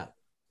 Yeah.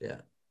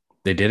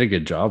 They did a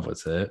good job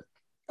with it.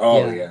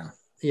 Oh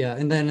yeah.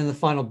 And then in the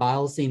final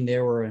battle scene,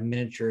 there were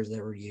miniatures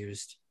that were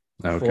used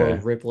for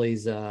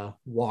Ripley's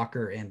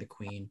walker and the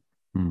queen.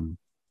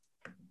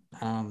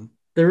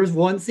 There was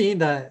one scene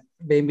that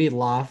made me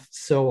laugh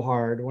so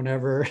hard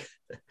whenever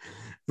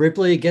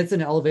Ripley gets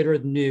an elevator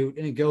with Newt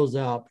and it goes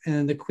up, and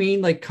then the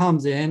queen like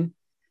comes in,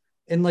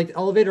 and like the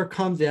elevator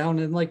comes down,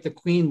 and like the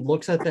queen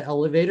looks at the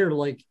elevator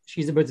like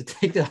she's about to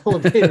take the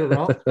elevator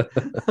up.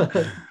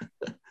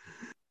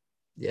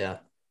 Yeah.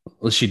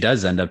 Well, she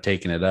does end up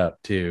taking it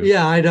up too.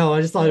 Yeah, I know.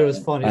 I just thought it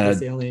was funny because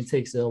the alien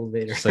takes the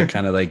elevator. So it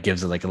kind of like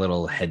gives it like a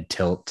little head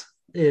tilt.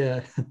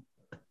 Yeah.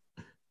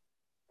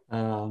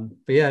 But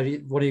yeah,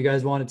 what do you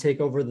guys want to take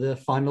over the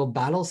final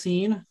battle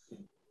scene?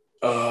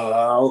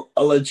 I'll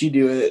let you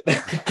do it.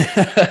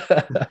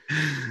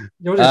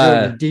 You want to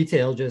do in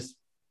detail?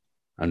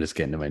 I'm just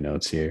getting to my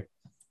notes here.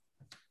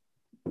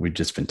 We've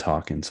just been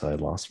talking, so I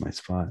lost my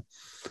spot.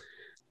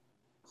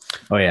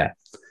 Oh yeah.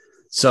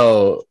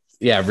 So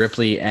yeah,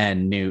 Ripley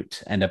and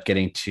Newt end up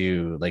getting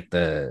to like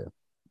the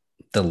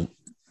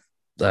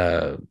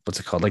what's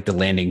it called? Like the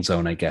landing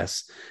zone, I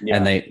guess. Yeah.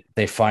 And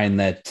they find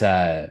that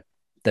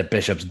that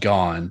Bishop's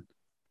gone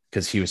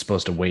because he was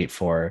supposed to wait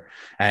for her.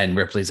 And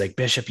Ripley's like,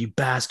 Bishop, you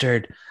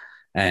bastard.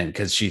 And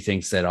because she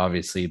thinks that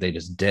obviously they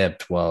just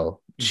dipped.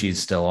 Well, she's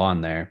still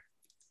on there.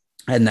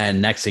 And then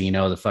next thing you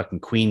know, the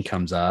fucking queen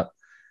comes up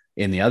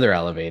in the other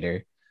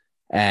elevator,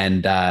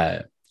 and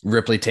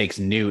Ripley takes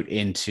Newt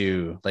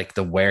into like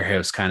the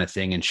warehouse kind of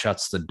thing and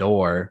shuts the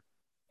door.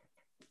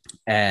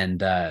 And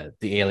the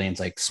alien's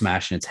like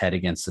smashing its head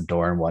against the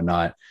door and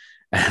whatnot.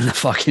 And the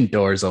fucking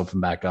doors open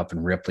back up,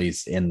 and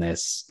Ripley's in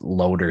this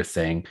loader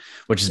thing,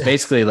 which is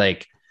basically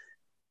like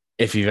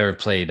if you've ever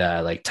played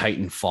like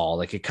Titanfall,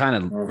 like it kind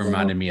of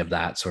reminded me of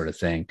that sort of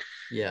thing.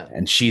 Yeah.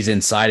 And she's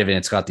inside of it. And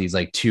it's got these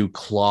like two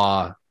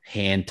claw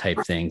hand type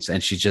things,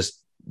 and she's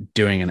just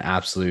doing an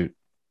absolute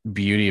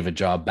beauty of a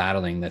job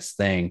battling this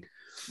thing.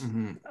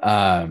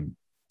 And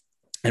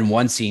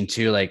one scene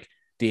too, like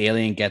the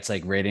alien gets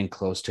like right in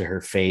close to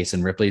her face,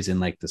 and Ripley's in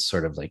like this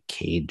sort of like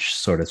cage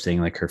sort of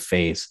thing, like her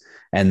face,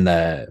 and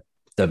the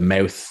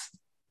mouth,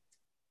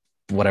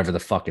 whatever the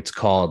fuck it's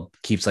called,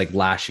 keeps like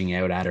lashing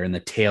out at her, and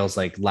the tail's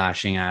like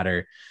lashing at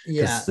her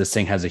because this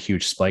thing has a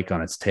huge spike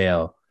on its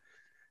tail.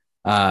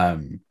 I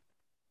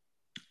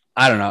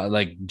don't know,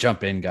 like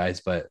jump in,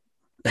 guys, but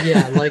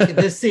yeah, like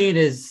this scene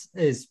is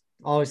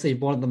obviously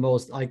one of the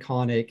most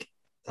iconic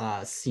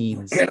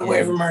scenes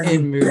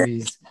in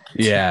movies.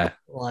 Yeah,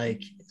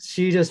 like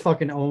she just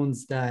fucking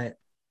owns that.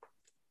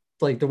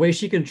 Like the way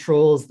she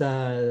controls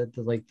the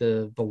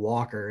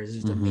walker is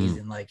just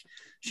amazing. Like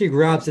she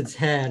grabs its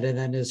head and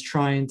then is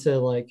trying to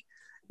like,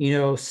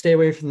 stay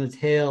away from the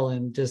tail,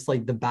 and just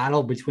like the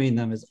battle between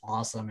them is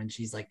awesome. And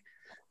she's like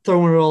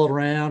throwing it all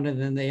around,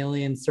 and then the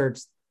alien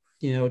starts,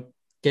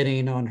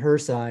 getting on her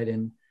side.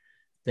 And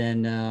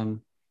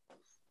then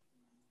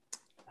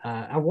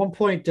at one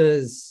point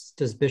does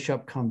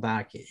Bishop come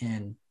back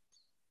in?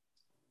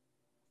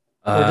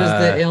 Or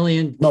does the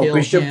alien kill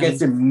Bishop him?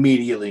 gets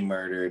immediately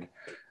murdered.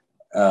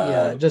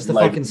 Just the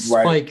fucking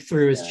spike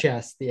through his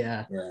chest.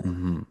 Yeah,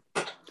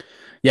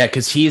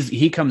 because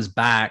he comes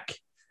back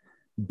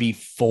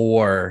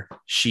before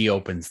she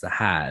opens the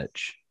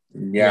hatch.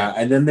 Yeah,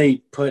 and then they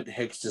put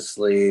Hicks to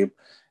sleep,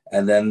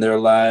 and then they're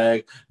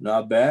like,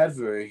 "Not bad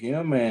for a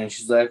human."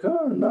 She's like,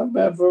 "Oh, not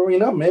bad for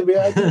maybe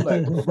I do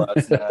like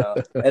robots now."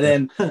 And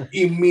then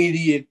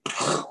immediate.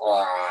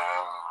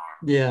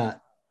 Yeah.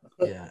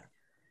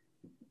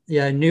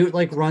 Newt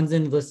like runs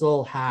into this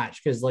little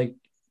hatch because like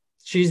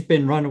she's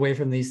been run away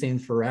from these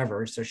things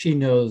forever, so she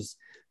knows,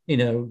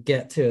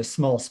 get to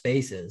small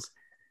spaces.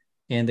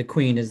 And the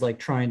queen is like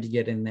trying to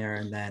get in there,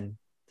 and then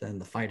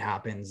the fight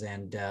happens,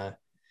 and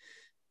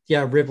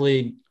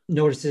Ripley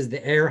notices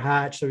the air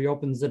hatch, so he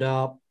opens it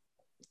up,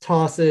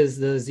 tosses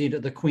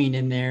the queen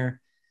in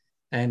there,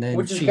 and then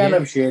which is kind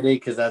of shitty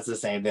because that's the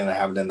same thing that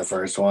happened in the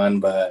first one,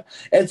 but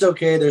it's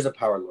okay. There's a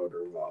power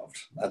loader involved.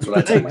 That's what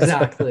I think.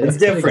 Exactly. It's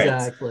different.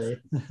 Exactly.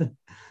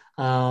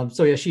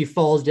 So yeah, she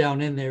falls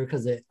down in there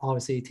because it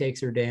obviously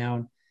takes her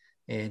down,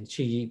 and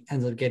she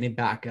ends up getting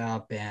back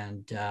up,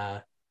 and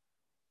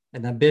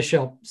then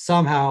Bishop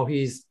somehow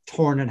he's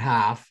torn in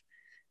half,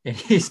 and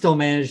he still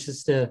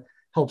manages to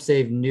help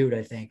save Newt,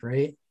 I think,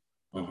 right?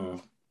 Mm-hmm.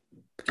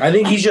 I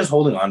think he's just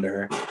holding on to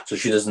her so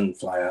she doesn't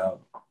fly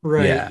out.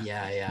 Right.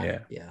 Yeah.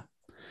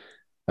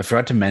 I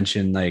forgot to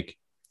mention, like,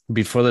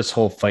 before this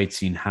whole fight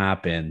scene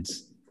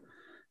happens,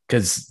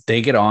 because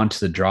they get onto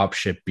the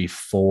dropship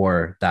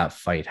before that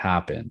fight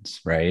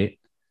happens, right?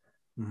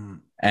 Mm-hmm.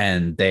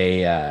 And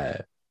they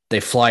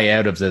fly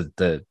out of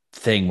the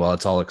thing while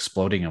it's all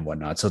exploding and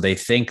whatnot. So they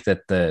think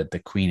that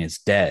the queen is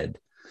dead,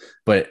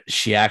 but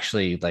she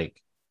actually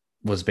like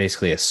was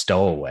basically a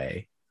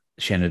stowaway.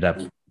 She ended up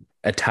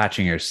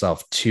attaching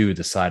herself to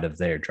the side of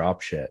their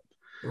dropship.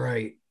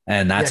 Right.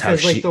 And that's how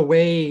she, like the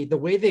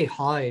way they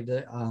hide,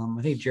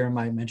 I think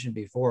Jeremiah mentioned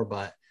before,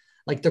 but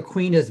like the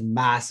queen is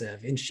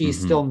massive and she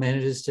still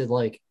manages to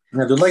like,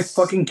 yeah, they're like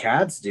fucking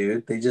cats,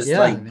 dude. They just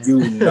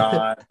do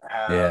not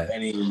have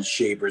any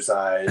shape or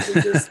size.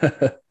 They just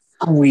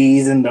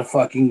squeeze into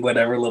fucking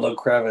whatever little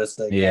crevice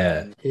they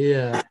can.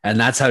 Yeah. And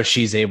that's how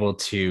she's able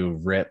to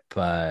rip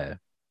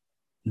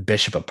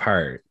Bishop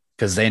apart,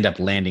 because they end up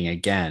landing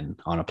again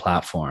on a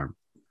platform.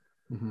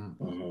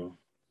 But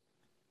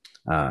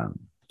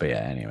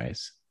yeah,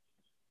 anyways.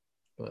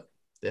 But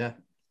yeah.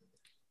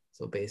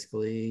 So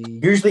basically,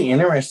 here's the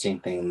interesting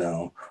thing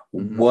though.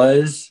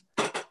 Was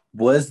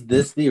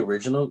this the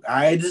original?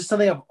 This is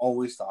something I've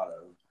always thought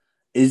of.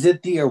 Is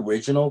it the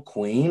original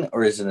queen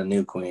or is it a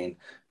new queen?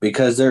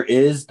 Because there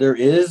is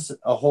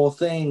a whole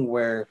thing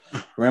where,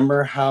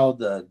 remember how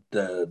the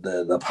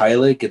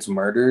pilot gets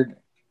murdered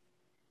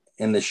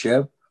in the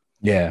ship?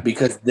 Yeah.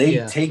 Because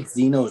they take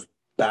Xenos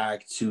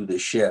back to the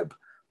ship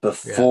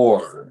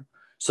before. Yeah.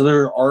 So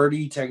there are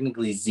already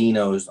technically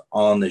Xenos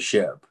on the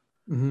ship.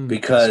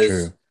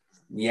 Because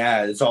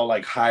it's all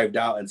like hived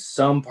out in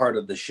some part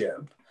of the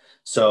ship.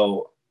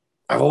 So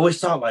I've always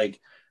thought,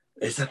 like,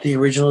 is that the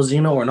original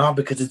Xeno or not?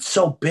 Because it's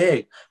so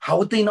big. How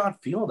would they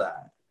not feel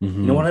that? You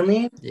know what I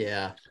mean?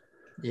 Yeah.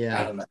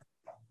 I don't know.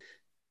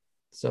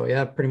 So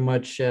yeah, pretty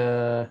much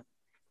they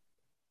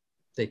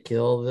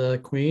kill the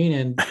queen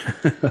and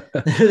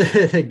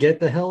get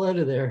the hell out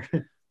of there.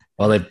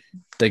 Well,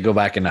 they go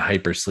back into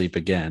hypersleep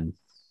again.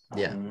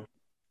 Yeah.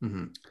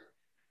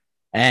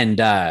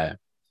 And I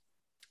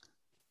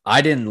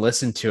didn't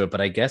listen to it,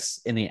 but I guess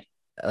in the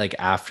like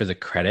after the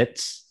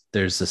credits,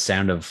 there's the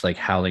sound of like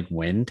howling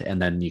wind,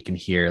 and then you can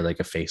hear like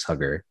a face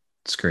hugger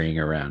scurrying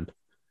around,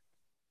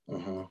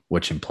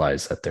 which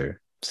implies that they're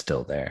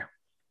still there.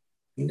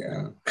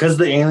 Yeah, because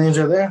the aliens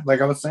are there,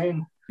 like I was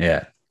saying.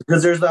 Yeah,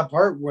 because there's that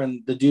part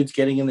when the dude's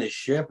getting in this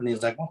ship and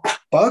he's like, "What the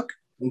fuck?"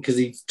 Because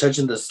he's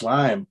touching the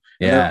slime.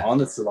 And they're on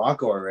the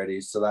Sulaco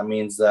already, so that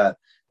means that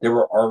there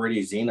were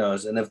already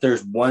Xenos. And if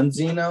there's one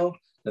Xeno,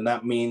 then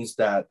that means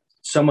that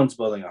someone's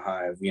building a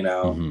hive. You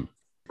know.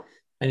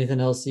 Anything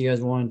else you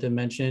guys wanted to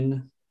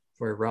mention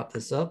before we wrap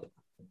this up?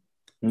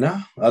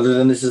 No, other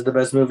than this is the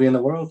best movie in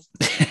the world.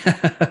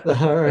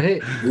 All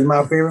right. This is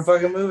my favorite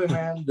fucking movie,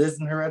 man. This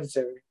and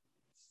Hereditary.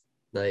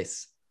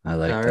 Nice. I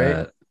like that.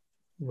 Right.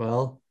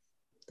 Well,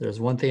 there's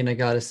one thing I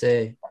gotta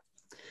say.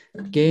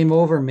 Game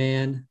over,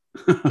 man.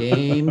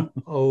 Game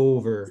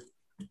over.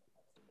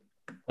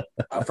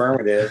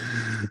 Affirmative.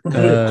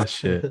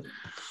 Shit.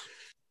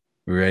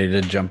 We ready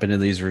to jump into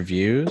these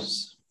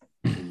reviews?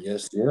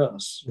 Yes.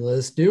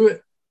 Let's do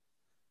it.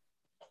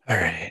 All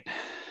right.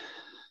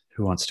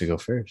 Who wants to go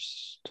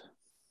first?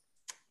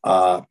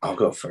 I'll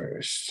go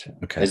first.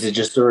 Okay. Is it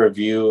just a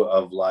review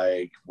of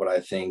like what I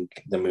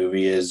think the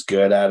movie is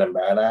good at and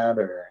bad at,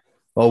 or?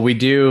 Well, we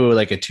do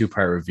like a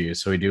 2-part review.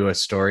 So we do a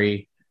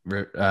story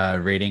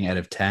rating out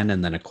of 10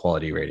 and then a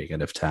quality rating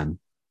out of 10.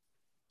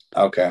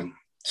 Okay.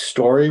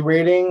 Story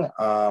rating,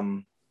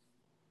 I'll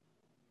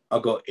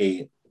go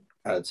 8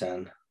 out of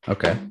 10.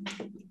 Okay.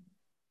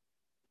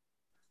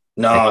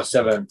 No,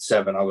 7.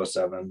 I'll go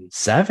 7.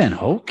 7.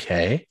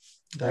 Okay.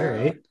 All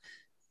right.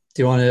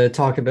 Do you want to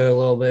talk about a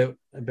little bit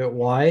about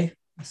why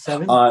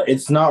 7?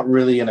 It's not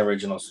really an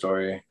original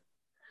story,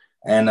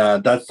 and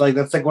that's like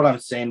what I'm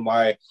saying.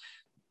 Why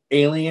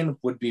Alien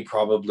would be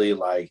probably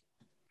like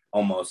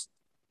almost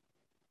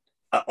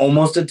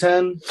a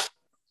 10,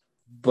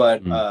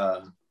 but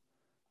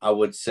I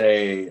would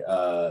say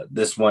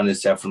this one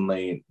is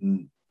definitely,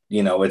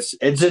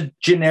 it's a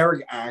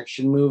generic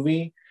action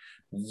movie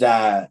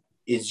that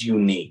is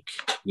unique.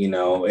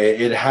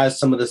 It has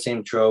some of the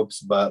same tropes,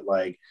 but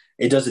like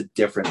it does it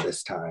different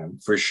this time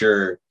for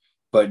sure.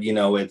 But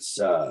it's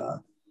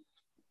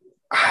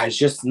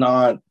just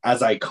not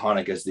as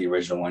iconic as the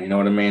original one. You know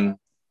what I mean?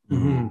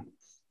 All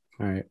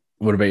right.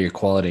 What about your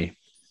quality?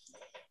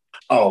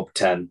 Oh,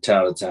 10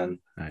 out of 10.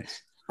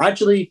 Nice.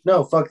 Actually,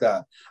 no, fuck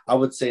that. I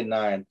would say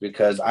 9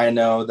 because I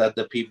know that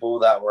the people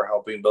that were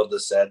helping build the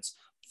sets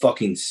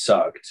fucking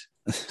sucked.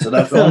 So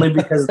that's only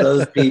because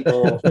those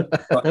people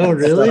oh,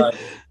 really? Sucked.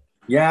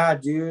 Yeah,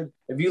 dude.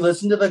 If you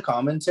listen to the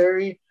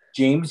commentary,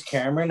 James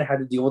Cameron had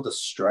to deal with a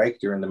strike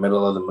during the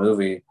middle of the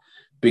movie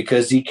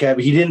because he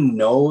didn't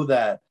know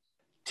that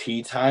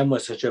tea time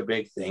was such a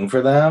big thing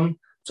for them.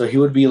 So he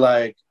would be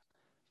like,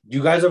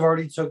 you guys have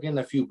already taken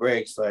a few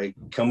breaks. Like,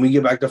 can we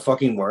get back to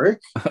fucking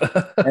work?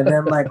 And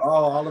then like, oh,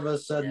 all of a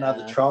sudden now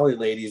the trolley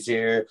lady's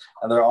here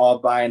and they're all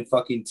buying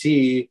fucking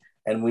tea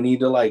and we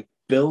need to like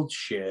build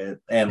shit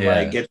and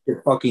like get shit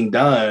fucking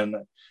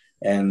done.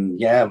 And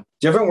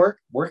different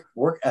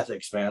work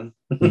ethics, man.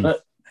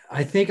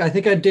 I think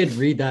I did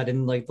read that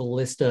in like the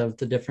list of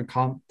the different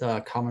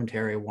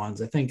commentary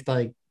ones. I think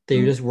like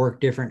they just work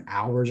different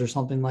hours or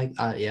something like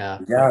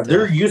that.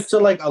 They're used to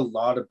like a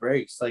lot of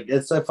breaks. Like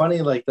it's so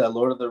funny, like the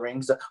Lord of the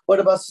Rings. What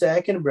about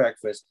second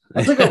breakfast?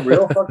 That's like a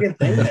real fucking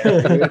thing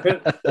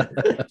there.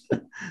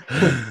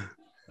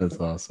 That's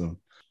awesome.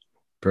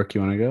 Brooke,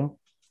 you want to go?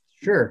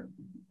 Sure.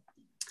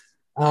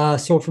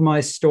 So for my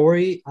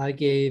story, I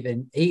gave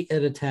an 8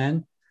 out of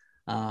 10.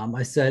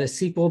 I said a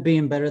sequel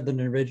being better than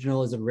the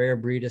original is a rare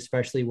breed,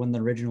 especially when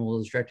the original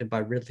was directed by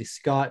Ridley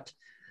Scott.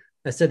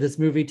 I said this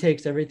movie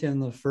takes everything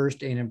in the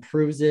first and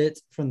improves it,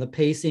 from the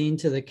pacing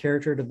to the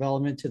character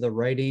development to the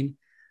writing.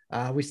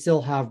 We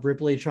still have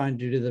Ripley trying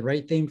to do the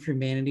right thing for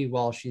humanity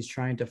while she's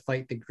trying to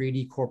fight the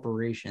greedy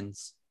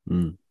corporations.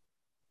 And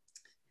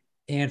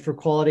for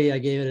quality, I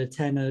gave it a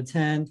 10 out of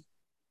 10.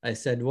 I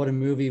said, what a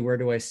movie. Where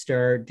do I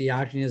start? The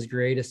acting is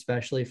great,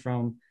 especially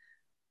from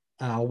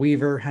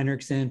Weaver,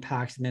 Hendrickson,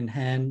 Paxton, and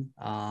Henn.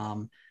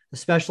 The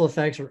special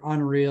effects are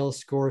unreal.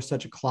 Score is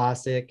such a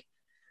classic.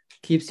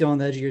 Keeps you on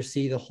the edge of your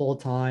seat the whole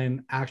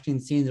time. Action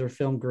scenes are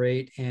filmed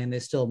great, and they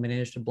still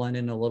manage to blend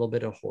in a little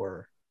bit of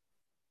horror.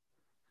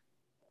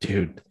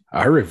 Dude,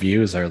 our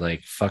reviews are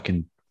like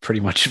fucking pretty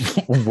much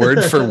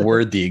word for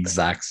word the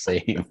exact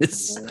same.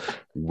 It's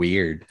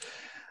weird.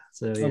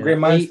 So great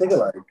minds think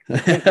alike.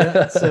 8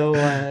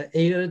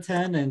 out of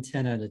 10 and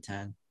 10 out of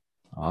 10.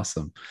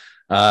 Awesome.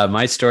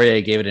 My story,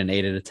 I gave it an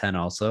 8 out of 10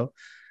 also.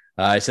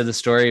 I said the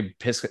story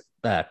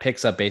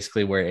picks up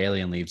basically where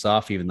Alien leaves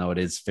off, even though it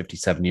is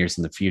 57 years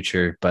in the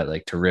future. But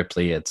like to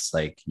Ripley, it's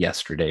like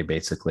yesterday,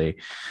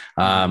 basically.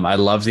 I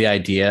love the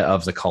idea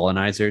of the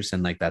colonizers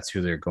and like that's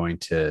who they're going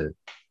to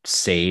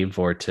save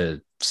or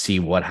to see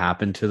what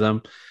happened to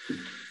them.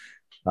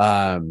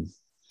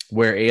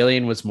 Where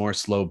Alien was more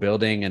slow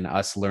building and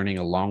us learning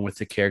along with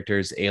the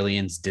characters,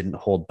 Aliens didn't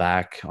hold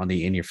back on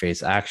the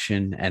in-your-face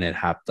action, and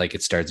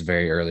it starts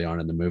very early on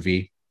in the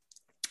movie.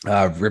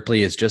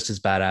 Ripley is just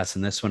as badass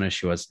in this one as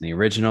she was in the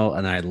original,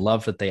 and I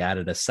love that they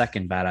added a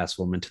second badass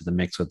woman to the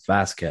mix with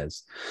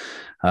Vasquez.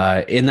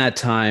 In that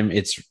time,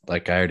 it's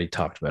like I already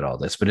talked about all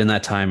this, but in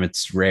that time,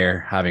 it's rare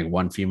having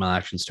one female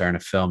action star in a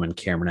film, and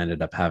Cameron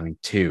ended up having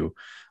two,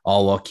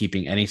 all while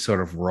keeping any sort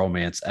of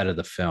romance out of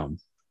the film,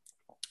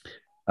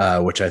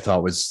 which I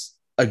thought was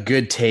a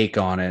good take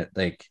on it.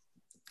 Like,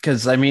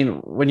 because I mean,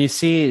 when you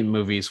see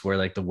movies where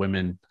like the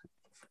women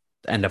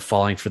end up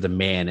falling for the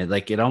man,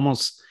 it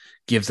almost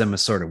gives them a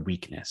sort of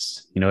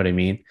weakness. You know what I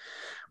mean?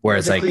 Where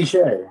it's like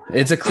cliche.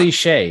 It's a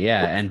cliche,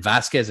 yeah. And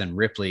Vasquez and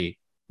Ripley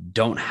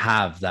don't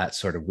have that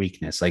sort of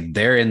weakness. Like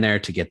they're in there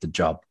to get the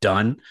job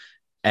done,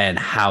 and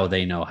how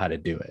they know how to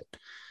do it.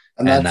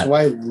 And that's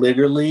why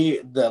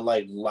literally the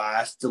like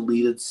last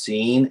deleted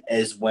scene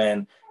is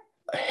when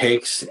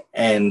Hicks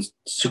and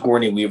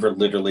Sigourney Weaver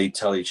literally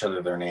tell each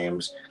other their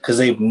names, because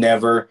they've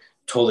never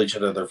told each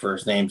other their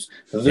first names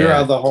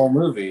throughout the whole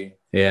movie.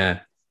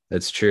 Yeah,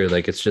 that's true.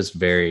 Like it's just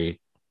very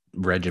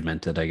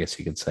regimented, I guess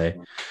you could say.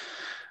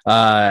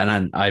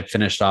 And I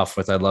finished off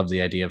with, I love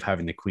the idea of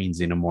having the Queen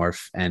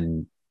xenomorph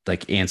and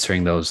like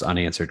answering those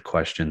unanswered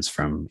questions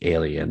from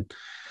Alien.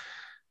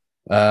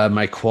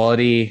 My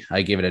quality,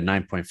 I gave it a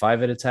 9.5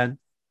 out of 10.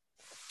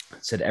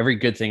 Said every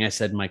good thing I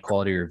said in my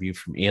quality review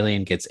from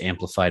Alien gets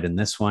amplified in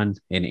this one.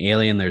 In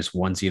Alien, there's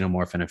one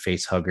xenomorph and a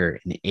face hugger.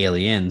 In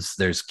Aliens,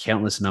 there's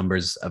countless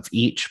numbers of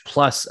each,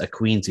 plus a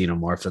Queen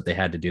xenomorph that they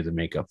had to do the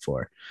makeup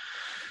for.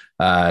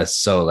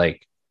 So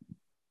like,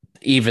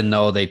 even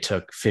though they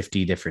took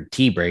 50 different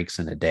tea breaks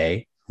in a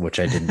day, which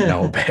I didn't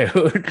know about,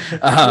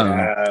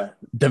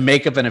 the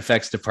makeup and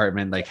effects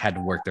department like had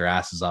to work their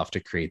asses off to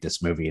create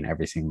this movie and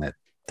everything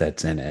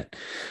that's in it.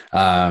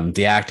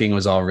 The acting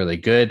was all really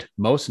good,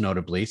 most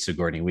notably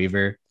Sigourney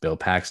Weaver, Bill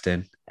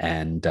Paxton,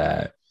 and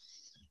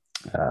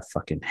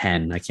fucking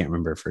Henn. I can't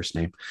remember her first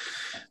name,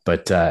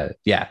 but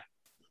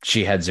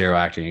she had zero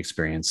acting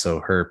experience, so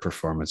her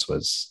performance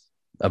was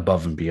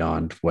above and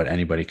beyond what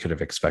anybody could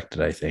have expected,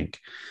 I think.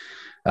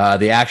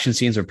 The action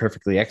scenes are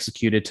perfectly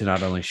executed to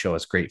not only show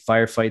us great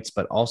firefights,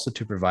 but also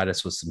to provide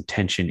us with some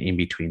tension in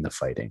between the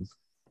fighting.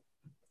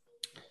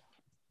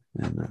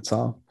 And that's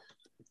all.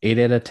 8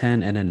 out of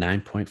 10 and a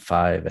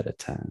 9.5 out of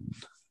 10.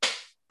 All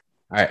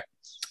right.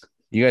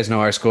 You guys know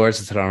our scores.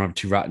 Let's head on up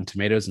to Rotten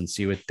Tomatoes and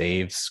see what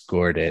they've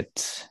scored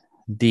it.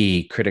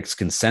 The critics'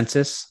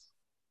 consensus.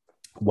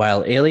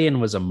 While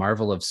Alien was a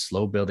marvel of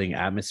slow-building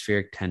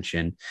atmospheric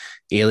tension,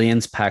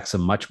 Aliens packs a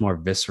much more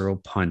visceral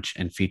punch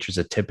and features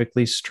a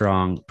typically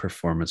strong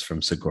performance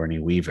from Sigourney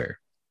Weaver.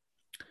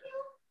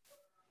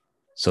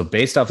 So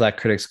based off that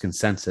critics'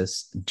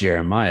 consensus,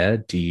 Jeremiah,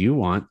 do you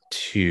want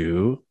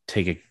to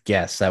take a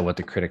guess at what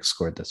the critics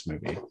scored this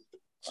movie?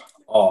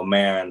 Oh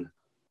man,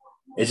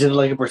 is it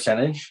like a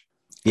percentage?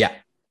 Yeah.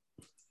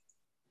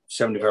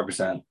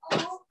 75%.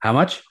 How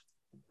much?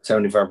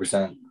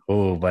 75%.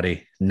 Oh,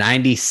 buddy,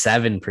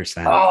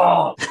 97%.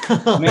 Oh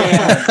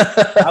man,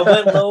 I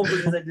went low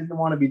because I didn't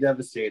want to be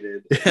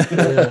devastated.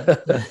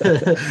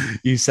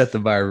 You set the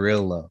bar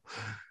real low.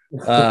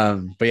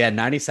 But yeah,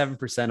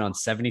 97% on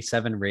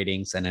 77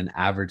 ratings and an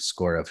average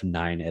score of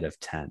 9 out of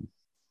 10.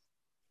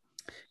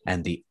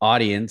 And the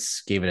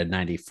audience gave it a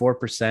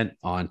 94%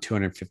 on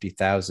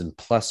 250,000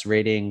 plus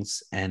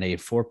ratings and a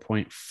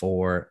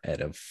 4.4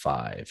 out of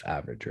 5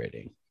 average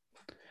rating.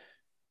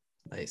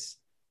 Nice.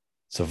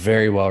 So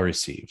very well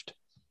received.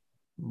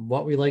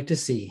 What we like to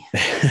see.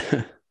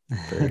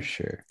 For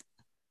sure.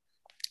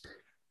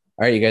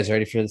 All right, you guys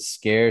ready for the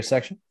scare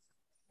section?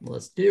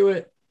 Let's do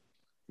it.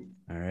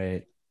 All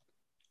right.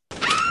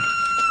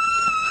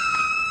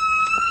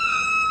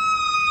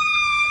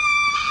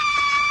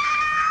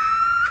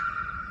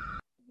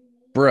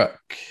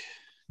 Brooke,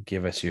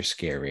 give us your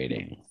scare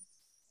rating.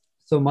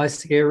 So my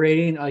scare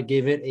rating, I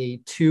gave it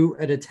a 2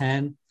 out of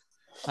 10.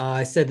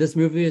 I said this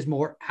movie is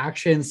more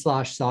action /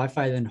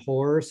 sci-fi than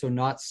horror, so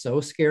not so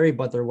scary,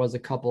 but there was a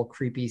couple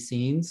creepy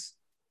scenes.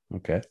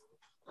 Okay.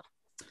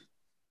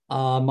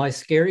 My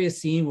scariest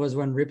scene was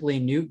when Ripley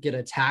and Newt get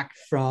attacked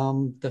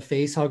from the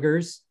face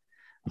huggers.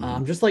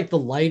 Just like the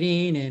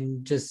lighting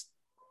and just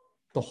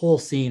the whole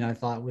scene, I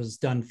thought was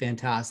done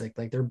fantastic.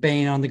 Like they're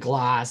banging on the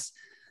glass.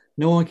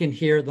 No one can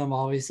hear them,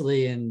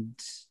 obviously. And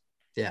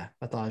yeah,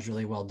 I thought it was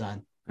really well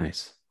done.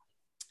 Nice.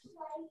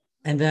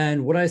 And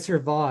then would I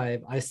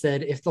survive? I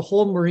said, if the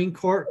whole Marine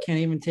Corps can't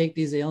even take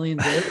these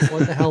aliens out,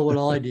 what the hell would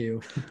I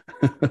do?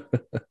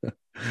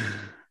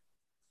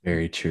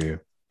 Very true.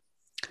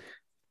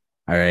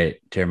 All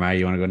right, Jeremiah,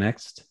 you want to go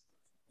next?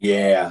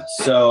 Yeah.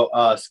 So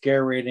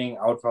scare rating,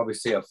 I would probably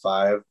say a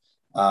 5.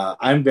 I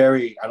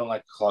don't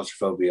like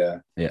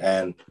claustrophobia. Yeah.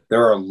 And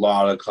there are a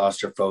lot of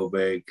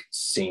claustrophobic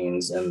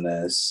scenes in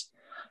this.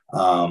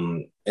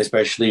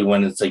 Especially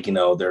when it's like,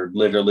 they're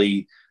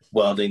literally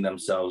welding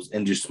themselves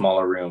into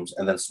smaller rooms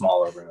and then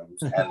smaller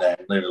rooms and then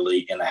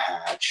literally in a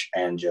hatch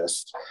and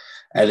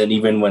then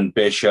even when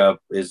Bishop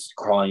is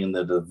crawling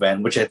into the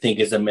vent, which I think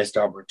is a missed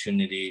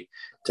opportunity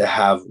to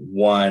have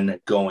one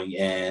going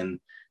in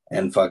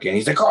and fucking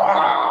he's like,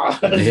 oh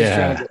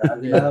yeah.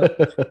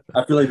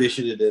 I feel like they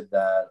should have did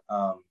that.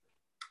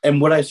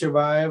 And would I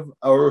survive?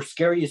 Or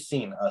scariest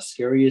scene,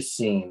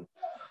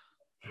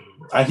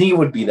 I think it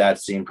would be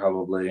that scene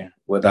probably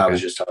what I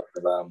was just talking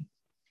about.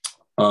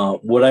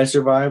 Would I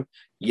survive?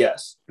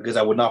 Yes, because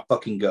I would not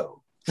fucking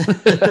go.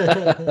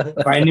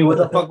 If I knew what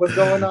the fuck was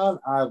going on,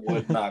 I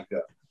would not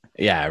go.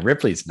 Yeah,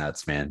 Ripley's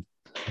nuts, man.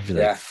 I'd be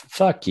like,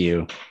 fuck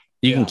you.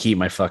 You can keep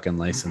my fucking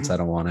license. I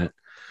don't want it.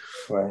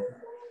 Right.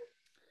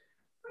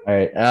 All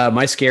right.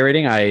 My scare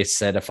rating, I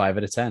said a 5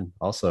 out of 10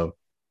 also.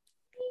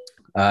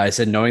 I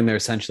said knowing they're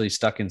essentially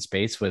stuck in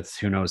space with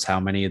who knows how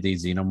many of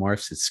these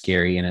xenomorphs is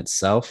scary in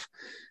itself.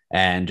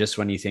 And just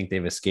when you think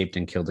they've escaped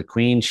and killed the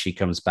queen, she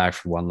comes back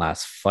for one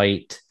last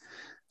fight.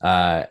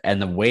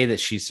 And the way that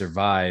she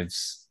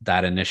survives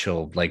that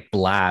initial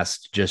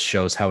blast just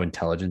shows how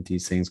intelligent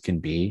these things can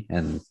be.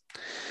 And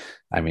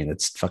I mean,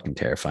 it's fucking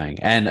terrifying.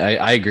 And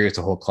I agree with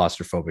the whole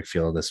claustrophobic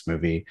feel of this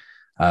movie.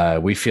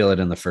 We feel it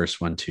in the first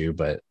one too,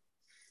 but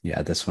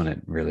yeah, this one,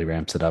 it really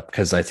ramps it up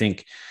because I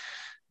think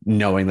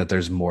knowing that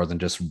there's more than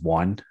just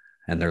one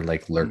and they're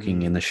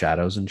lurking in the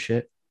shadows and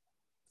shit.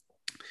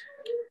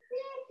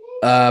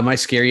 My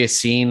scariest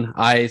scene,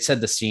 I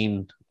said the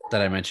scene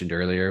that I mentioned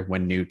earlier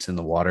when Newt's in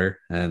the water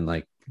and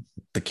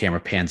the camera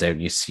pans out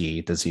and you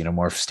see the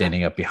xenomorph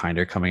standing up behind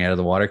her coming out of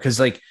the water.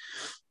 Cause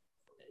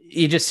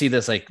you just see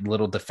this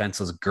little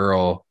defenseless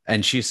girl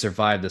and she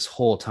survived this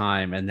whole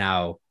time. And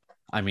now,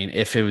 I mean,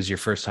 if it was your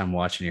first time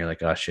watching, you're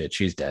like, oh shit,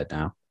 she's dead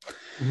now.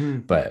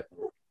 But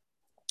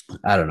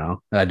I don't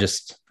know.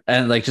 Just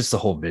the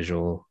whole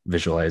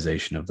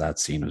visualization of that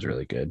scene was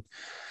really good.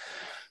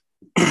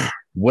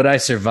 Would I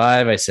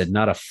survive? I said,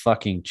 not a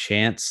fucking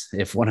chance.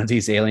 If one of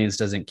these aliens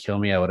doesn't kill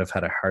me, I would have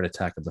had a heart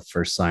attack at the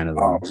first sign of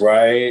them. All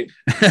right.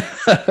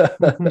 That's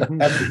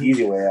the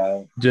easy way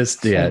out.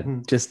 Just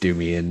do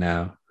me in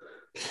now.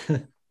 All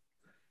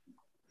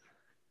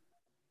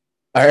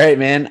right,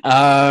 man.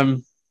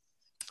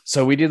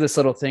 So we do this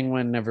little thing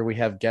whenever we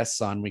have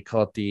guests on. We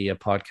call it the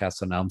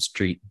Podcast on Elm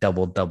Street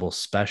Double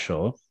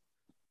Special.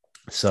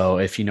 So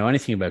if you know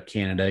anything about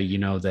Canada, you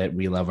know that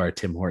we love our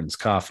Tim Hortons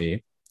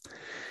coffee.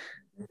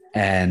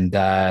 And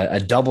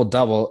a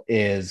double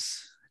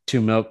is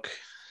 2 milk,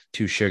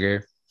 2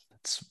 sugar.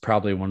 It's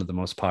probably one of the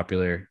most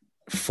popular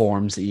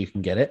forms that you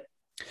can get it.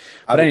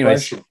 But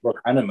anyways, what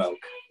kind of milk?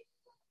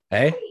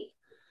 Hey,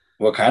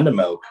 what kind of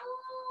milk?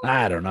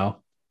 I don't know.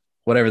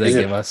 Whatever they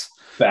give us.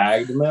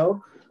 Bagged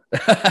milk.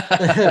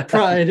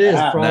 Probably it is.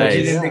 Probably. Nice.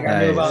 You didn't think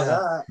I knew about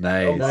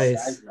that.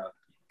 Nice.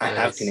 I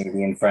have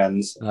Canadian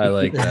friends. I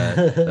like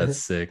that. That's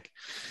sick.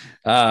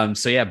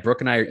 So yeah,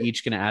 Brooke and I are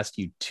each going to ask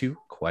you 2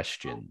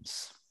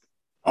 questions.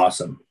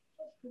 Awesome.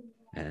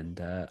 And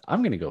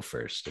I'm going to go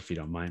first, if you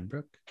don't mind,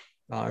 Brooke.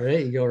 All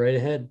right, you go right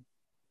ahead.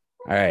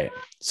 All right.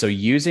 So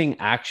using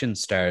action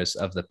stars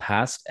of the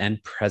past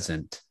and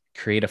present,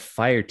 create a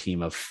fire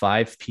team of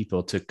 5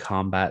 people to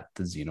combat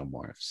the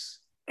xenomorphs.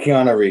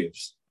 Keanu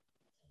Reeves.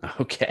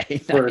 Okay.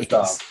 First Nice.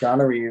 off,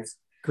 Keanu Reeves.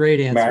 Great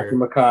Matthew answer.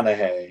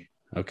 McConaughey.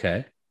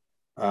 Okay.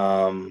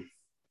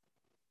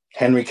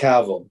 Henry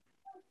Cavill.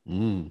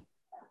 Mm,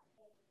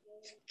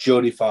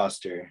 Jodie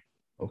Foster.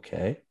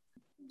 okay.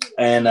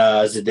 And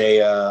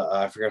Zendaya,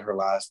 I forgot her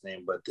last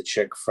name, but the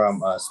chick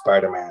from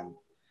Spider-Man.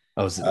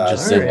 Oh, is it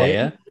just all right.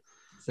 Zendaya?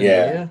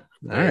 Yeah.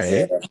 Nice. All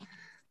right.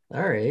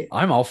 All right.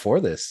 I'm all for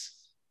this.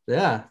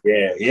 Yeah.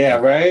 Yeah,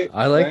 right?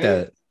 I like right?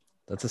 that.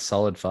 That's a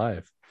solid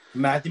 5.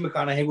 Matthew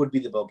McConaughey would be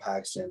the Bill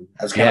Paxton.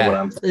 That's kind of what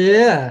I'm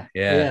thinking.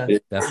 Yeah,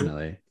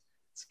 definitely.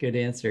 It's a good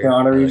answer.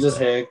 Keanu Reeves like is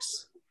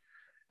Hicks.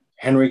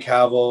 Henry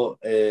Cavill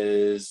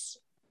is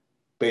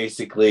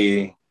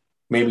basically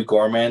maybe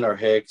Gorman or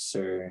Hicks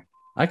or...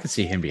 I could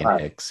see him being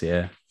Hicks,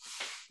 yeah.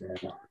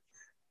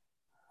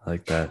 I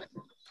like that.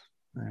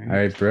 All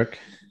right, Brooke.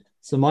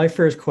 So my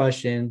first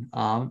question,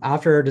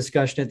 after our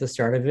discussion at the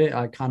start of it,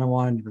 I kind of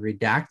wanted to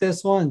redact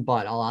this one,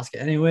 but I'll ask it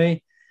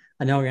anyway.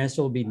 I know your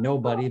answer will be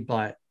nobody,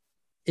 but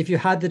if you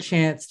had the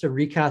chance to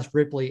recast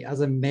Ripley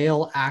as a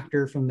male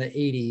actor from the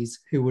 80s,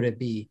 who would it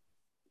be?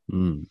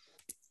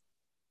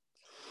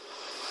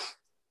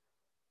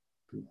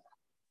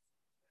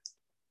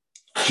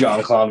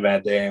 Jean-Claude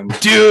Van Damme.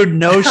 Dude,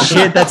 no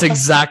shit. That's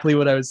exactly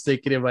what I was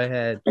thinking in my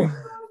head.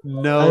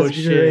 No That's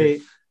shit.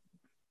 Great.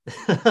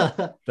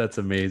 That's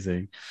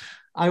amazing.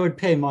 I would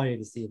pay money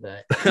to see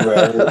that.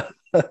 Right.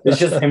 It's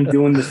just him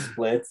doing the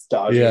splits,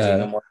 dodging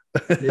xenomorph.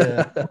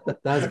 Yeah,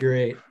 that's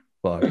great.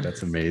 Fuck,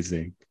 that's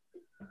amazing.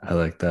 I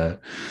like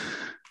that.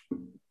 All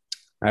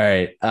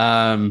right.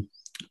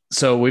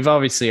 So we've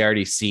obviously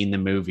already seen the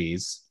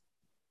movies,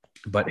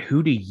 but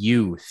who do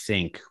you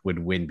think would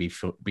win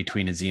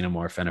between a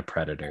xenomorph and a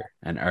predator,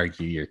 and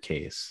argue your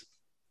case?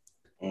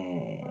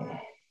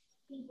 The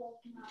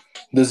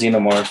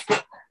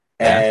xenomorph.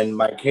 And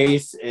my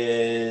case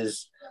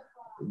is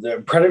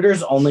the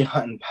predators only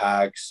hunt in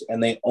packs,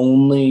 and they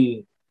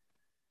only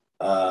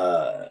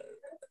hunt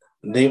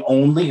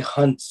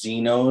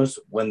xenos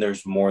when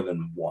there's more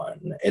than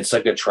one. It's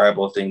like a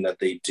tribal thing that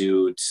they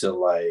do to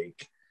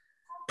like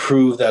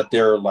prove that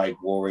they're like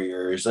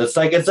warriors. It's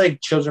like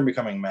children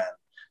becoming men.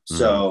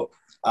 So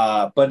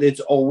but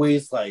it's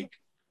always like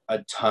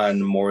a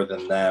ton more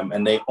than them,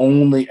 and they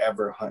only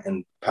ever hunt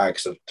in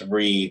packs of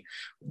 3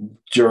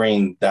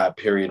 during that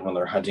period when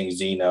they're hunting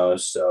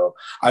xenos. So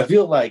I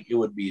feel like it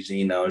would be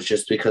xenos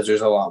just because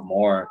there's a lot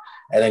more,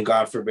 and then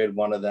God forbid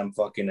one of them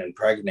fucking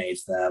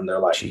impregnates them, they're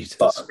like, Jesus.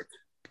 fuck.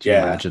 Could you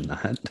imagine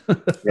that?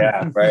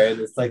 Yeah, right.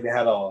 It's like they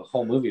had a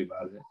whole movie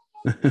about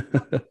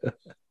it.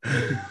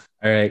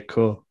 All right,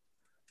 cool.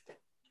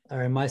 All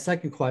right, my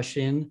second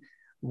question.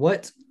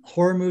 What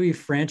horror movie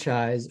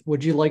franchise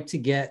would you like to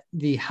get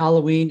the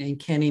Halloween and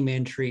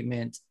Candyman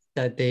treatment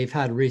that they've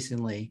had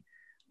recently?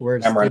 Where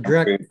it's the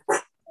direct...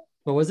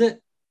 What was it?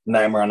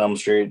 Nightmare on Elm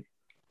Street.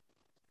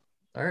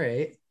 All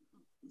right.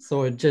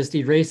 So it just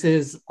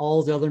erases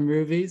all the other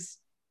movies?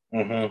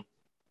 And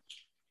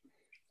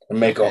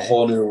make a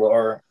whole new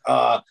lore.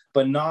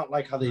 But not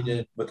like how they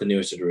did with the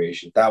newest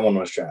iteration. That one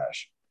was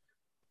trash.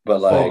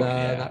 But like...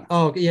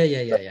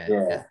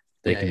 yeah.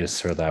 They can just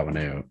throw that one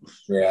out.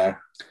 Yeah.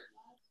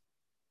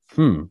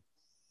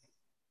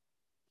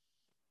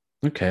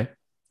 Okay.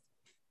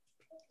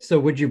 So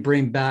would you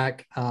bring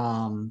back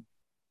the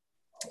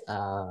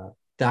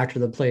actor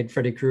that played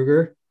Freddy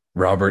Krueger?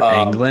 Robert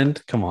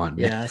Englund? Come on.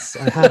 Yes,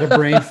 I had a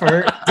brain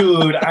fart.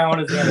 Dude, I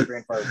honestly had a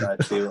brain fart with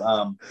that too.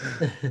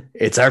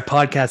 It's our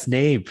podcast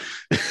name.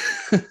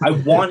 I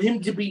want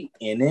him to be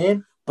in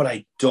it, but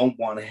I don't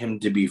want him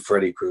to be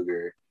Freddy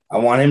Krueger. I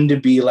want him to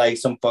be like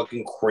some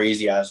fucking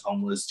crazy ass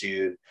homeless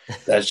dude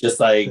that's just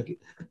like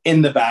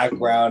in the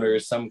background or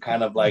some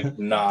kind of like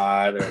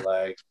nod or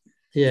like,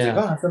 yeah,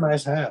 like, oh, that's a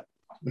nice hat.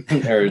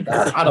 Or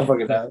I don't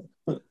fucking know.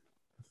 All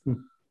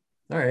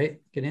right,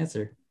 good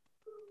answer.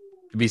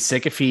 It'd be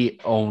sick if he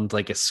owned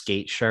like a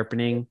skate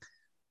sharpening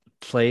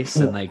place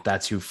and like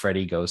that's who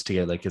Freddy goes to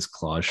get like his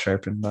claws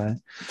sharpened by.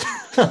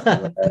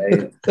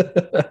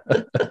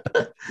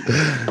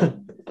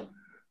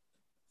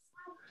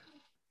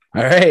 All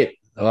right.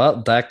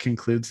 Well, that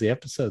concludes the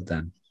episode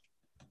then.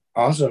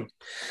 Awesome.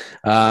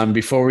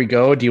 Before we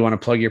go, do you want to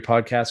plug your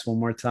podcast one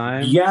more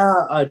time?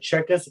 Yeah,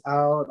 check us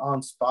out on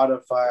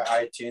Spotify,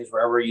 iTunes,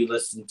 wherever you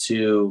listen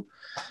to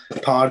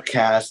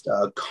podcast,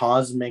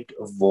 Cosmic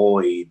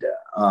Void.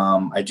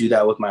 I do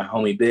that with my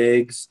homie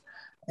Biggs.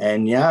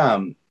 And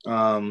yeah,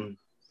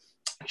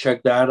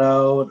 check that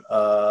out.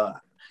 You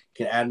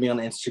can add me on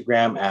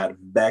Instagram at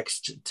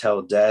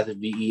VexedTellDeath,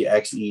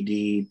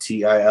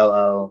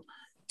 VexedTillDeath.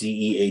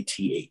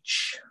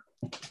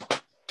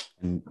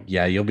 And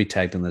yeah, you'll be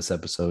tagged in this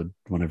episode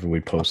whenever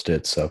we post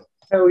it. So,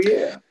 oh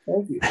yeah,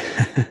 thank you.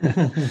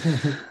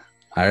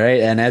 All right.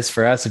 And as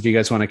for us, if you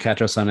guys want to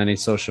catch us on any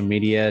social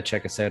media,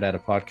 check us out at A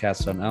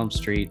Podcast on Elm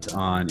Street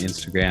on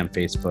Instagram,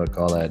 Facebook,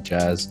 all that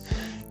jazz.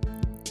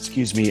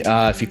 Excuse me.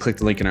 If you click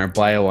the link in our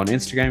bio on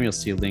Instagram, you'll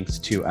see links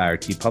to our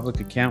TeePublic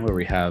account where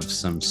we have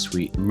some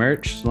sweet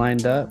merch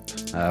lined up.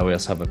 We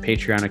also have a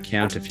Patreon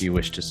account if you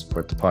wish to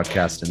support the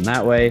podcast in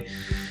that way.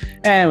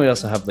 And we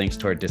also have links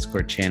to our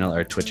Discord channel,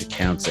 our Twitch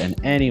accounts, and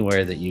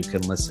anywhere that you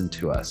can listen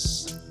to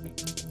us.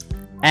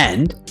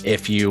 And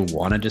if you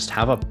want to just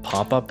have a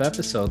pop-up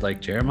episode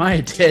like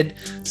Jeremiah did,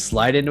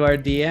 slide into our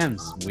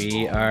DMs.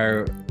 We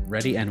are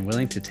ready and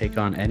willing to take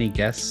on any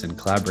guests and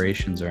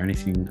collaborations or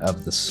anything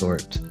of the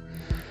sort.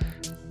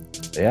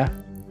 Yeah.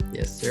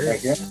 Yes, sir.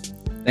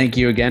 Thank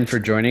you again for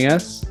joining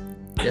us.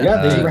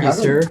 Yeah, thank you,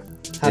 sir.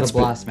 Had a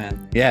blast,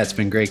 man. Yeah, it's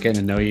been great getting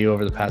to know you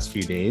over the past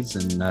few days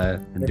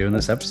and doing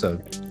this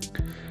episode.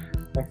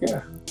 Heck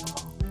yeah.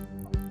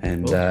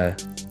 And cool.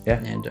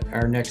 Yeah. And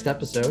our next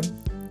episode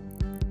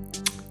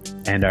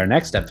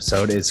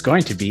is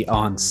going to be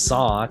on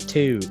Saw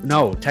 2.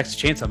 No, Texas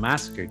Chainsaw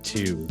Massacre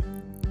 2.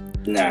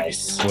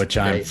 Nice. Which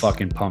I'm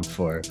fucking pumped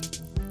for.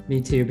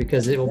 Me too,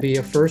 because it will be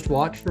a first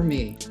watch for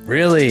me.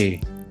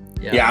 Really?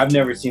 Yeah, I've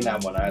never seen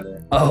that one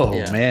either. Oh,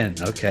 man.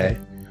 Okay.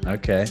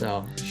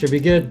 So, should be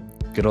good.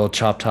 Good old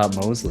Chop Top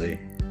Mosley.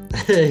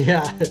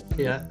 yeah.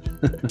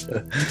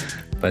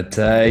 But,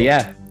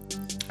 yeah.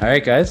 All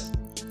right, guys.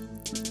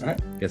 All right.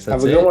 Guess that's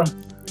Have a good one.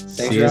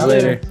 See you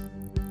later.